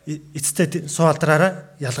эцэстээ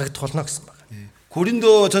суалдраараа ялгагдах болно гэсэн байна.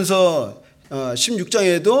 고린도전서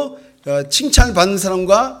 16장에도 칭찬을 받는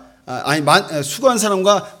사람과 수고한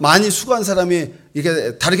사람과 많이 수고한 사람이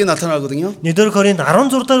이렇게 다르게 나타나거든요. 1-р Коринт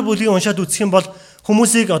 16 дахь бүлгийг уншаад үзэх юм бол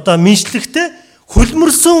хүмүүсийг одоо минжлэхдээ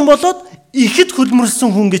хөлмөрсөн болоод ихэд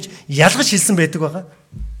хөлмөрсөн хүн гэж ялгаж хэлсэн байдаг байгаа.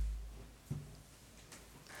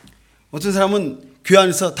 어떤 사람은 교회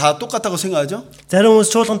안에서 다 똑같다고 생각하죠? Зарим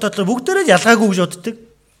хүмүүс чуулган дотор бүгдээрээ ялгаагүй гэж боддог.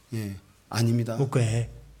 예, 아닙니다. Үгүй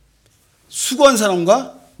ээ. 수고한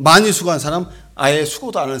사람과 많이 수고한 사람, 아예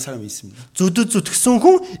수고도 안 하는 사람이 있습니다. Зүдэд зүтгэсэн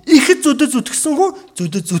хүн, ихэд зүдэд зүтгэсэн хүн,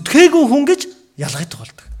 зүдэд зүтгээгүй хүн гэж ялгагдах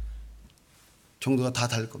болдог. 정도가 다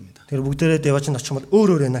다를 겁니다. Тэр бүгдээрээ деважинд очих юм бол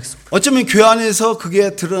өөр байна гэсэн. 어쩌면 교회 안에서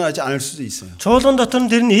그게 드러나지 않을 수도 있어요. Чуулган дотор нь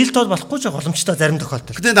тэр нь ил тод болохгүй ч боломжтой зарим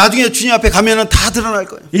тохиолдолд. 근데 나중에 주님 앞에 가면은 다 드러날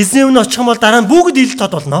거예요. Эзний өмнө очих юм бол дараа нь бүгд ил тод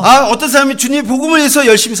болно. 어떤 사람이 주님 복음을 위해서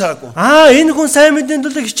열심히 살았고. Энэ хүн сайн мэдээний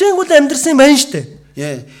төлөө хичээнгүйл амьдрсан юм байна штэ.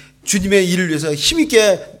 예. 주님의 일을 위해서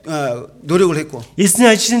힘있게 노력을 했고. Эзний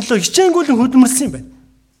ажлын төлөө хичээнгүйлэн хөдөлмөрсөн юм байна.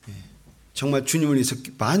 정말 주님을 위해서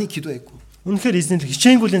많이 기도했고. Үнэхээр эзний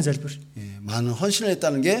хичээнгүлийн залбир. 예, 많은 헌신을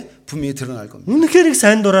했다는 게 분명히 드러날 겁니다. Үнэхээр их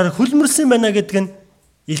сайн дураар хөлмөрсөн байна гэдг нь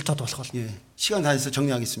ил тод болох бол. 예, 시간 다 해서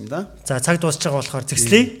정리하겠습니다. За цаг дуусч байгаа болохоор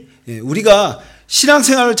зэгслэе. 예, 우리가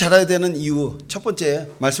신앙생활을 잘해야 되는 이유 첫 번째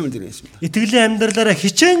말씀을 드리겠습니다. Итгэлийн амьдралаараа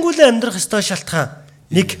хичээнгүйлэн амьдрах ёстой шалтгаан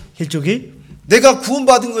нэг хэлж өгье. 내가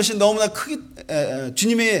구원받은 것이 너무나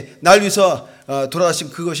주님이 날 위해서 돌아가신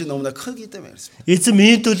그것이 너무나 크기 때문에 그렇습니다. Эзэн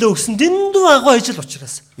миний төлөө өгсөн дэндүү агуу ажил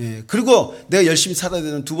учраас. 예, 그리고 내가 열심히 살아야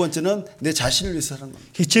되는 두 번째는 내 자신을 위해서 사는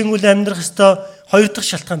겁니다. хичээнгүйлэн амьдрах ёстой хоёр дахь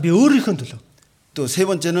шалтгаан би өөрийнхөө төлөө. 또 세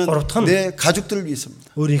번째는 어떻든. 내 가족들을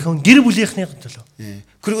위해서입니다. өөрийнхөө гэр бүлийнхний төлөө. 예,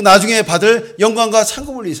 그리고 나중에 받을 영광과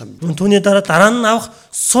상급을 위해서입니다. Түүний дараа нь авах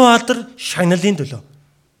суу алдар шагналын төлөө.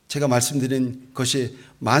 제가 말씀드린 것이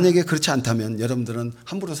만약에 그렇지 않다면 여러분들은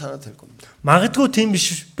함부로 살아도 될 겁니다. Магадгүй тийм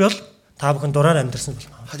биш бол та бүхэн дураар амьдрсан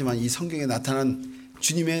болно. 하지만 이 성경에 나타난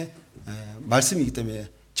주님의 말씀이기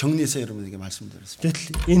때문에 정리해서 여러분에게 말씀드렸습니다.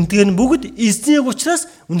 Гэтэл эндгээр нь бүгд эзний үг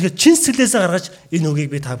учраас үнэхээр чин сэтгэлээсээ гаргаж энэ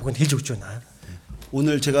үгийг би та бүхэнд хэлж өгч байна.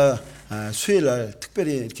 오늘 제가 수요일 날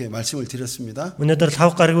특별히 이렇게 말씀을 드렸습니다. Өнөөдөр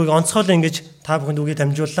 5 гаруйг онцгойлоо ингэж та бүхэнд үгийг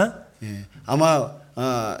дамжууллаа. 예, 아마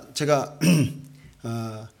제가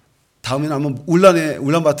다음에는 아마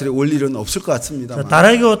울란바토르에 올 일은 없을 것 같습니다.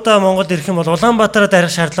 Дараагийн удаа Монголд ирэх юм бол Улаанбаатараа дарих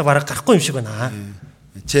шаардлага бараг гарахгүй юм шиг байна.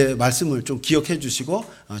 제 말씀을 좀 기억해 주시고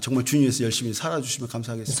정말 주님께서 열심히 살아주시면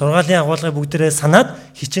감사하겠습니다. Сургаалын агуулгыг бүгдээрээ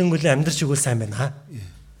санаад хичээнгүйлэн амьдрч өгвөл сайн байна.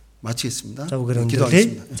 마치겠습니다. За бүгээрээ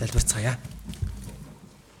기도하겠습니다. өндөрлөе. залбирцгаая.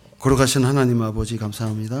 거룩하신 하나님 아버지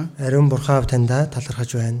감사합니다. Ариун бурхан таньда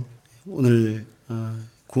талархаж байна. 오늘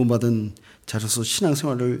구원받은 자로서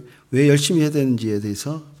신앙생활을 왜 열심히 해야 되는지에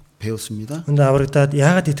대해서 배웠습니다. Өнөө аврагдаад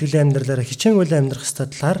яагаад итгэлийн амьдралаараа хичээнгүйлэн амьдрах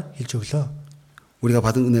ёстой талаар хэлж өглөө. 우리가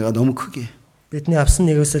받은 은혜가 너무 크게 Бидний авсан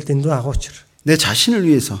нэгөөсөл дэндүү агуу учир. 내 자신을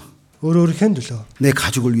위해서, Өөрийнхөө төлөө, 내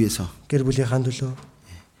가족을 위해서, гэр бүлийнхаа төлөө,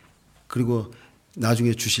 그리고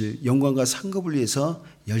나중에 주실 영광과 상급을 위해서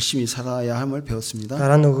열심히 살아야 함을 배웠습니다.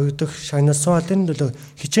 дараа нь өгөгдөх шагнал суу алдрын төлөө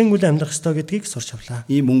хичээнгүйлэн амьдрах ёстой гэдгийг сурч авлаа.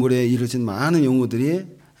 이 몽골에 이루어진 많은 영혼들이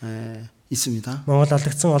있습니다. Монгол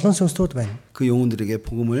алдагдсан олон сүнслүүд байна. 그 영혼들에게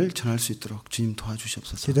복음을 전할 수 있도록 주님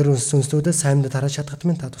도와주시옵소서. Тэдгээр сүнслүүдэд сайн мэдээ тараач чадхад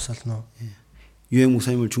минь та тусална. 유행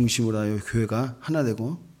목사님을 중심으로 하여 교회가 하나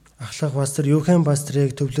되고 Ахлах пастор Юхан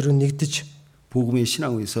пастрыг төвлөрөө нэгдэж 복음의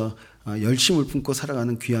신앙을 위해서 열심을 품고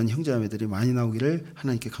살아가는 귀한 형제자매들이 많이 나오기를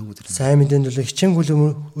하나님께 간구드립니다. сайн мэдээний төлөө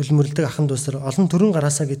хичээнгүйлэн үлмэрлдэг ахын дүүсээр олон төрөн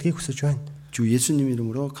гараасаа гэдгийг хүсэж байна. 주 예수님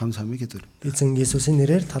이름으로 감사하며 기도드립니다. Эзэн Есүсийн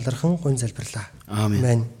нэрээр талархан гун залбирлаа. 아멘.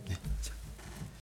 Амен.